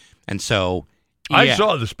discuss. And so yeah. I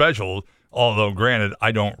saw the special, although granted,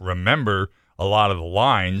 I don't remember a lot of the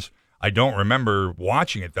lines. I don't remember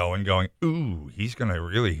watching it, though, and going, ooh, he's going to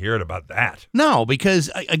really hear it about that. No, because,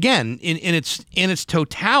 again, in its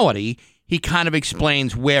totality, he kind of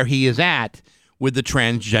explains where he is at with the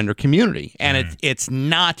transgender community. And it's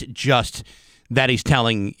not just that he's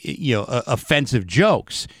telling, offensive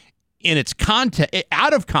jokes. In its context,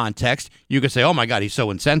 out of context, you could say, oh, my God, he's so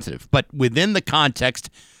insensitive. But within the context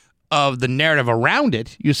of the narrative around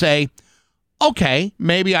it, you say, okay,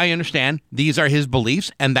 maybe I understand. These are his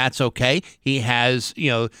beliefs, and that's okay. He has,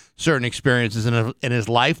 certain experiences in his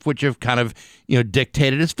life which have kind of,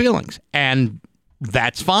 dictated his feelings, and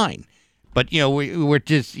that's fine. But we're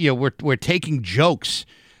just we're taking jokes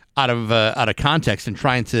out of context and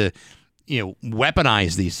trying to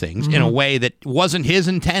weaponize these things in a way that wasn't his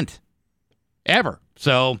intent ever.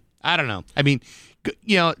 So I don't know. I mean,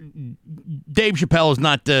 Dave Chappelle is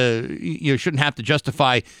not shouldn't have to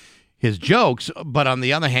justify his jokes, but on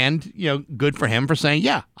the other hand, good for him for saying,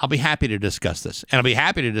 yeah, I'll be happy to discuss this. And I'll be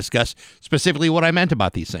happy to discuss specifically what I meant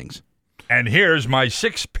about these things. And here's my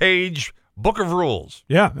 6-page book of rules.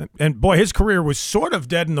 Yeah, and boy, his career was sort of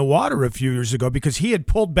dead in the water a few years ago because he had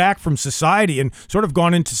pulled back from society and sort of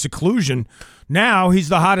gone into seclusion. Now he's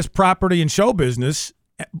the hottest property in show business,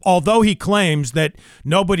 although he claims that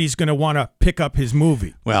nobody's going to want to pick up his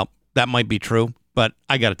movie. Well, that might be true, but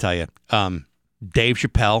I got to tell you, Dave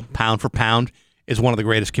Chappelle, pound for pound, is one of the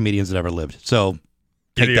greatest comedians that ever lived. So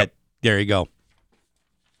take that. There you go.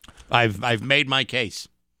 I've made my case.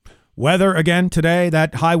 Weather again today,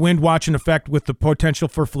 that high wind watch in effect with the potential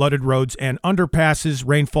for flooded roads and underpasses,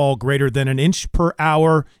 rainfall greater than an inch per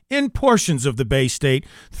hour in portions of the Bay State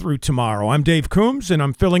through tomorrow. I'm Dave Coombs, and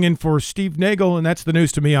I'm filling in for Steve Nagel, and that's the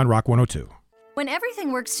news to me on Rock 102. When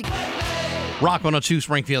everything works together. Rock 102,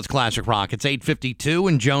 Springfield's Classic Rock. It's 8:52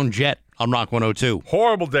 and Joan Jett on Rock 102.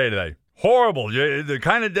 Horrible day today. Horrible. The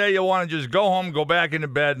kind of day you want to just go home, go back into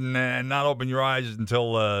bed, and not open your eyes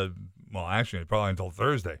until, actually, probably until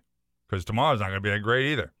Thursday, because tomorrow's not going to be that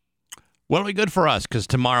great either. Well, it'll be good for us, because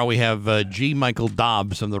tomorrow we have G. Michael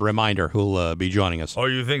Dobbs of The Reminder who'll be joining us. Oh,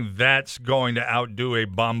 you think that's going to outdo a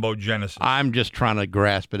Bombo Genesis? I'm just trying to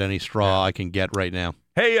grasp at any straw I can get right now.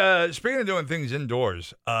 Hey, speaking of doing things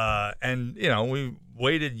indoors, and, we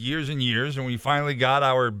waited years and years, and we finally got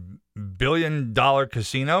our billion-dollar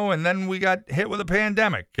casino, and then we got hit with a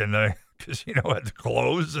pandemic, and the casino had to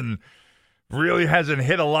close, and really hasn't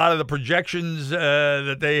hit a lot of the projections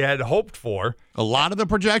that they had hoped for. A lot of the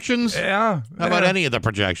projections? Yeah. How about any of the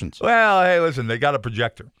projections? Well, hey, listen, they got a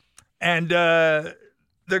projector, and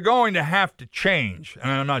they're going to have to change.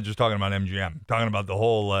 And I'm not just talking about MGM. I'm talking about the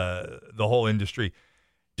whole industry.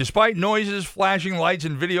 Despite noises, flashing lights,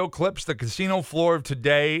 and video clips, the casino floor of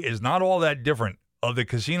today is not all that different of the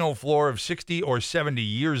casino floor of 60 or 70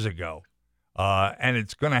 years ago. And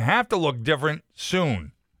it's going to have to look different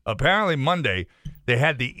soon. Apparently Monday, they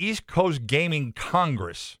had the East Coast Gaming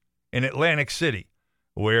Congress in Atlantic City,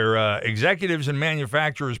 where executives and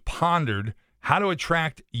manufacturers pondered how to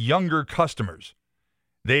attract younger customers.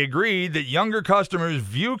 They agreed that younger customers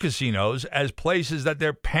view casinos as places that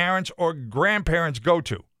their parents or grandparents go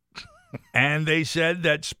to. And they said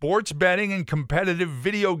that sports betting and competitive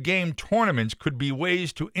video game tournaments could be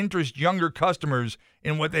ways to interest younger customers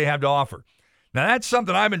in what they have to offer. Now, that's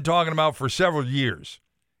something I've been talking about for several years,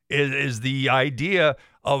 is the idea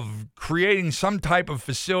of creating some type of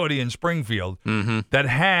facility in Springfield that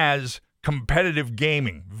has competitive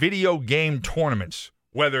gaming, video game tournaments,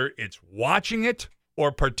 whether it's watching it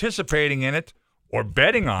or participating in it or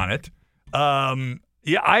betting on it.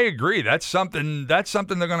 Yeah, I agree. That's something they're going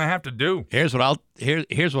to have to do. Here's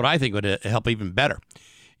what I think would help even better.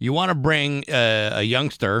 You want to bring a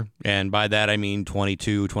youngster, and by that I mean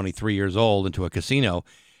 22, 23 years old, into a casino.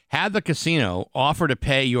 Have the casino offer to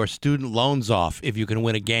pay your student loans off if you can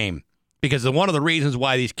win a game. Because one of the reasons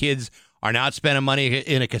why these kids are not spending money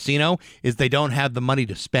in a casino is they don't have the money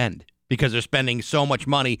to spend because they're spending so much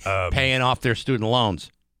money paying off their student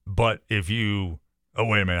loans. But if you – oh,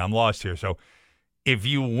 wait a minute. I'm lost here. So if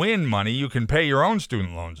you win money, you can pay your own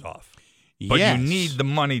student loans off. But yes. You need the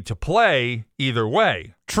money to play either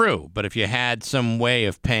way. True, but if you had some way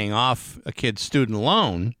of paying off a kid's student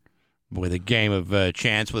loan with a game of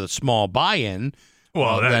chance with a small buy-in,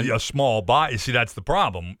 then a small buy. See, that's the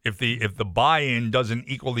problem. If the buy-in doesn't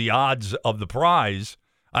equal the odds of the prize,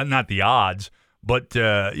 not the odds, but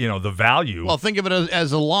the value. Well, think of it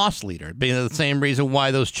as a loss leader, being the same reason why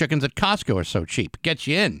those chickens at Costco are so cheap. Gets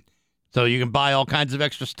you in, so you can buy all kinds of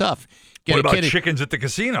extra stuff. What about chickens at the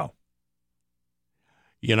casino?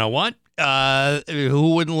 You know what?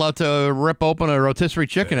 Who wouldn't love to rip open a rotisserie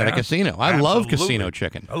chicken at a casino? I love casino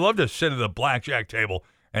chicken. I love to sit at the blackjack table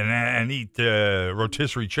and eat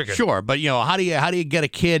rotisserie chicken. Sure, but how do you get a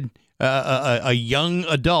kid, a young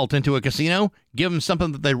adult, into a casino? Give them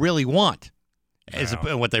something that they really want.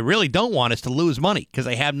 What they really don't want is to lose money because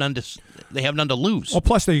they have none to lose. Well,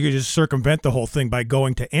 plus they could just circumvent the whole thing by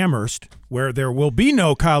going to Amherst, where there will be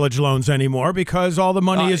no college loans anymore because all the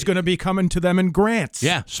money is going to be coming to them in grants.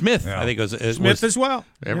 Yeah, Smith. Yeah. I think it was Smith as well.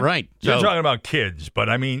 Yeah. Right. You're talking about kids, but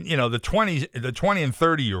I mean, the 20 and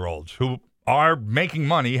 30-year-olds who are making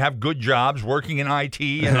money, have good jobs, working in IT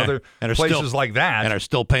and other places like that. And are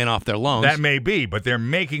still paying off their loans. That may be, but they're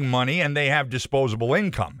making money and they have disposable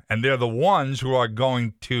income. And they're the ones who are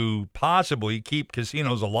going to possibly keep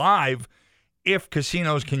casinos alive if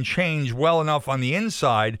casinos can change well enough on the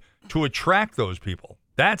inside to attract those people.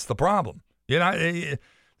 That's the problem. The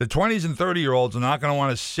 20s and 30-year-olds are not going to want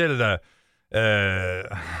to sit at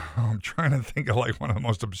I'm trying to think of like one of the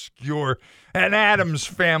most obscure, an Addams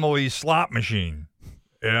Family slot machine,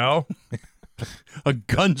 a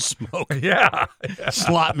Gunsmoke, yeah,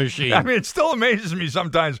 slot machine. I mean, it still amazes me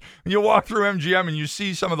sometimes when you walk through MGM and you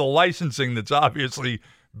see some of the licensing that's obviously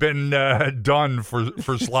been done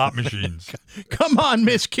for slot machines. Come on,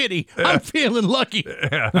 Miss Kitty, I'm feeling lucky.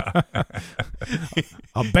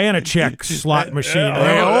 A Banachek slot machine.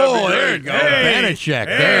 There you go. Banachek.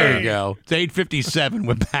 There you go. It's 8:57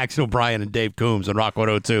 with Max O'Brien and Dave Coombs on Rock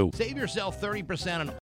 102. Save yourself 30% on